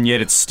does, and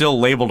yet it's still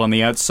labeled on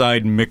the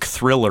outside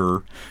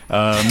McThriller.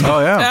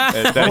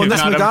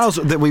 This McDonald's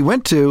that we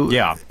went to,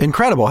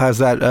 incredible, has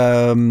that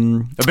a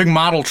big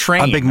model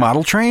train. A big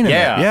model train in it.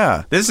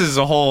 Yeah. This is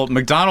a whole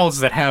McDonald's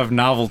that have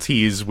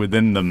novelties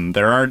within them.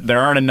 There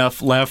aren't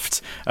enough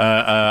left.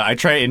 I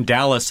tried in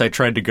Dallas. I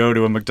tried to go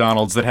to a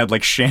McDonald's that had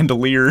like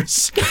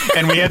chandeliers,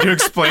 and we had to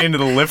explain to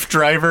the Lyft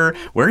driver,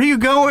 "Where are you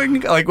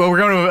going?" Like, well, we're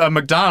going to a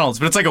McDonald's,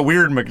 but it's like a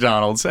weird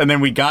McDonald's. And then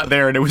we got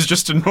there, and it was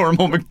just a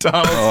normal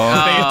McDonald's. They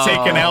had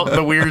taken out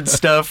the weird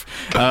stuff.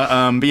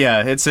 But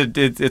yeah, it's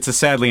a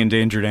sadly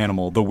endangered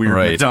animal, the weird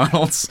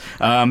McDonald's.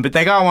 But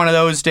they got one of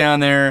those down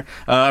there.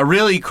 A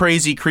really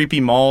crazy, creepy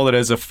mall that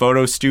has a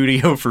photo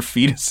studio for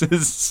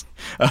fetuses.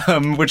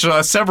 Which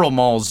several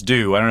malls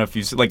do. I don't know if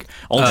you see, like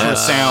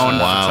ultrasound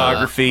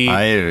photography.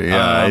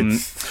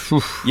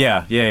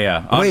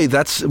 Wait,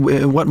 that's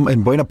what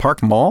in Buena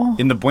Park Mall?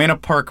 In the Buena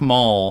Park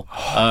Mall.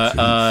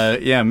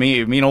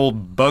 Me and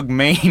old Bug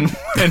Maine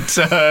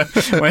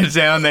went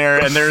down there,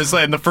 and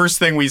and the first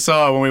thing we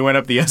saw when we went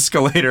up the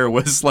escalator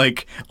was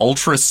like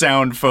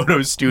ultrasound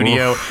photo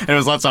studio, and it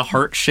was lots of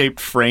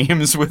heart-shaped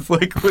frames with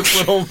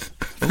little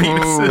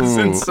fetuses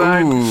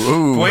inside.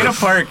 Buena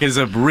Park is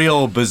a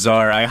real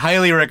bizarre. I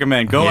highly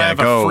recommend. Go have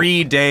a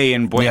free day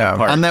in Buena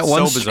Park. On that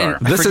one, so bizarre.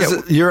 This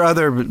is your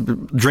other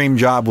dream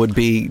job would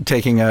be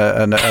taking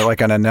an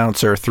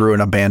announcer through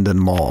an abandoned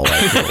mall.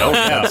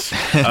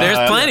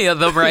 There's plenty of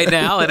them right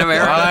now in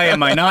America. Why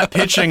am I not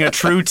pitching a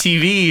true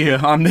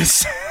TV on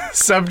this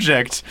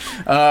subject?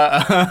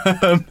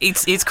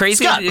 It's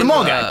crazy. Scott, the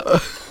mall guy.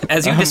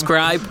 As you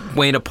describe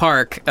Buena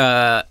Park,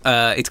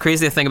 it's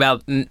crazy to think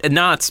about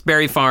Knott's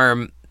Berry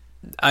Farm.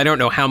 I don't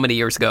know how many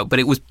years ago, but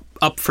it was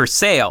up for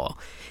sale.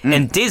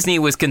 And Disney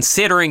was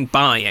considering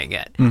buying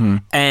it.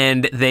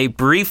 And they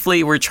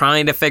briefly were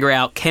trying to figure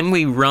out, can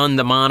we run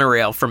the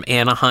monorail from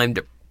Anaheim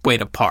to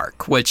Buena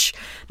Park? Which,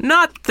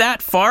 not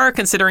that far,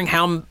 considering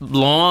how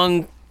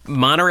long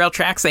monorail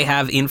tracks they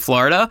have in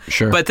Florida.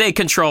 Sure. But they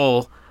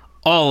control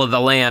all of the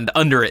land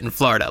under it in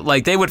Florida.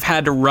 Like, they would have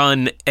had to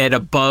run an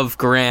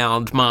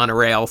above-ground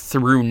monorail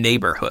through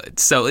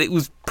neighborhoods. So it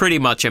was pretty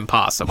much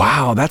impossible.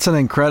 Wow, that's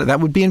that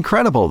would be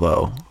incredible,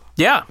 though.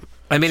 Yeah.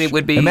 I mean, it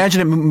would be... Imagine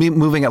it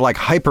moving at like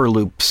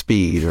Hyperloop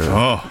speed. Or,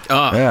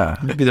 yeah.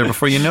 You'd be there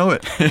before you know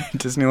it.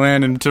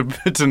 Disneyland and to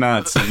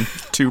Knott's in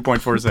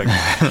 2.4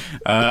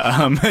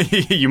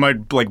 seconds. You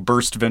might like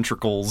burst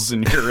ventricles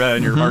in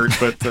your heart,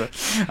 but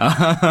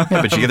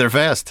but you get there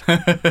fast.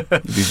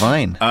 You'd be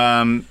fine.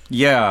 Oh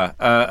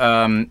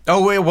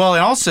wait, well,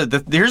 and also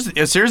here's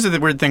the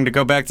weird thing, to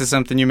go back to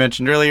something you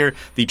mentioned earlier,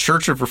 the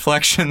Church of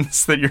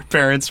Reflections that your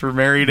parents were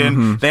married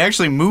in. They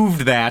actually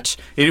moved that.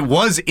 It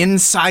was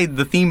inside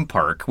the theme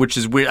park. Which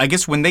is weird. I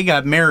guess when they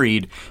got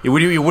married, it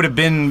would have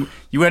been,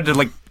 you had to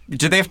like,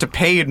 did they have to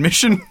pay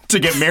admission to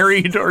get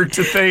married, or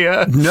did they?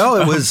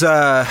 No, it was.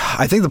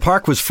 I think the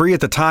park was free at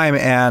the time,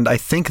 and I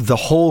think the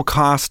whole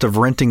cost of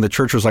renting the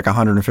church was like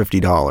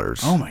 $150.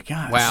 Oh my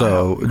God! Wow.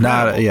 So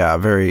not a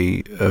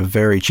very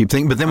cheap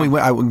thing. But then we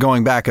went.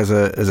 Going back as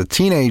a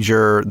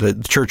teenager, the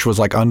church was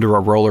like under a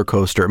roller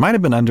coaster. It might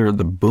have been under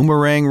the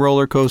Boomerang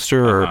roller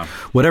coaster or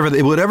whatever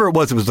it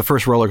was. It was the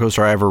first roller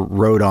coaster I ever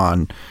rode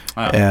on,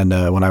 and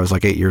when I was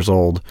like 8 years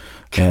old.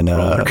 And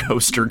roller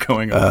coaster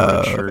going over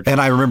the church.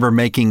 And I remember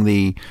making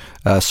the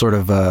sort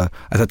of at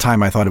the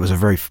time I thought it was a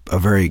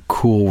very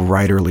cool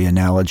writerly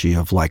analogy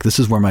of like, this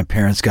is where my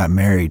parents got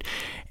married,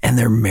 and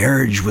their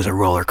marriage was a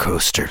roller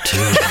coaster too.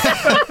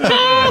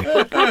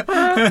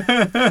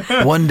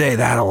 One day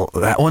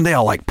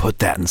I'll like put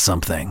that in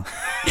something.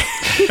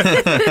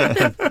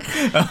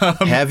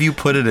 Have you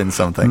put it in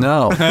something?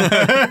 No. In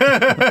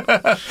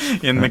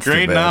the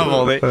great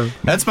novel,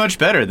 that's much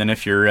better than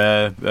if you're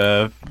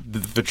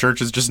the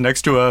church is just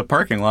next to a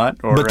parking lot.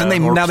 But then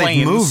they've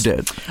moved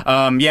it.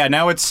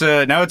 Now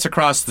it's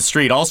across the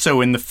street.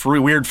 Also, in the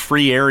weird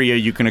free area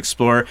you can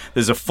explore,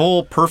 there's a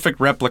full perfect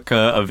replica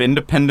of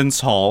Independence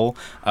Hall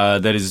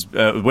that is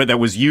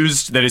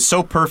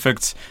so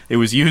perfect it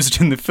was used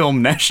in the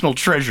film National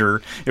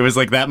Treasure. It was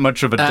like that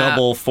much of a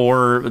double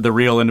for the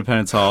real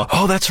Independence Hall.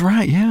 Oh, that's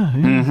right. Yeah.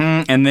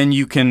 Mm-hmm. And then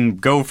you can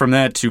go from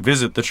that to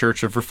visit the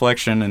Church of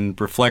Reflection and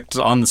reflect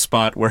on the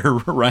spot where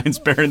Ryan's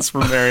parents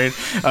were married.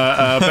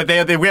 But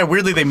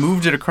weirdly they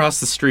moved it across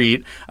the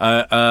street.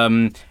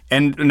 And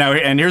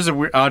here's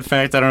an odd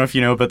fact. I don't know if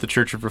you know about the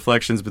Church of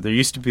Reflections, but there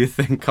used to be a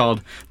thing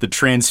called the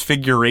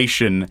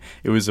Transfiguration.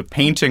 It was a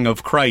painting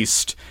of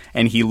Christ,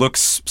 and he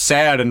looks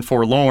sad and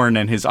forlorn,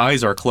 and his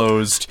eyes are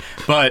closed.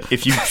 But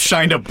if you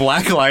shined a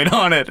black light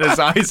on it, his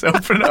eyes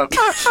open up.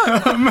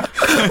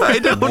 I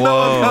don't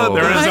know about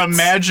there is a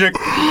magic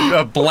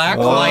black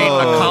light,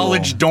 a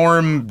college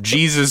dorm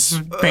Jesus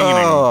painting.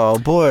 Oh,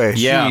 boy.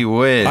 Yeah. Gee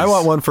whiz. I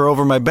want one for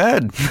over my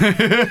bed.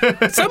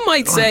 Some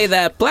might say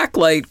that black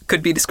light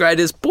could be described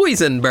as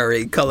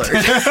boysenberry colored.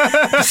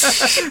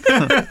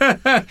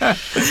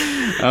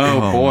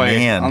 Oh boy!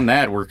 Man. On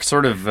that, we're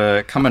sort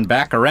of coming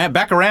back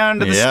around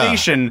to the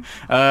station.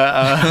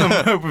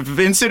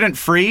 Incident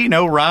free,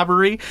 no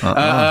robbery.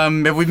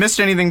 Have we missed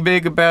anything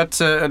big about?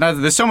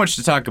 There's so much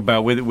to talk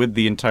about with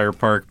the entire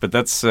park, but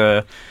that's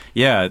I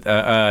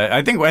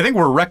think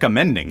we're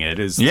recommending it.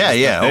 If you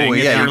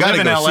live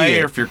in LA see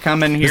it. or if you're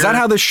coming here. Is that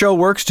how this show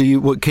works?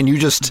 Can you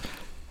just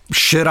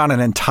shit on an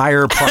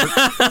entire park?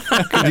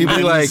 Can you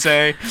be like,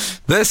 say,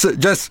 this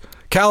just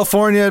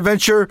California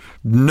Adventure?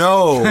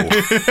 No.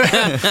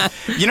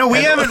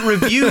 We haven't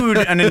reviewed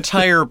an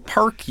entire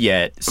park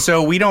yet,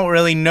 so we don't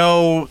really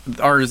know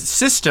our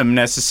system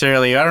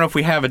necessarily. I don't know if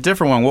we have a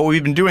different one. What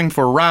we've been doing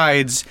for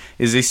rides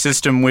is a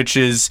system which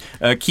is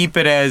keep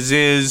it as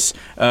is,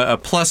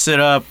 plus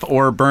it up,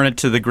 or burn it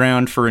to the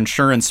ground for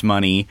insurance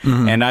money.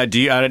 Mm-hmm. And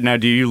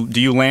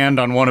do you land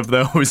on one of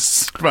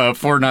those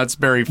for Knott's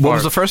Berry Farm? What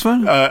was the first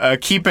one?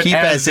 Keep it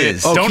as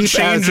is. Don't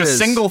change a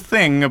single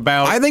thing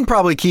about. I think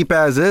probably keep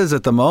as is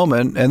at the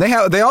moment, and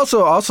they also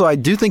I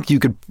do think you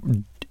could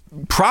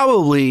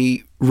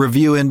probably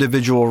review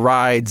individual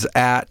rides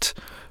at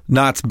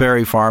Knott's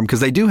Berry Farm,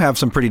 because they do have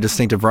some pretty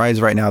distinctive rides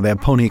right now. They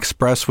have Pony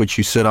Express, which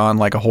you sit on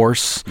like a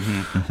horse.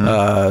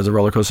 As a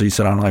roller coaster, you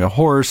sit on like a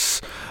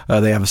horse.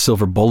 They have a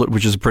Silver Bullet,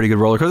 which is a pretty good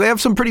roller coaster. They have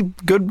some pretty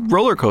good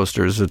roller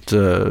coasters. That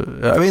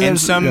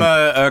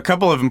a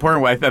couple of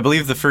important. I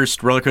believe the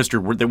first roller coaster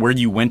where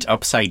you went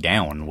upside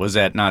down was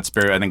at Knott's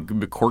Berry. I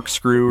think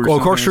Corkscrew. Or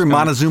something Corkscrew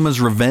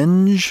Montezuma's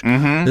Revenge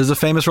is a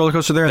famous roller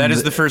coaster there. That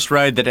is the first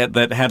ride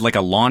that had like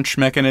a launch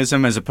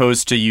mechanism, as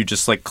opposed to you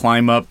just like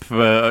climb up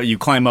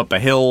a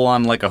hill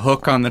on like a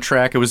hook on the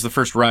track. It was the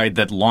first ride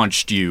that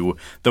launched you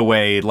the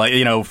way, like a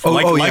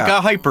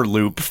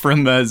Hyperloop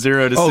from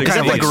 0 to 60. Kind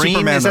of like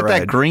green. Is that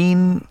that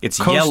green? It's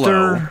coaster?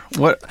 Yellow.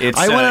 What?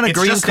 I went on a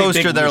green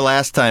coaster there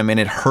last time, and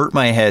it hurt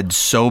my head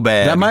so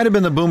bad. That might have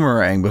been the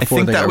Boomerang before. I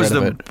think they that got was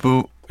rid of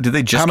it. Did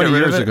they just? How many get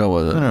rid years of it? ago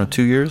was it? I don't know.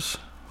 2 years.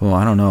 Well,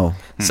 I don't know.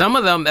 Some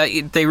of them,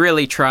 they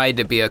really tried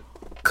to be a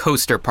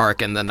coaster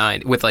park in the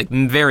 90s with like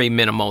very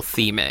minimal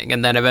theming,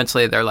 and then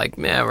eventually they're like,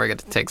 "Man, we're going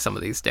to take some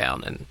of these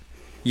down." And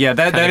yeah,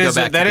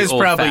 that is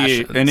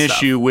probably an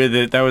issue with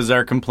it. That was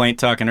our complaint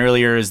talking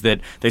earlier, is that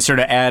they sort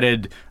of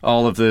added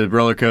all of the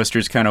roller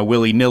coasters kind of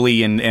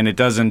willy-nilly, and it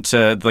doesn't,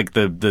 like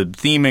the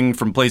theming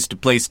from place to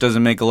place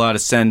doesn't make a lot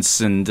of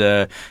sense, and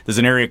there's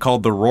an area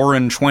called the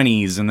Roarin'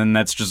 20s, and then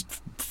that's just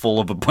full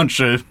of a bunch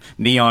of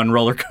neon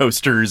roller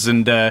coasters,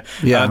 and they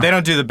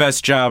don't do the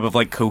best job of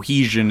like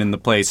cohesion in the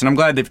place, and I'm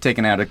glad they've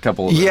taken out a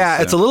couple of those.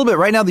 Yeah, it's a little bit,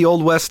 right now the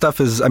Old West stuff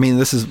is, I mean,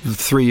 this is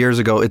 3 years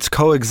ago, it's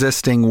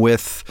coexisting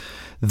with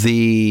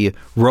the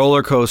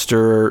roller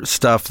coaster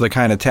stuff, the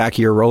kind of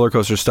tackier roller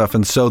coaster stuff.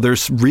 And so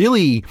there's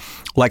really,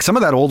 like, some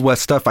of that Old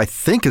West stuff I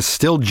think is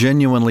still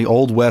genuinely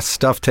Old West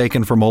stuff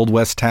taken from Old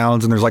West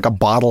towns. And there's like a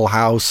bottle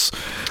house.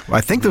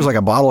 I think there's like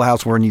a bottle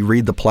house where when you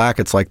read the plaque,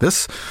 it's like,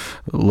 this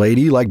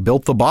lady like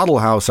built the bottle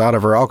house out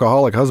of her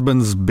alcoholic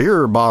husband's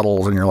beer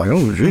bottles. And you're like,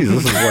 oh, geez,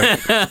 this is like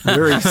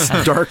very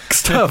dark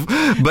stuff.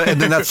 But and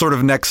then that's sort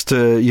of next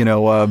to,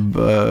 a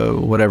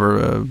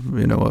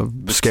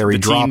scary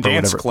drop or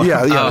whatever. Club.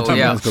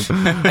 Yeah.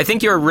 I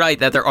think you're right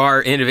that there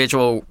are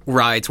individual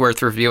rides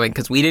worth reviewing,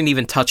 because we didn't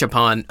even touch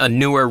upon a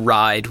newer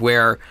ride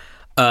where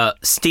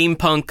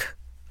steampunk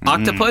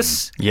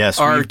octopus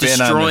are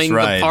destroying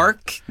the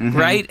park,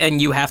 right?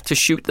 And you have to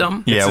shoot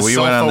them. Yeah, we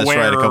went on this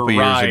ride a couple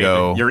years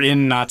ago. You're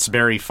in Knott's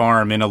Berry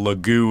Farm in a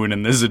lagoon,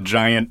 and there's a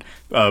giant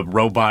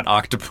robot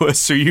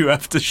octopus who you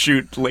have to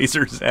shoot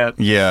lasers at.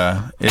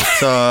 Yeah, it's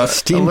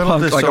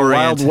steampunk, like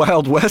a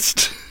Wild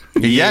West.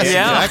 Yes,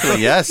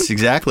 exactly. Yes,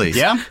 exactly.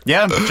 Yeah.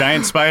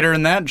 Giant spider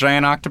in that,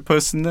 giant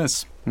octopus in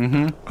this.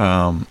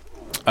 Mm-hmm.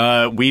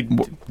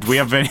 We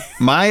have any...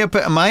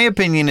 My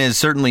opinion is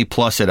certainly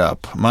plus it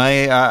up.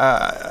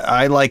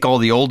 I like all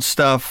the old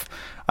stuff.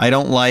 I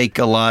don't like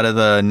a lot of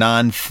the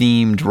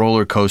non-themed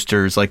roller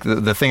coasters. Like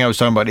the thing I was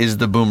talking about is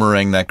the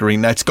Boomerang, that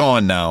green. That's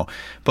gone now.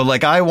 But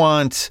like I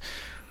want...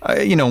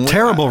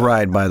 terrible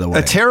ride, by the way.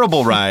 A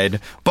terrible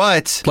ride,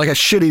 but like a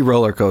shitty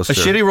roller coaster. A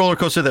shitty roller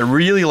coaster that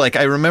really, like,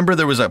 I remember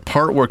there was a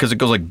part where, because it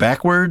goes like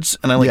backwards,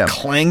 and I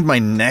clanged my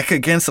neck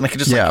against, and I could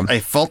just I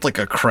felt like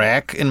a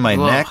crack in my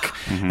neck,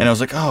 and I was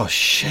like, oh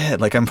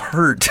shit, like I'm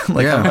hurt.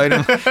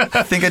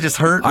 I think I just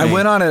hurt. I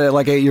went on it at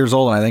like 8 years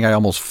old, and I think I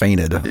almost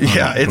fainted.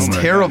 Yeah, it's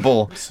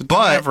terrible. So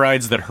but have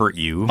rides that hurt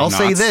you. I'll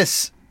say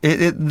this.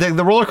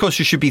 The roller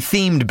coaster should be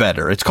themed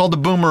better. It's called the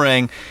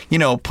Boomerang.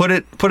 Put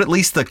at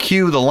least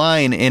the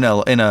line in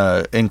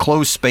a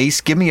enclosed space.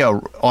 Give me a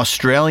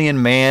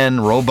Australian man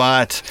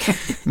robot.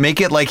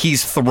 Make it like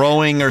he's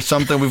throwing or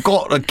something. We've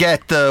got to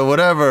get the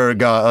whatever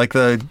guy, like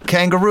the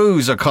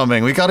kangaroos are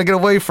coming. We got to get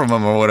away from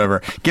them or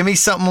whatever. Give me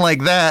something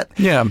like that.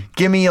 Yeah.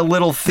 Give me a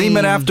little theme. Theme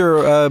it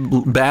after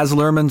Baz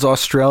Luhrmann's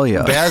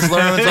Australia. Baz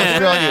Luhrmann's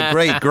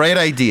Australia. Great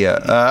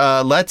idea.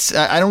 I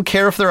don't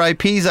care if they're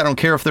IPs. I don't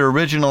care if they're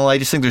original. I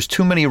just think there's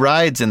too many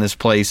rides in this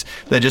place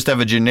that just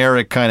have a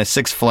generic kind of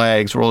Six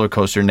Flags roller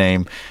coaster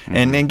name.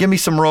 And give me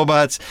some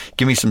robots,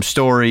 give me some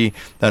story.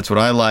 That's what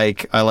I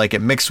like. I like it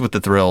mixed with the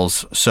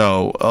thrills.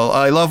 So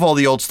I love all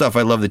the old stuff.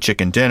 I love the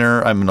chicken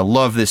dinner. I'm going to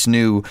love this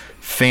new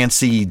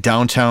fancy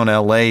downtown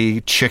LA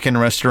chicken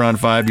restaurant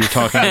vibe you're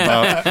talking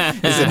about.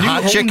 Is it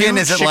hot chicken?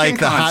 Is it like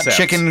the hot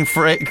chicken?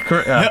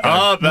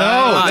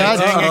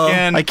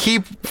 Again. I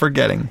keep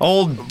forgetting.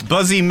 Old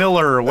Buzzy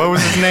Miller. What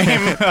was his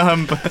name?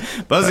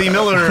 Buzzy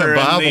Miller.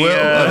 Bob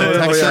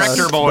Texas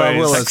Tractor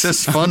Boys.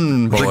 Texas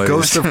Fun Boys. The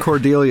ghost of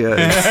Cordelia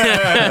is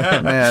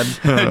mad.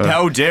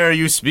 How dare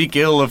you speak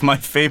ill of my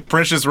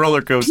precious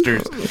roller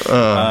coasters?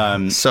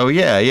 Because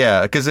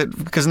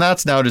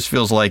Knott's now just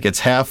feels like it's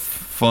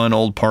half fun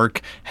old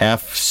park,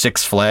 half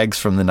Six Flags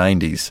from the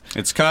 90s.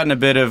 It's caught in a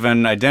bit of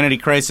an identity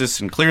crisis,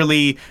 and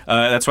clearly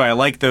that's why I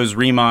like those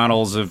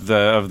remodels of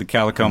the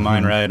Calico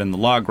Mine ride and the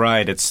log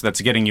ride.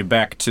 That's getting you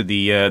back to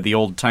the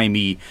old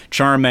timey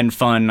charm and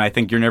fun. I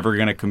think you're never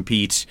going to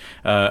compete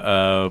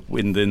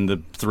in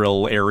the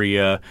thrill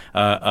area.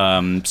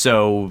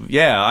 So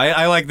yeah,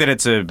 I like that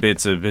it's a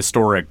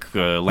historic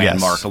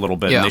landmark a little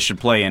bit, and they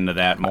should play into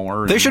that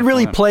more. They should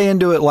really play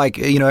into it, like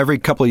every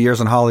couple of years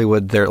in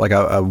Hollywood, there like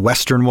a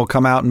Western will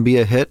come out. out and be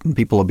a hit, and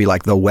people will be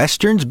like, "The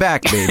Western's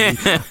back, baby."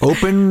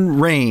 Open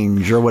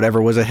Range or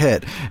whatever was a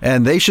hit,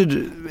 and they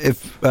should,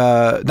 if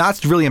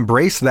not really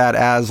embrace that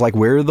as like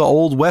we're the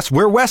old West,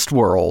 we're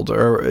Westworld,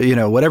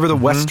 or whatever the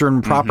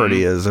Western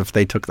property is. If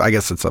they took, I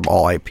guess it's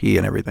all IP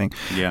and everything.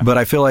 Yeah. But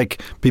I feel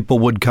like people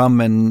would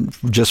come and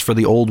just for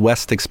the Old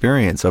West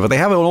experience of it. They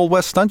have an Old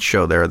West stunt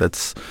show there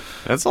that's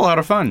a lot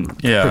of fun.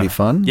 Yeah. Pretty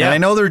fun. Yeah, I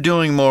know they're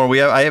doing more.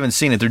 I haven't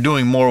seen it. They're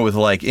doing more with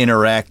like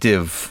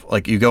interactive,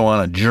 like you go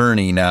on a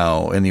journey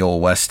now in the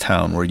Old West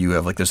town where you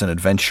have like there's an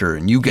adventure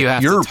and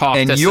you're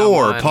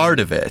part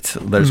of it.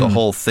 There's a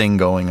whole thing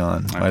going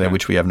on,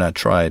 which we have not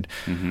tried.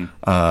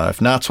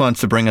 If Knott's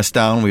wants to bring us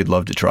down, we'd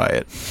love to try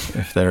it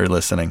if they're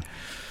listening.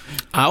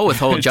 I'll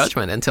withhold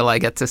judgment until I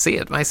get to see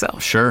it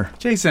myself. Sure.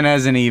 Jason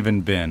hasn't even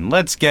been.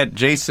 Let's get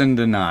Jason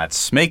to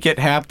Knott's. Make it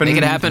happen. Make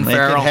it happen,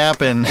 Farrell. Make it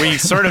happen. We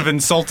sort of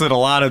insulted a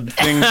lot of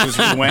things as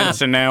we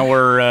went, and now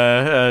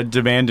we're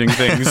demanding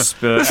things.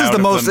 This is the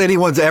most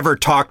anyone's ever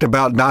talked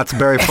about Knott's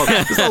Berry Farm.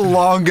 This is the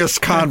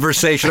longest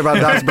conversation about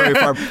Knott's Berry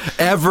Farm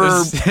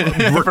ever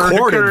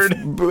recorded,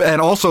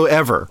 and also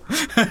ever.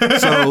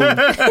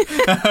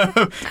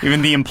 So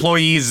even the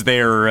employees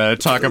there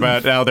talk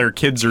about how their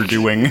kids are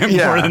doing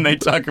more than they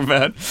talk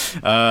about.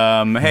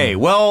 Hey,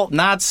 well,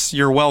 Knott's,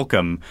 you're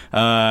welcome.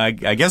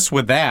 I guess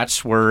with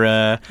that,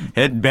 we're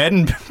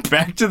heading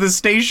back to the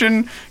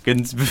station.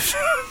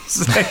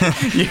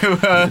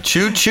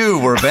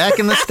 Choo-choo, we're back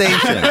in the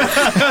station.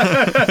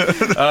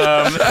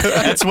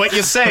 That's what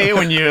you say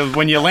when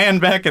you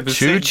land back at the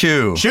station.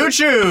 Choo-choo.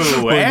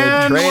 Choo-choo.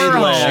 And we're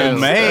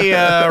home. Hey,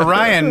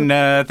 Ryan,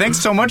 thanks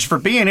so much for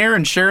being here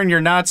and sharing your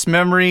Knott's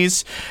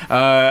memories.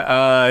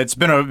 It's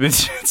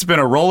been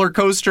a roller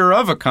coaster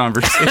of a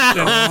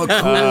conversation. Oh,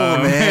 cool,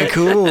 man,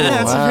 cool.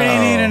 That's a pretty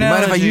neat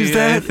analogy. Mind if I use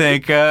that? I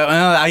think.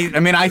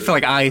 I feel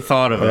like I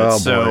thought of it. Oh,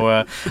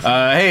 so,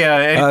 hey,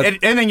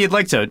 anything you'd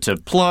like to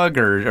plug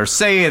or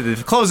say, the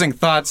closing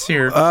thoughts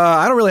here?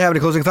 I don't really have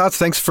any closing thoughts.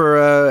 Thanks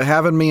for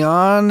having me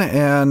on.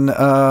 And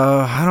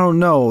I don't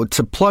know,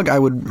 to plug, I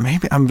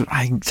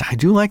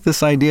do like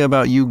this idea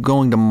about you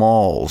going to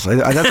malls.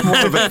 That's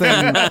more of a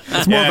thing.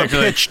 It's more of a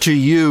pitch to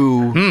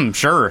you.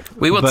 Sure.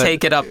 We will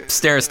take it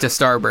upstairs to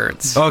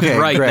Starbird's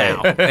great.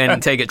 now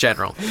and take it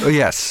general.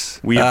 Yes.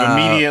 We have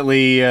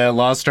immediately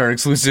lost our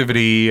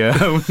exclusivity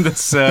with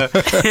this. Hey,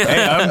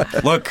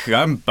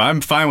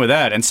 I'm fine with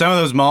that. And some of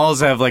those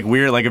malls have like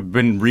weird, like have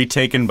been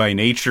retaken by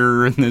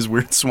nature, and there's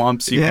weird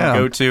swamps you can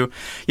go to.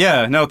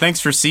 Yeah, no, thanks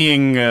for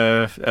seeing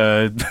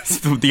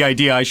the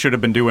idea I should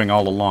have been doing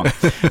all along.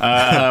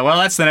 Well,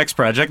 that's the next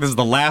project. This is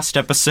the last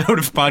episode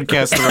of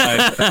Podcast The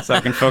Ride, so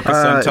I can focus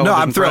on television. No,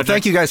 I'm thrilled. projects.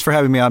 Thank you guys for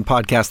having me on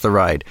Podcast The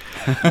Ride.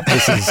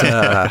 This is,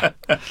 and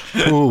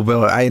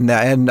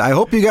I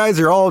hope you guys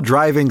are all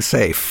driving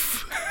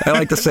safe. I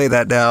like to say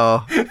that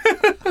now.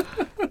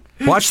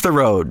 Watch the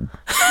road.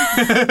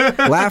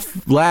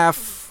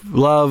 Laugh,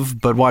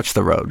 love, but watch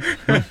the road.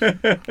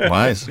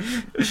 Wise.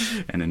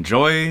 And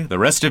enjoy the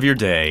rest of your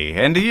day.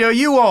 And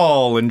you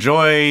all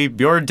enjoy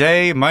your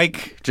day.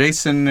 Mike,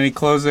 Jason, any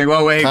closing?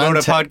 Well, wait, go to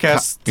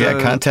podcast.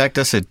 Contact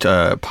us at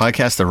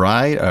Podcast The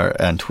Ride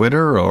on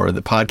Twitter, or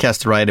the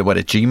Podcast The Ride at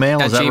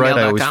Gmail. Is that right?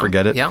 I always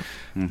forget it. Yeah.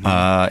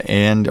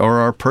 Or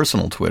our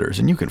personal Twitters,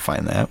 and you can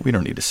find that. We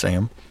don't need to say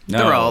them. No.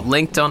 They're all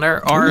linked on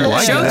our show Twitter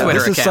account.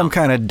 This is some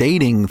kind of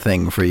dating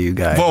thing for you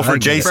guys. Well, for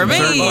Jason, for me.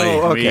 certainly.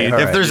 Oh, okay,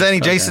 If there's any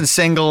Jason's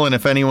single, and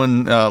if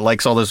anyone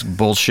likes all this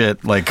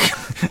bullshit, like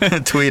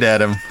tweet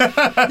at him. If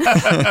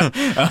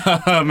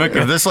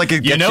this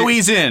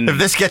he's in. If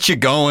this gets you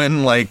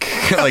going, like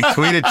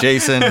tweet at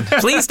Jason.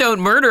 Please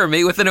don't murder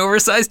me with an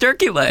oversized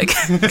turkey leg.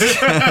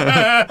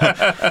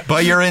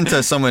 But you're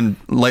into someone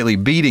lightly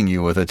beating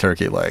you with a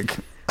turkey leg.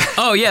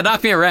 Oh, yeah,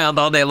 knock me around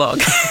all day long.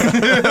 Is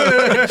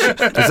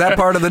that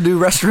part of the new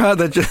restaurant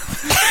that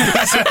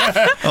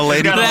a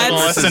lady?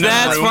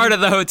 That's part of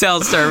the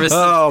hotel service.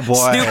 Oh,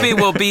 boy. Snoopy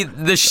will beat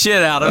the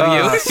shit out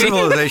of you.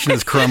 Civilization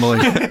is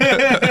crumbling.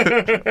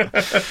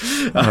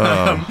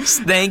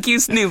 Thank you,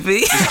 Snoopy.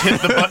 Just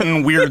hit the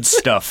button weird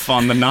stuff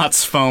on the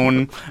Knott's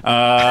phone.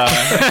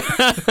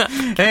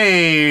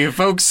 Hey,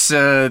 folks,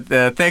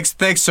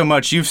 thanks so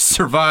much. You've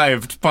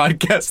survived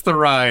Podcast The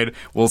Ride.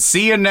 We'll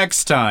see you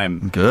next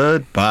time.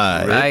 Goodbye.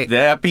 Right.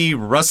 Happy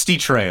rusty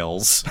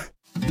trails.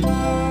 Feral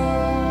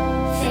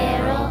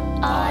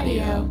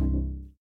Audio.